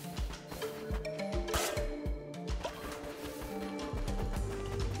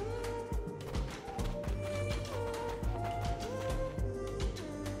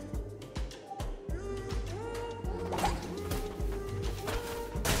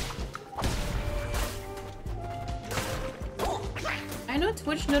 I know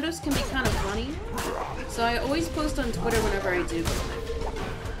Twitch notice can be kind of funny, so I always post on Twitter whenever I do.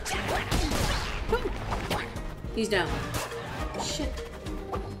 He's down. Shit.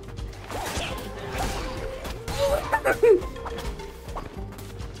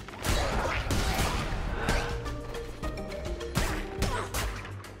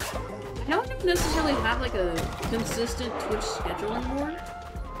 I don't necessarily have like a consistent Twitch schedule anymore,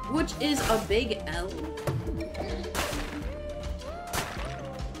 which is a big L.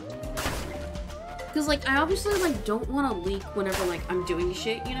 Cause like I obviously like don't want to leak whenever like I'm doing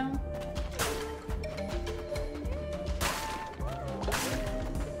shit, you know?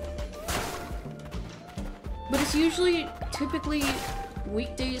 But it's usually typically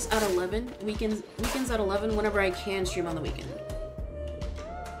weekdays at 11, weekends at 11 whenever I can stream on the weekend.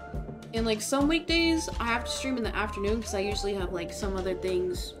 And like some weekdays I have to stream in the afternoon because I usually have like some other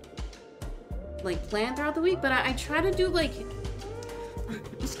things like planned throughout the week, but I try to do like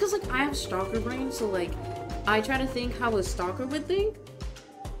it's because like I have stalker brain, so like I try to think how a stalker would think.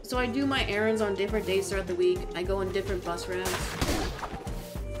 So I do my errands on different days throughout the week. I go on different bus routes.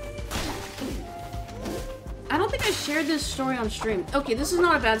 I don't think I shared this story on stream. Okay, this is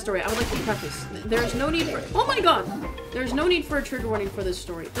not a bad story. I would like to preface. There's no need for— oh my god! There's no need for a trigger warning for this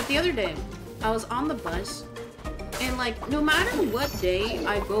story. But the other day, I was on the bus, and like, no matter what day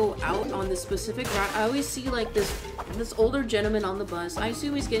I go out on this specific route, I always see like this older gentleman on the bus. I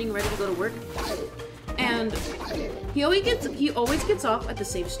assume he's getting ready to go to work. And he always gets off at the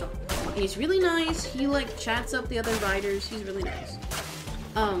safe stop. He's really nice. He like chats up the other riders. He's really nice.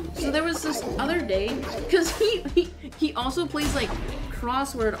 So there was this other day, because he also plays like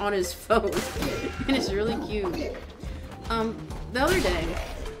crossword on his phone, and it's really cute. The other day,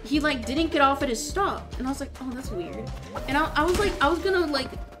 he like didn't get off at his stop, and I was like, oh, that's weird. And I was gonna like,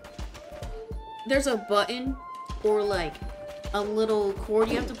 there's a button or like a little cord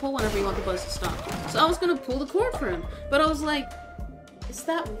you have to pull whenever you want the bus to stop. So I was gonna pull the cord for him, but I was like, is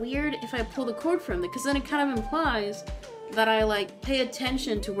that weird if I pull the cord for him? Because then it kind of implies that I like pay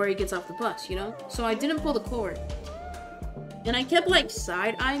attention to where he gets off the bus, you know? So I didn't pull the cord. And I kept like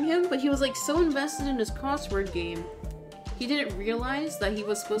side-eyeing him, but he was like so invested in his crossword game, he didn't realize that he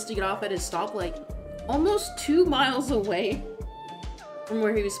was supposed to get off at his stop like almost 2 miles away from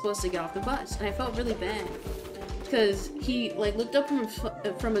where he was supposed to get off the bus. And I felt really bad because he like looked up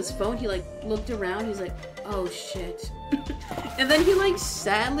from his phone, he like looked around, he's like, oh shit. And then he like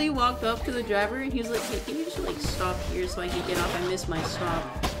sadly walked up to the driver and he was like, hey, can you just like stop here so I can get off? I missed my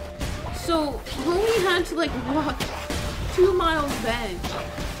stop. So homie had to like walk 2 miles back,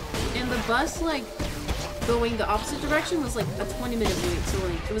 and the bus like going the opposite direction was like a 20-minute wait. So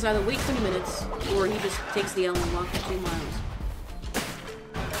like it was either wait 20 minutes or he just takes the L and walks 2 miles.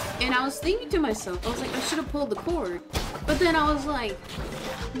 And I was thinking to myself, I was like, I should have pulled the cord. But then I was like,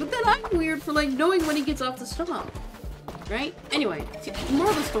 but then I'm weird for like knowing when he gets off the stop. Right? Anyway, more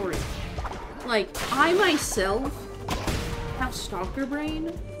of the story. Like, I myself have stalker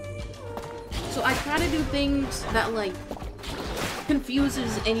brain. So I try to do things that like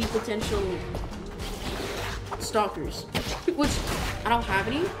confuses any potential stalkers. Which I don't have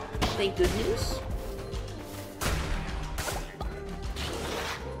any, thank goodness.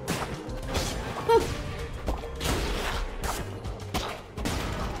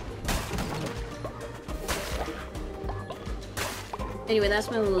 Anyway,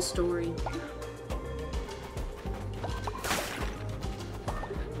 that's my little story.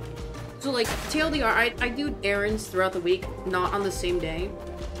 So like, TLDR, I do errands throughout the week, not on the same day.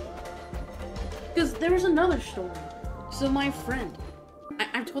 Because there was another story. So my friend,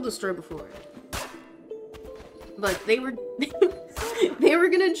 I've told this story before. But they were, they were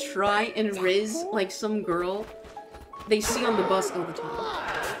gonna try and riz like some girl they see on the bus all the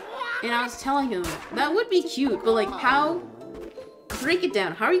time. And I was telling him, that would be cute, but like how? Break it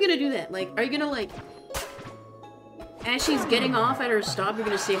down. How are you gonna do that? Like, are you gonna like, as she's getting off at her stop, you're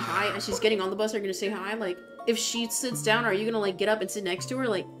gonna say hi? As she's getting on the bus, you're gonna say hi? Like, if she sits down, are you gonna like get up and sit next to her?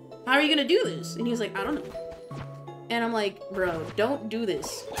 Like, how are you gonna do this? And he's like, I don't know. And I'm like, bro, don't do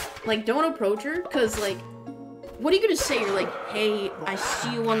this. Like, don't approach her, cause like, what are you gonna say? You're like, hey, I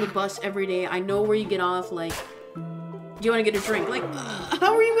see you on the bus every day. I know where you get off. Like, Do you want to get a drink? Like,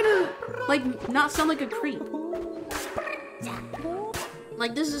 how are you gonna, like, not sound like a creep?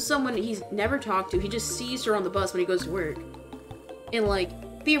 Like, this is someone he's never talked to. He just sees her on the bus when he goes to work. And,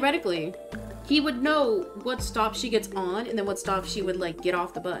 like, theoretically, he would know what stop she gets on and then what stop she would, like, get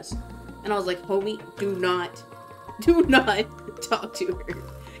off the bus. And I was like, homie, do not talk to her.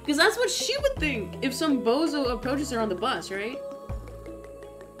 Because that's what she would think if some bozo approaches her on the bus, right?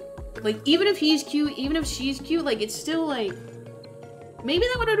 Like, even if he's cute, even if she's cute, like, it's still, like... Maybe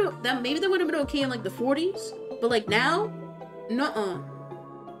that would have been okay in, like, the 40s. But, like, now? Nuh-uh.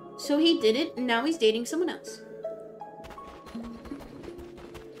 So he did it, and now he's dating someone else.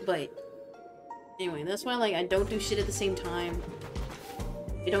 But... Anyway, that's why, like, I don't do shit at the same time.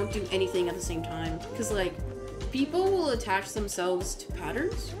 I don't do anything at the same time. Because, like, people will attach themselves to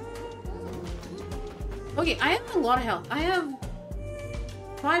patterns. Okay, I have a lot of health. I have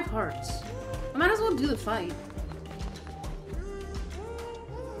 5 hearts. I might as well do the fight.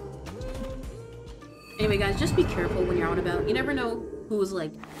 Anyway, guys, just be careful when you're out and about. You never know who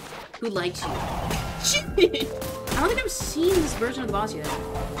likes you. Shit! I don't think I've seen this version of the boss yet.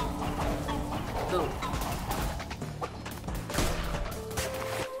 Oh.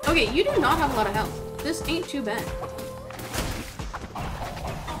 Okay, you do not have a lot of health. This ain't too bad.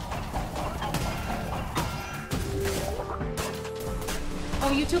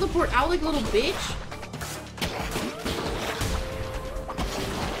 Oh, you teleport out like a little bitch?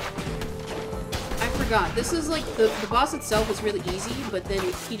 I forgot. This is like, the boss itself is really easy, but then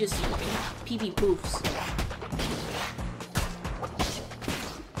he just pee-pee poofs.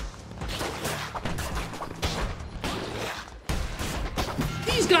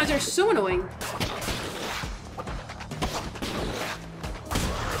 These guys are so annoying.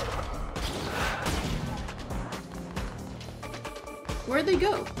 Where'd they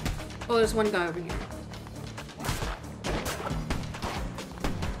go? Oh, there's one guy over here.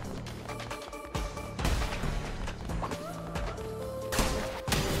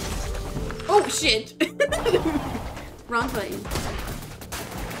 Oh, shit! Wrong button.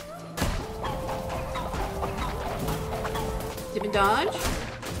 Dip and dodge.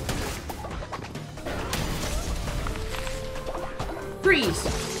 Freeze!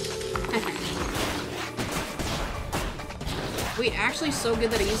 Wait, actually so good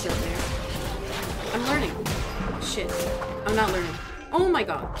that I used it up there. I'm learning. Shit. I'm not learning. Oh my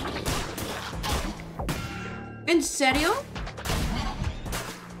god. En serio?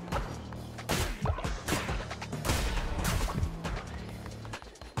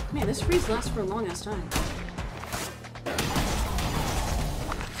 Man, this freeze lasts for a long ass time.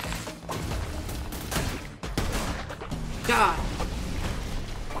 God.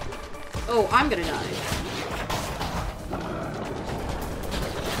 Oh, I'm gonna die.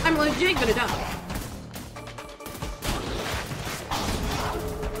 I'm legit gonna die.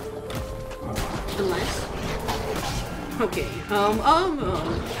 Unless... Okay, No!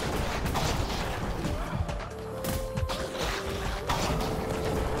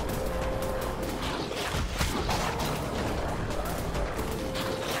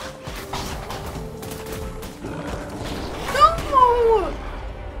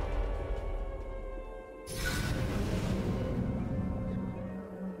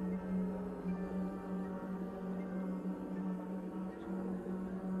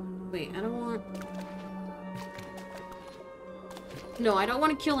 Wait, I don't want... No, I don't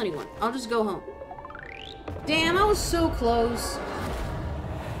want to kill anyone. I'll just go home. Damn, I was so close.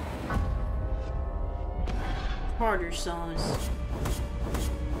 Harder sauce.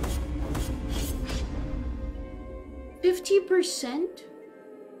 50%?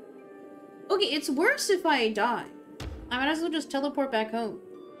 Okay, it's worse if I die. I might as well just teleport back home.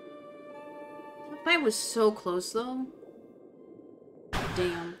 That fight was so close, though.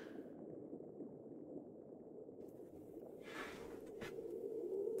 Damn.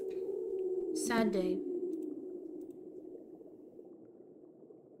 Sad day.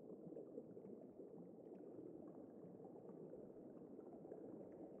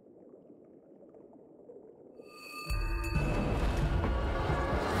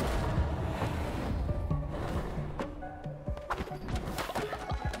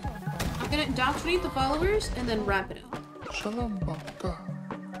 I'm gonna indoctrinate the followers and then wrap it up. Shalom, Baka.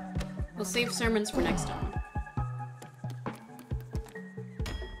 We'll save sermons for next time.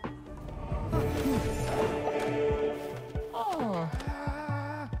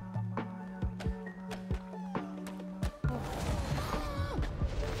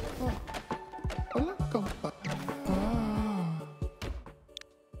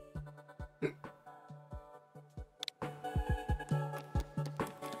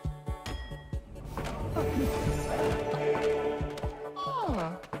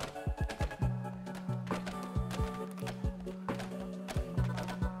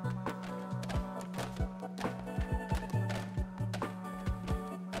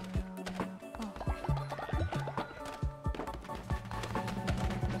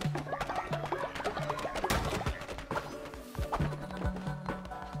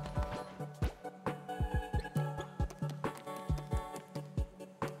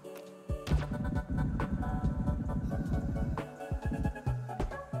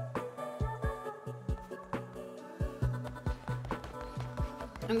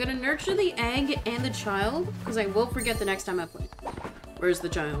 I'm gonna nurture the egg and the child, because I will forget the next time I play. Where's the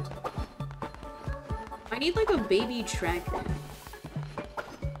child? I need like a baby tracker.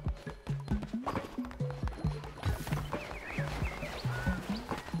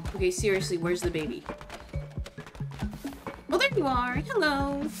 Okay, seriously, where's the baby? Oh, there you are!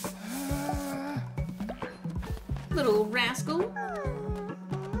 Hello! Little rascal.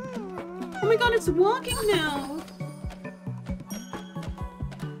 Oh my god, it's walking now!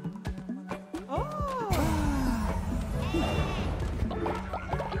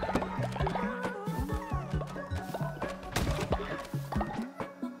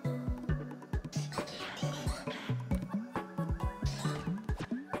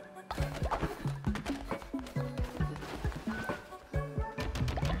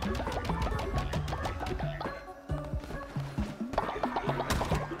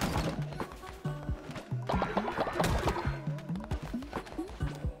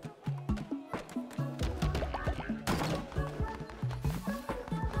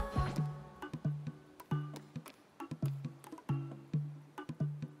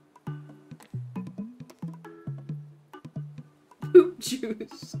 Poop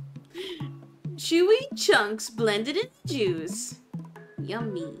juice. Chewy chunks blended in juice.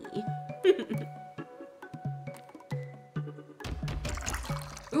 Yummy.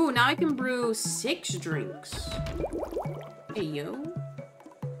 Ooh, now I can brew 6 drinks. Hey, yo.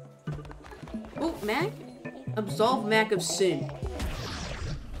 Oh, Mac? Absolve Mac of sin.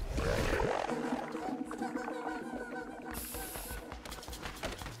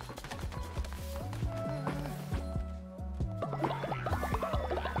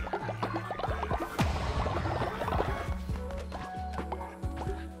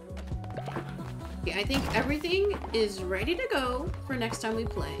 Okay, I think everything is ready to go for next time we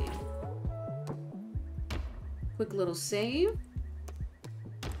play. Quick little save.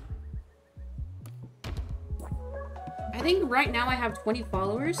 I think right now I have 20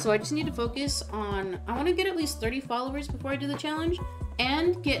 followers, so I just need to focus on... I want to get at least 30 followers before I do the challenge,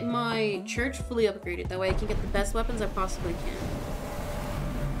 and get my church fully upgraded. That way I can get the best weapons I possibly can.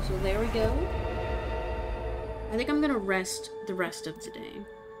 So there we go. I think I'm gonna rest the rest of today.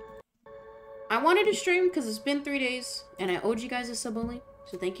 I wanted to stream because it's been 3 days, and I owed you guys a sub only,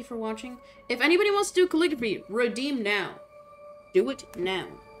 so thank you for watching. If anybody wants to do calligraphy, redeem now. Do it now.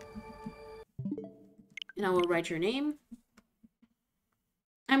 And I will write your name.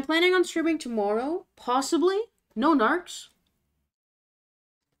 I'm planning on streaming tomorrow, possibly. No narcs.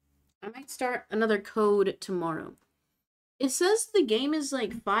 I might start another code tomorrow. It says the game is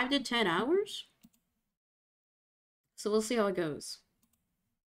like 5 to 10 hours. So we'll see how it goes.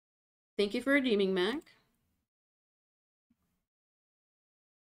 Thank you for redeeming, Mac.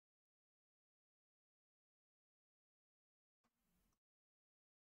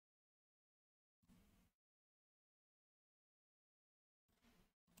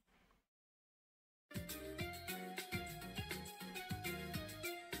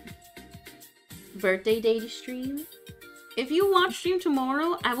 Birthday day to stream. If you watch stream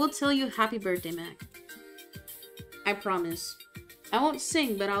tomorrow, I will tell you happy birthday, Mac. I promise. I won't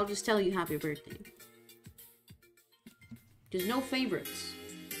sing, but I'll just tell you happy birthday. There's no favorites.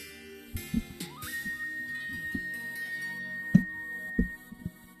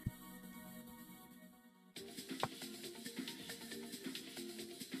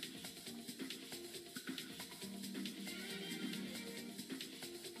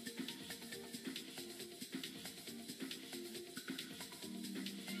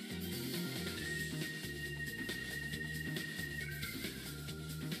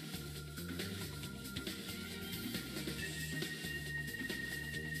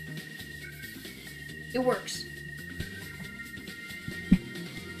 It works.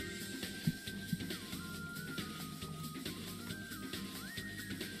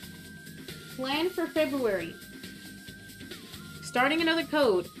 Plan for February. Starting another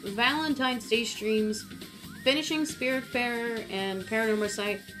code. Valentine's Day streams. Finishing Spiritfarer and Paranormal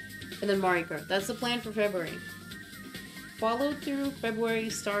Site. And then Mario Kart. That's the plan for February. Follow through. February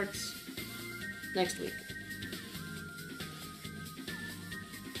starts next week.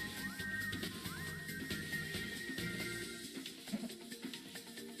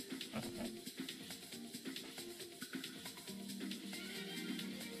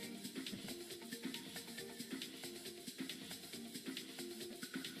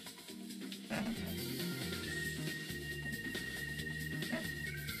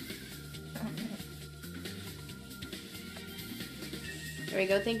 There we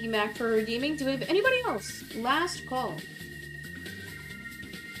go. Thank you, Mac, for redeeming. Do we have anybody else? Last call.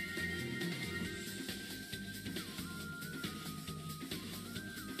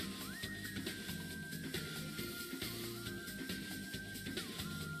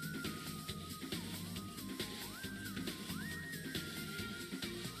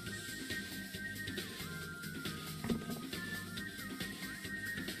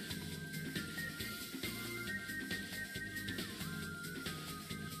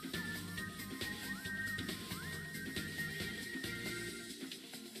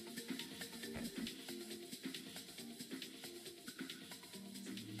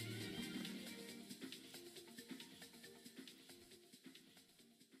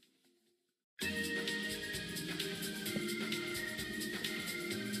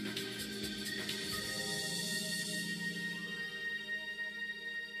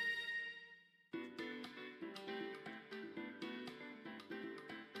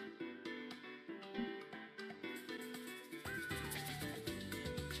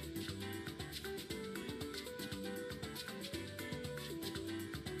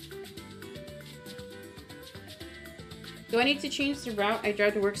 Do I need to change the route I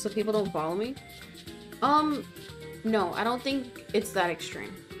drive to work so people don't follow me? No, I don't think it's that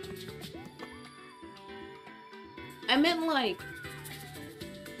extreme. I meant like...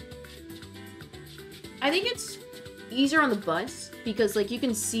 I think it's easier on the bus because like you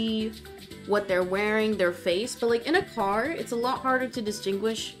can see what they're wearing, their face, but like in a car, it's a lot harder to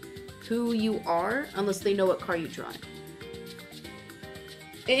distinguish who you are unless they know what car you drive.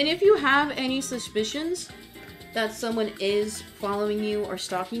 And if you have any suspicions that someone is following you or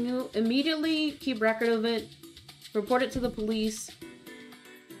stalking you, immediately keep record of it, report it to the police.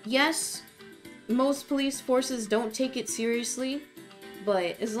 Yes, most police forces don't take it seriously,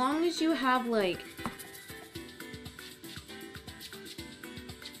 but as long as you have like...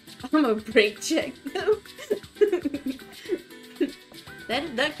 I'm a brake check.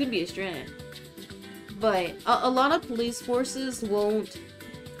 that could be a strat. But a lot of police forces won't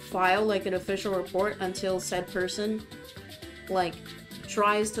file like an official report until said person like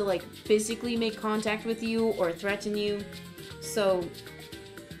tries to like physically make contact with you or threaten you. So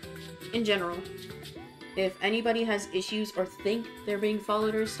in general, if anybody has issues or think they're being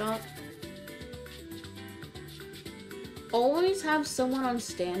followed or stalked, always have someone on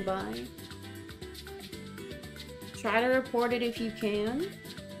standby. Try to report it if you can.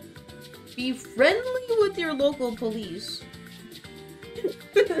 Be friendly with your local police.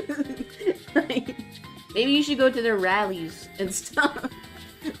 Like, maybe you should go to their rallies and stuff.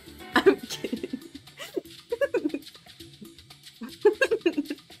 I'm kidding.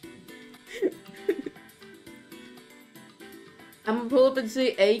 I'm gonna pull up and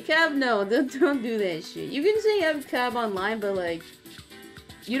say A-cab? No, don't do that shit. You can say A-cab online, but like,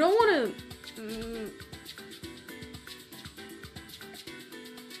 you don't want to...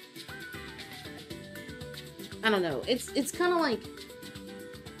 I don't know. It's kind of like,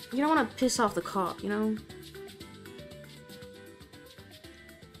 you don't want to piss off the cop, you know?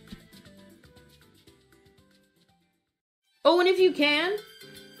 Oh, and if you can,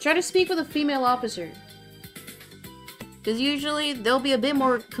 try to speak with a female officer. Because usually, they'll be a bit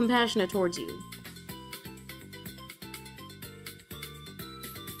more compassionate towards you.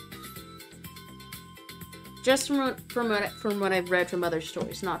 Just from what I've read from other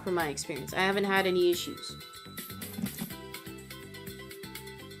stories, not from my experience. I haven't had any issues.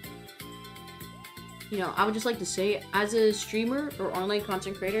 You know, I would just like to say, as a streamer or online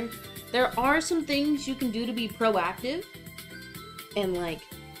content creator, there are some things you can do to be proactive and like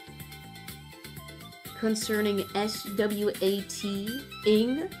concerning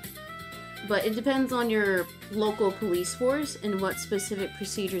SWAT-ing, but it depends on your local police force and what specific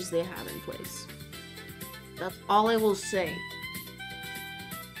procedures they have in place. That's all I will say.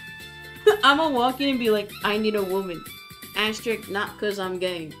 I'm gonna walk in and be like, I need a woman. Asterisk, not cause I'm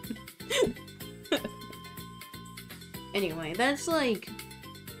gay. Anyway, that's like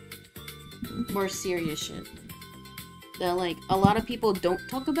more serious shit that like a lot of people don't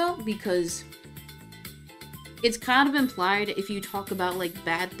talk about because it's kind of implied if you talk about like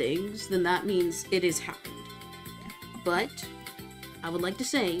bad things, then that means it has happened. But I would like to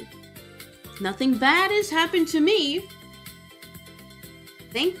say nothing bad has happened to me,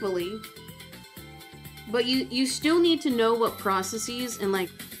 thankfully. But you still need to know what processes and like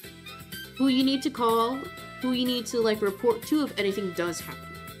who you need to call, who you need to like report to if anything does happen.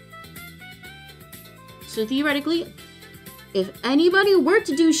 So theoretically, if anybody were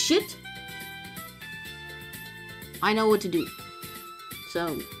to do shit, I know what to do.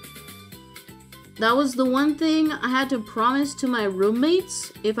 So that was the one thing I had to promise to my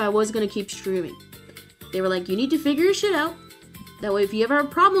roommates if I was gonna keep streaming. They were like, you need to figure your shit out. That way if you ever have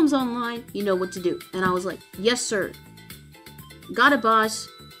problems online, you know what to do. And I was like, yes sir. Got it, boss.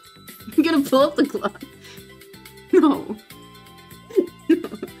 I'm gonna pull up the clock. No. No.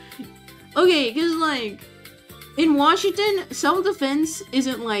 Okay, because like, in Washington, self-defense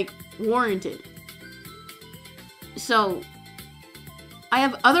isn't like warranted. So, I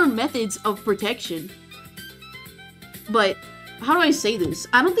have other methods of protection. But, how do I say this?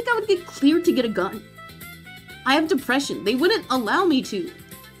 I don't think I would get cleared to get a gun. I have depression. They wouldn't allow me to.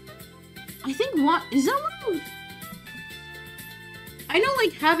 I think what is that one? I know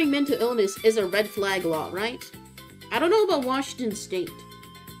like having mental illness is a red flag law, right? I don't know about Washington State.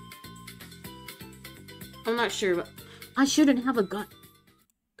 I'm not sure, but I shouldn't have a gun.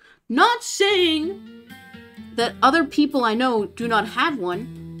 Not saying that other people I know do not have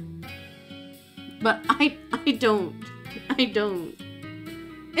one, but I don't. I don't.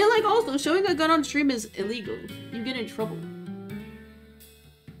 And like also, showing a gun on stream is illegal. You get in trouble.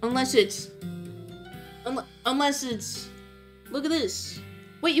 Unless it's... Look at this.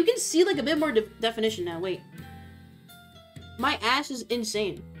 Wait, you can see like a bit more definition now, wait. My ass is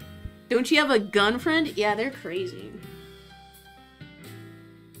insane. Don't you have a gun friend? Yeah, they're crazy.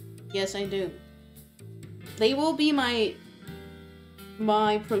 Yes, I do. They will be my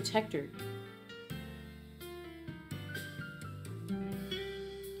protector.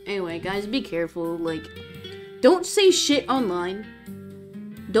 Anyway, guys, be careful. Like, don't say shit online.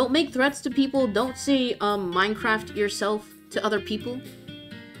 Don't make threats to people. Don't say Minecraft yourself to other people.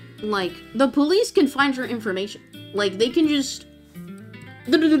 Like, the police can find your information. Like, they can just,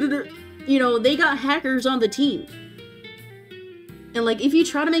 you know, they got hackers on the team. And like, if you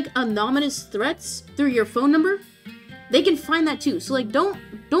try to make anonymous threats through your phone number, they can find that too. So like, don't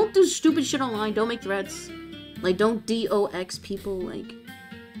do stupid shit online. Don't make threats. Like, don't DOX people. Like,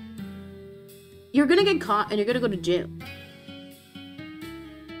 you're gonna get caught and you're gonna go to jail.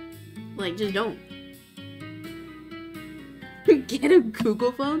 Like, just don't. Get a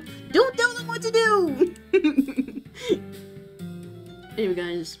Google phone? Don't tell them what to do! Anyway,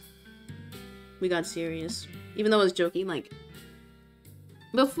 guys. We got serious. Even though I was joking, like,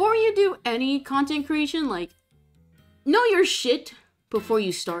 before you do any content creation, like, know your shit before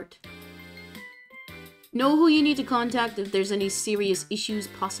you start. Know who you need to contact if there's any serious issues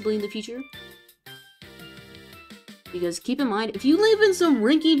possibly in the future. Because keep in mind, if you live in some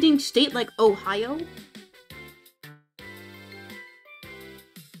rinky-dink state like Ohio,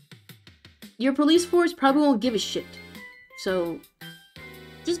 your police force probably won't give a shit. So,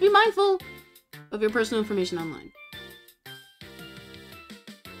 just be mindful of your personal information online.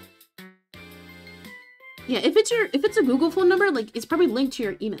 Yeah, if it's a Google phone number, like, it's probably linked to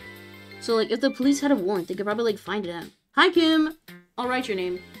your email. So, like, if the police had a warrant, they could probably, like, find it out. Hi, Kim! I'll write your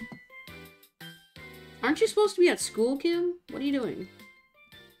name. Aren't you supposed to be at school, Kim? What are you doing?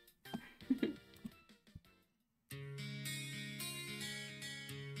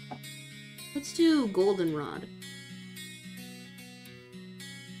 Let's do goldenrod.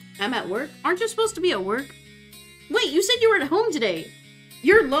 I'm at work? Aren't you supposed to be at work? Wait, you said you were at home today!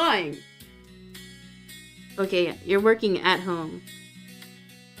 You're lying! Okay, you're working at home.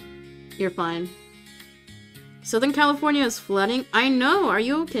 You're fine. Southern California is flooding? I know, are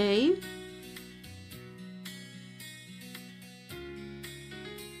you okay?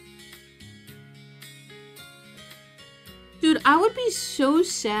 Dude, I would be so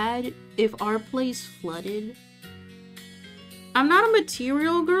sad if our place flooded. I'm not a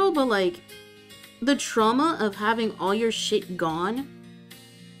material girl, but like, the trauma of having all your shit gone.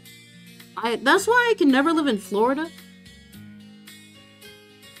 That's why I can never live in Florida.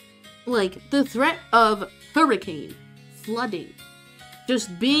 Like, the threat of hurricane, flooding,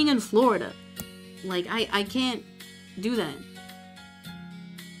 just being in Florida. Like, I can't do that.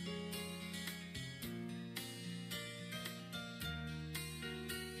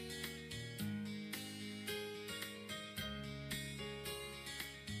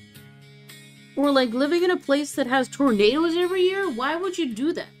 Or like living in a place that has tornadoes every year? Why would you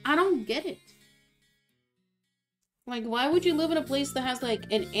do that? I don't get it. Like, why would you live in a place that has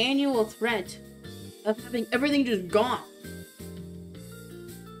like an annual threat of having everything just gone?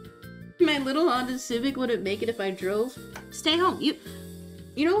 My little Honda Civic wouldn't make it if I drove. Stay home. You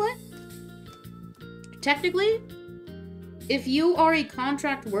know what? Technically, if you are a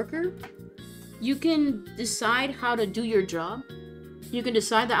contract worker, you can decide how to do your job. You can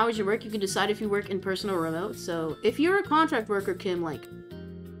decide the hours you work. You can decide if you work in person or remote. So if you're a contract worker, Kim, like,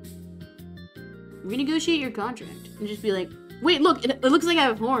 renegotiate your contract and just be like, wait, look, it looks like I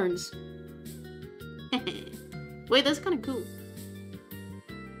have horns. Wait, that's kind of cool.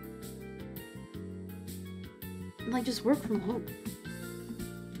 Like, just work from home.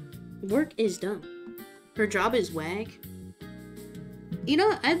 Work is dumb. Her job is whack. You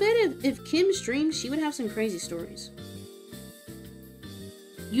know, I bet if Kim streams, she would have some crazy stories.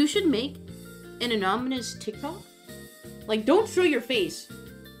 You should make an anonymous TikTok. Like, don't show your face.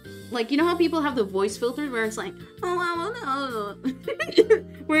 Like, you know how people have the voice filters where it's like, oh,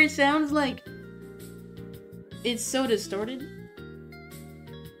 where it sounds like it's so distorted?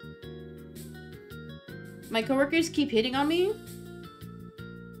 My coworkers keep hitting on me.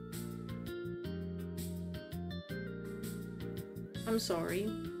 I'm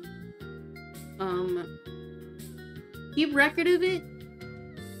sorry. Keep record of it.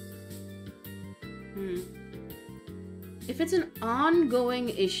 If it's an ongoing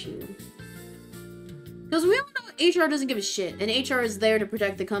issue. Because we all know HR doesn't give a shit, and HR is there to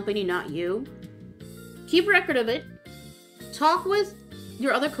protect the company, not you. Keep record of it. Talk with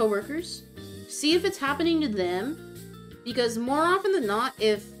your other coworkers. See if it's happening to them. Because more often than not,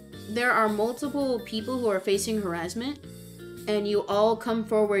 if there are multiple people who are facing harassment, and you all come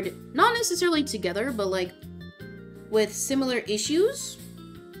forward, not necessarily together, but like, with similar issues,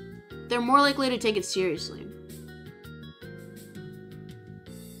 they're more likely to take it seriously.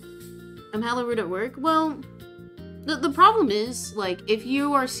 I'm hella rude at work. Well, the problem is, like, if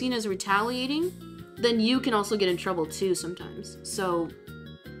you are seen as retaliating, then you can also get in trouble too sometimes. So,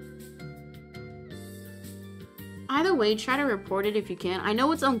 either way, try to report it if you can. I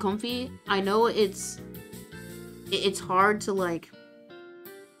know it's uncomfy. I know it's hard to, like,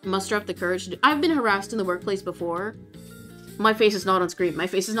 muster up the courage to do. I've been harassed in the workplace before. My face is not on screen. My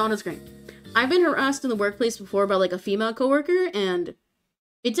face is not on screen. I've been harassed in the workplace before by, like, a female coworker, and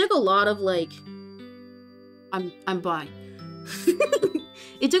it took a lot of, like, I'm bi.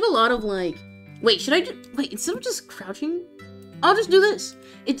 It took a lot of, like, wait, instead of just crouching, I'll just do this.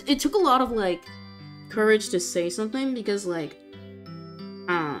 It took a lot of, like, courage to say something, because, like,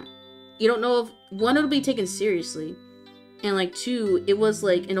 you don't know if, one, it'll be taken seriously, and, like, two, it was,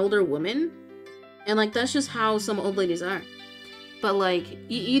 like, an older woman, and, like, that's just how some old ladies are. But, like,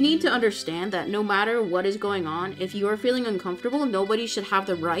 you need to understand that no matter what is going on, if you are feeling uncomfortable, nobody should have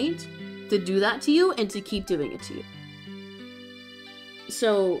the right to do that to you and to keep doing it to you.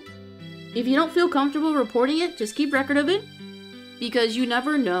 So, if you don't feel comfortable reporting it, just keep record of it, because you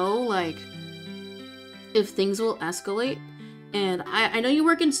never know, like, if things will escalate. And I know you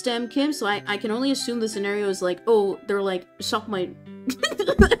work in STEM, Kim, so I can only assume the scenario is like, oh, they're like, suck my...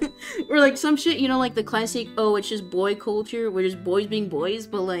 or like some shit, you know, like the classic, oh, it's just boy culture, we're just boys being boys,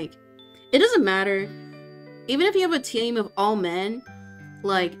 but like, it doesn't matter. Even if you have a team of all men,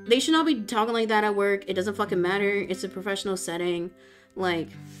 like, they should not be talking like that at work. It doesn't fucking matter. It's a professional setting. Like,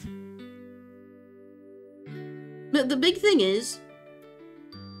 the big thing is,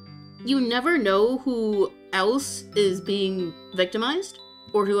 you never know who else is being victimized,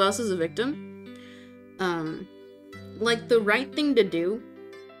 or who else is a victim. Like, the right thing to do,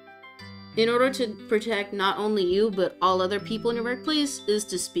 in order to protect not only you, but all other people in your workplace, is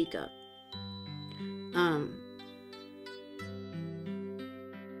to speak up.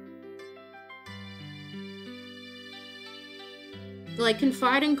 Like,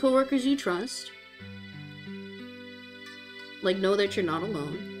 confide in coworkers you trust. Like, know that you're not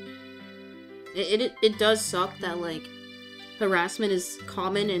alone. It does suck that, like, harassment is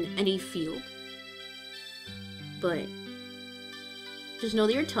common in any field. But just know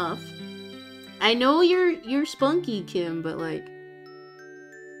that you're tough. I know you're spunky, Kim, but, like,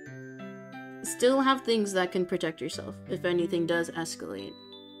 still have things that can protect yourself if anything does escalate.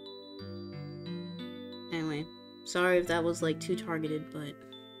 Anyway, sorry if that was, like, too targeted, but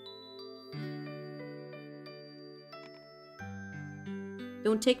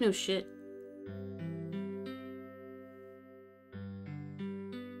don't take no shit.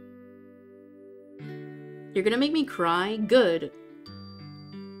 You're gonna make me cry? Good.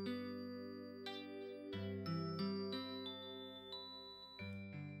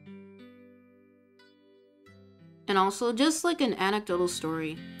 And also, just like an anecdotal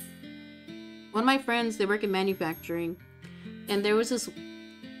story. One of my friends, they work in manufacturing, and there was this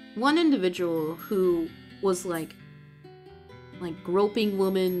one individual who was like groping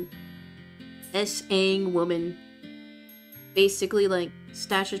woman, S-ing woman, basically like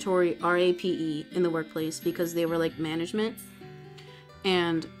statutory RAPE in the workplace, because they were like management.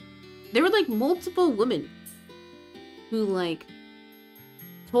 And there were like multiple women who like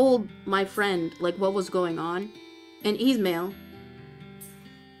told my friend like what was going on, and he's male,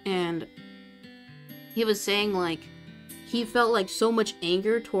 and he was saying like he felt like so much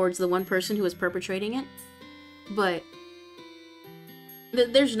anger towards the one person who was perpetrating it, but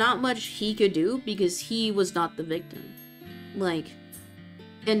there's not much he could do because he was not the victim. Like,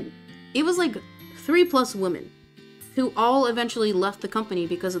 and it was like 3+ women who all eventually left the company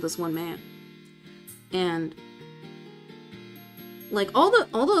because of this one man. And like all the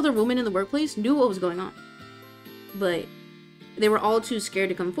other women in the workplace knew what was going on, but they were all too scared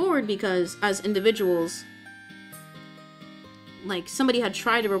to come forward because as individuals, like, somebody had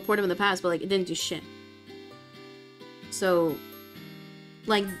tried to report him in the past, but like it didn't do shit. So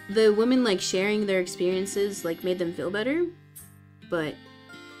like the women like sharing their experiences like made them feel better, but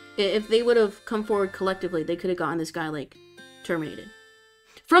if they would have come forward collectively, they could have gotten this guy like terminated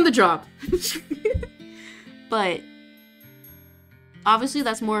from the job. But obviously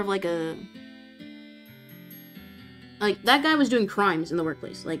that's more of like a, like, that guy was doing crimes in the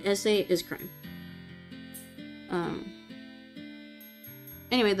workplace. Like, SA is crime.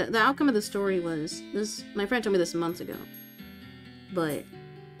 Anyway, the outcome of the story was this. My friend told me this months ago, but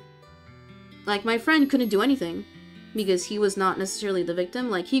like my friend couldn't do anything because he was not necessarily the victim.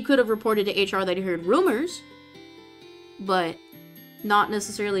 Like, he could have reported to HR that he heard rumors, but not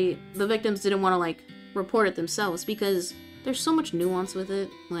necessarily, the victims didn't want to like report it themselves, because there's so much nuance with it.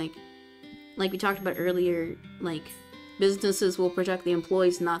 Like we talked about earlier, like businesses will protect the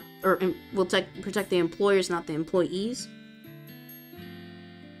employees, not, or will protect the employers, not the employees.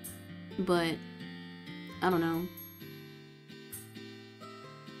 But I don't know.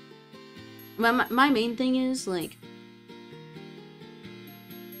 My main thing is, like,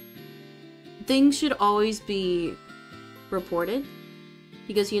 things should always be reported,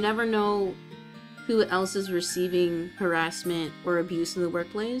 because you never know who else is receiving harassment or abuse in the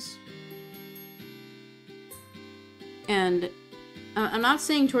workplace. And I'm not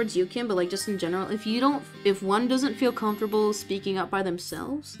saying towards you, Kim, but like just in general, if one doesn't feel comfortable speaking up by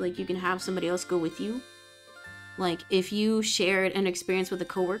themselves, like you can have somebody else go with you. Like if you shared an experience with a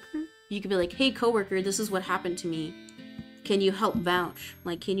coworker, you could be like, hey coworker, this is what happened to me. Can you help vouch?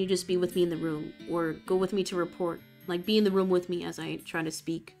 Like, can you just be with me in the room, or go with me to report? Like, be in the room with me as I try to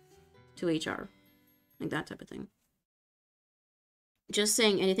speak to HR. Like that type of thing. Just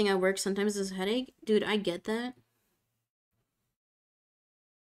saying anything at work sometimes is a headache. Dude, I get that.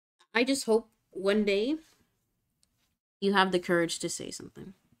 I just hope one day you have the courage to say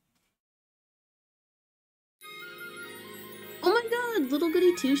something. Oh my god, little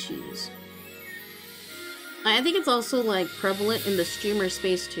goody two shoes. I think it's also like prevalent in the streamer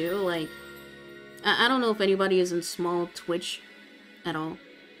space too. Like, I don't know if anybody is in small Twitch at all.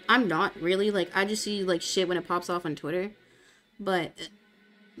 I'm not really. Like, I just see like shit when it pops off on Twitter. But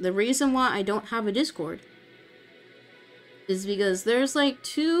the reason why I don't have a Discord is because there's like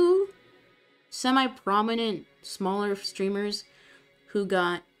 2 semi-prominent smaller streamers who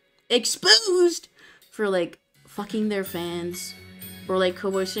got exposed for like fucking their fans or like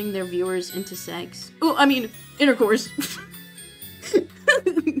coercing their viewers into sex. Oh, I mean intercourse.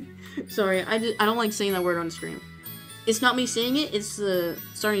 Sorry, I don't like saying that word on stream. It's not me saying it, it's the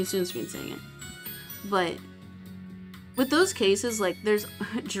starting soon screen saying it. But with those cases, like, there's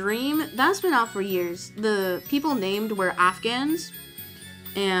Dream, that's been out for years. The people named were Afghans,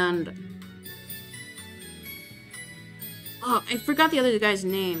 and oh, I forgot the other guy's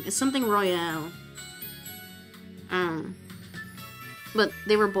name. It's something Royale. But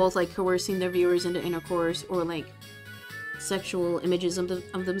they were both, like, coercing their viewers into intercourse or, like, sexual images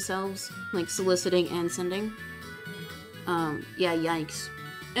of themselves, like, soliciting and sending. Yeah, yikes.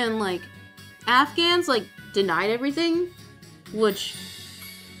 And, like, Afghans, like, denied everything, which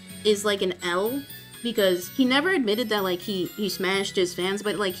is like an L, because he never admitted that like he smashed his fans,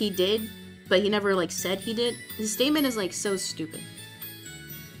 but like he did, but he never like said he did. His statement is like so stupid.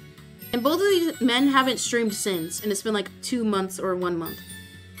 And both of these men haven't streamed since, and it's been like 2 months or 1 month.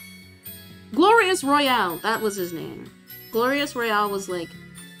 Glorious Royale, that was his name. Glorious Royale was like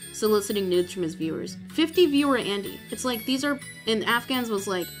soliciting nudes from his viewers. 50 viewer Andy. It's like these are, and Afghans was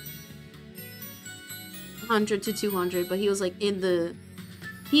like 100 to 200, but he was like in the,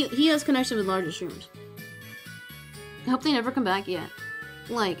 he has connection with larger streamers. I hope they never come back yet.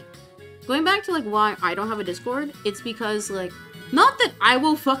 Like, going back to like why I don't have a Discord, it's because like, not that I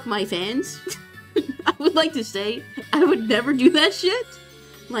will fuck my fans. I would like to say, I would never do that shit.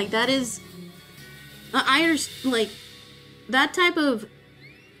 Like that is, I understand, like, that type of,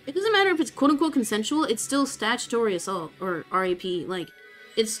 it doesn't matter if it's quote unquote consensual, it's still statutory assault, or RAP, like,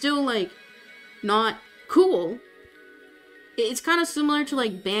 it's still like, not cool. It's kind of similar to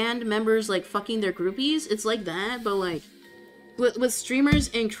like band members like fucking their groupies. It's like that, but like with streamers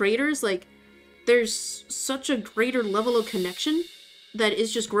and creators, like there's such a greater level of connection that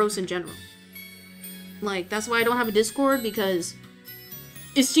is just gross in general. Like that's why I don't have a Discord, because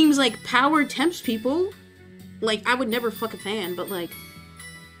it seems like power tempts people. Like I would never fuck a fan, but like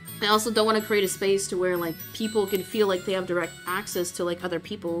I also don't want to create a space to where like people can feel like they have direct access to like other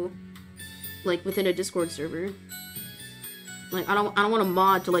people, like within a Discord server. Like I don't want a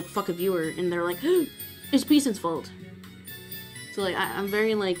mod to like fuck a viewer and they're like, it's Peason's fault. So like I'm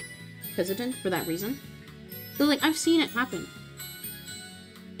very like hesitant for that reason. So like I've seen it happen.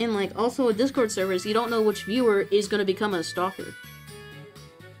 And like also with Discord servers, you don't know which viewer is gonna become a stalker.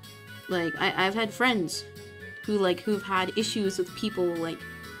 Like I've had friends who like who've had issues with people like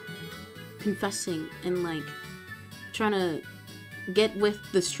confessing and like trying to get with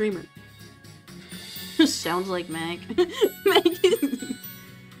the streamer. Sounds like Mac. Mac is,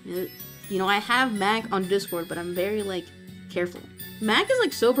 you know, I have Mac on Discord, but I'm very like careful. Mac is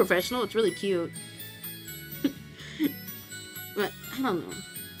like so professional, it's really cute. But I don't know.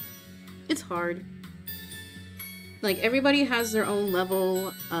 It's hard. Like everybody has their own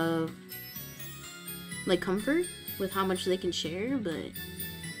level of like comfort with how much they can share, but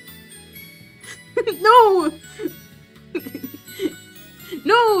no.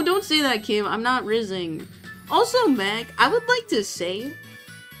 No, don't say that, Kim. I'm not rizzing. Also, Mac, I would like to say,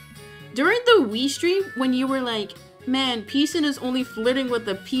 during the Wii stream, when you were like, man, Peacein is only flirting with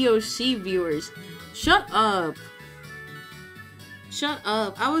the POC viewers. Shut up. Shut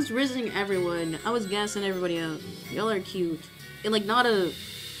up. I was rizzing everyone. I was gassing everybody out. Y'all are cute. And like, not a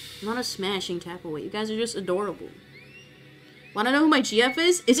smashing tap away. You guys are just adorable. Wanna know who my GF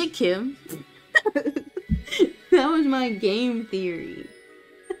is? Is it Kim? That was my game theory.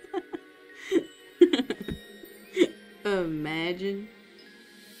 Imagine.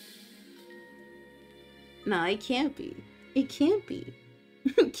 Nah, it can't be. It can't be.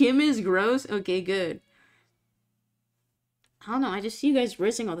 Kim is gross? Okay, good. I don't know, I just see you guys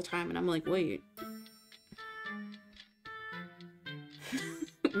rizzing all the time and I'm like, wait.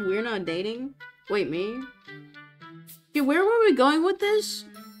 We're not dating? Wait, me? Okay, where were we going with this?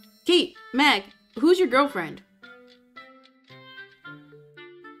 Kate, Mac, who's your girlfriend?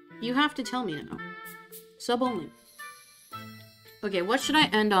 You have to tell me now. Sub only. Okay, what should I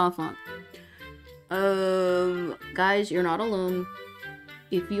end off on? Guys, you're not alone.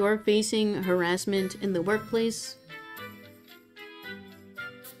 If you are facing harassment in the workplace,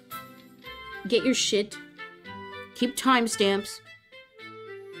 get your shit. Keep timestamps.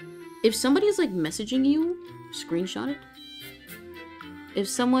 If somebody is like messaging you, screenshot it. If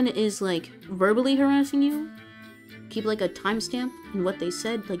someone is like verbally harassing you, keep like a timestamp in what they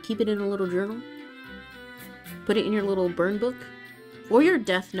said. Like keep it in a little journal. Put it in your little burn book. Or your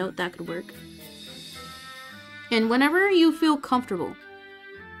death note, that could work. And whenever you feel comfortable,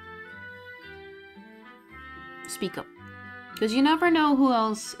 speak up. Because you never know who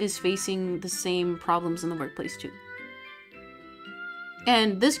else is facing the same problems in the workplace too.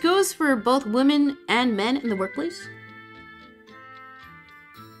 And this goes for both women and men in the workplace.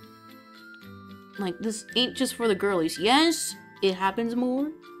 Like, this ain't just for the girlies. Yes, it happens more,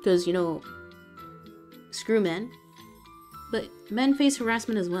 because, you know, screw men. But men face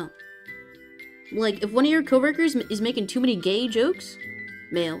harassment as well. Like, if one of your coworkers is making too many gay jokes,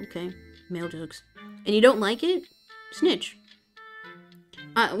 male, okay, male jokes, and you don't like it, snitch.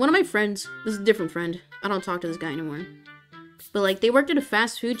 One of my friends, this is a different friend, I don't talk to this guy anymore, but like, they worked at a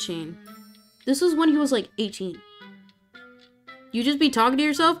fast food chain. This was when he was like 18. You just be talking to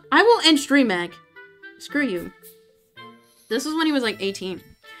yourself? I will end stream, Mac. Screw you. This was when he was like 18.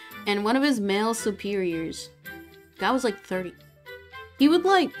 And one of his male superiors, guy was like 30. He would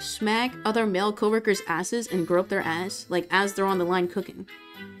like smack other male coworkers' asses and grope their ass, like as they're on the line cooking.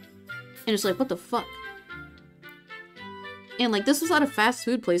 And it's like, what the fuck? And like, this was at a fast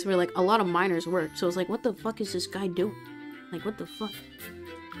food place where like a lot of minors work. So it's like, what the fuck is this guy doing? Like, what the fuck?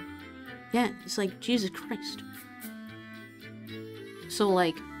 Yeah, it's like, Jesus Christ. So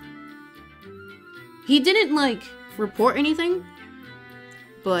like, he didn't like report anything,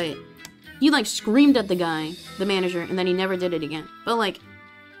 but he like screamed at the guy, the manager, and then he never did it again. But like,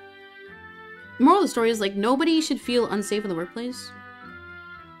 moral of the story is like, nobody should feel unsafe in the workplace.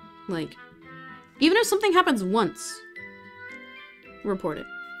 Like, even if something happens once, report it.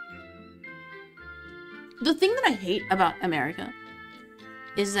 The thing that I hate about America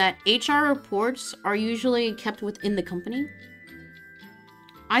is that HR reports are usually kept within the company.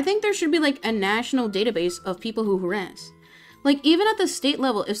 I think there should be like a national database of people who harass. Like, even at the state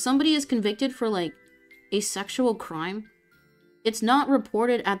level, if somebody is convicted for like a sexual crime, it's not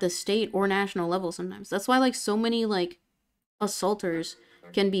reported at the state or national level sometimes. That's why like so many like assaulters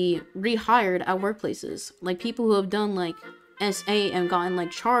can be rehired at workplaces. Like people who have done like SA and gotten like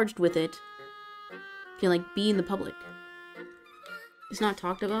charged with it can like be in the public. It's not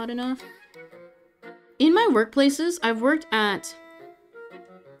talked about enough. In my workplaces, I've worked at...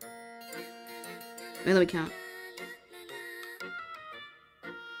 Wait, let me count.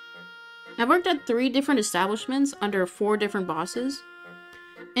 I've worked at 3 different establishments under 4 different bosses.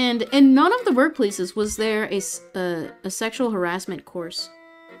 And in none of the workplaces was there a sexual harassment course.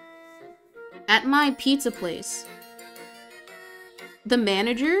 At my pizza place, the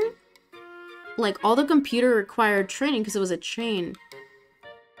manager, like all the computer required training because it was a chain.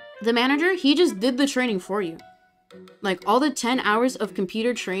 The manager, he just did the training for you. Like all the 10 hours of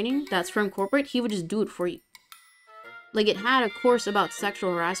computer training that's from corporate, he would just do it for you. Like it had a course about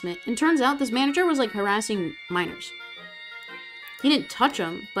sexual harassment. And turns out this manager was like harassing minors. He didn't touch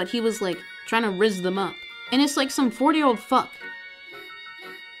them, but he was like trying to rizz them up. And it's like some 40-year-old fuck.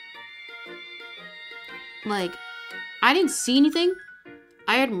 Like, I didn't see anything.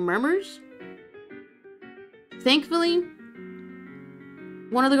 I had murmurs. Thankfully,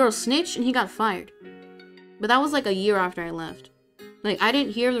 one of the girls snitched and he got fired. But that was like a year after I left. Like, I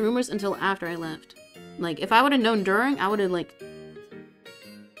didn't hear the rumors until after I left. Like, if I would have known during, I would have like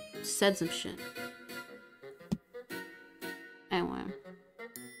said some shit. Anyway.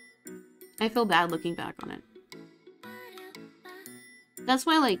 I feel bad looking back on it. That's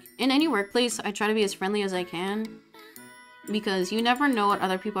why, like, in any workplace, I try to be as friendly as I can. Because you never know what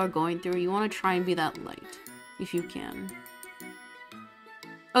other people are going through. You want to try and be that light. If you can.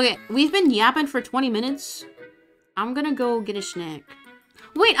 Okay, we've been yapping for 20 minutes. I'm gonna go get a snack.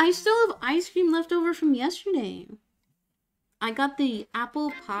 Wait, I still have ice cream left over from yesterday. I got the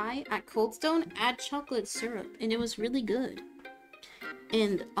apple pie at Cold Stone, add chocolate syrup, and it was really good.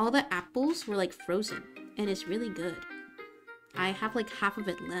 And all the apples were like frozen, and it's really good. I have like half of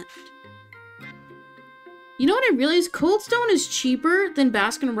it left. You know what I realized? Cold Stone is cheaper than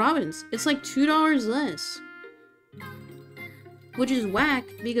Baskin Robbins. It's like $2 less. Which is whack,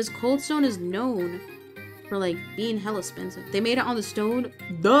 because Cold Stone is known for, like, being hella expensive. They made it on the stone,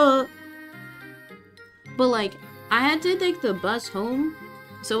 duh! But, like, I had to take the bus home,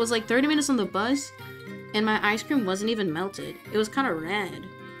 so it was, like, 30 minutes on the bus, and my ice cream wasn't even melted. It was kind of red.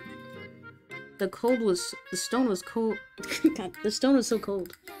 The stone was cold. God, the stone was so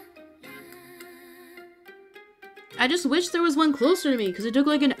cold. I just wish there was one closer to me, because it took,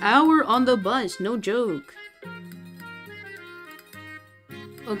 like, an hour on the bus. No joke.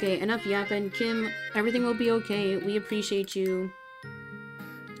 Okay, enough yapping. Kim, everything will be okay. We appreciate you.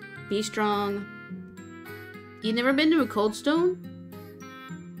 Be strong. You never been to a Cold Stone?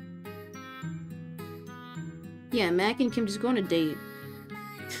 Yeah, Mac and Kim just go on a date.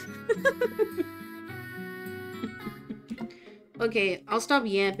 Okay, I'll stop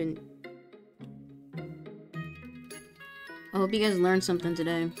yapping. I hope you guys learned something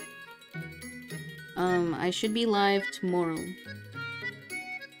today. I should be live tomorrow.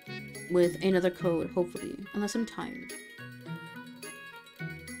 With another code, hopefully. Unless I'm tired.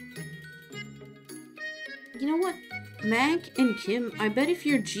 You know what? Mac and Kim, I bet if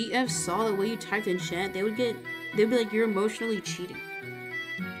your GF saw the way you typed in chat, they'd be like, you're emotionally cheating.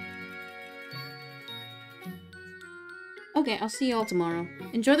 Okay, I'll see y'all tomorrow.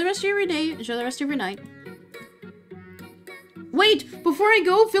 Enjoy the rest of your day. Enjoy the rest of your night. Wait! Before I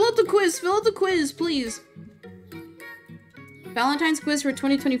go, fill out the quiz! Fill out the quiz, please! Valentine's quiz for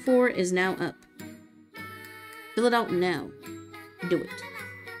 2024 is now up. Fill it out now. Do it.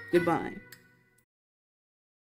 Goodbye.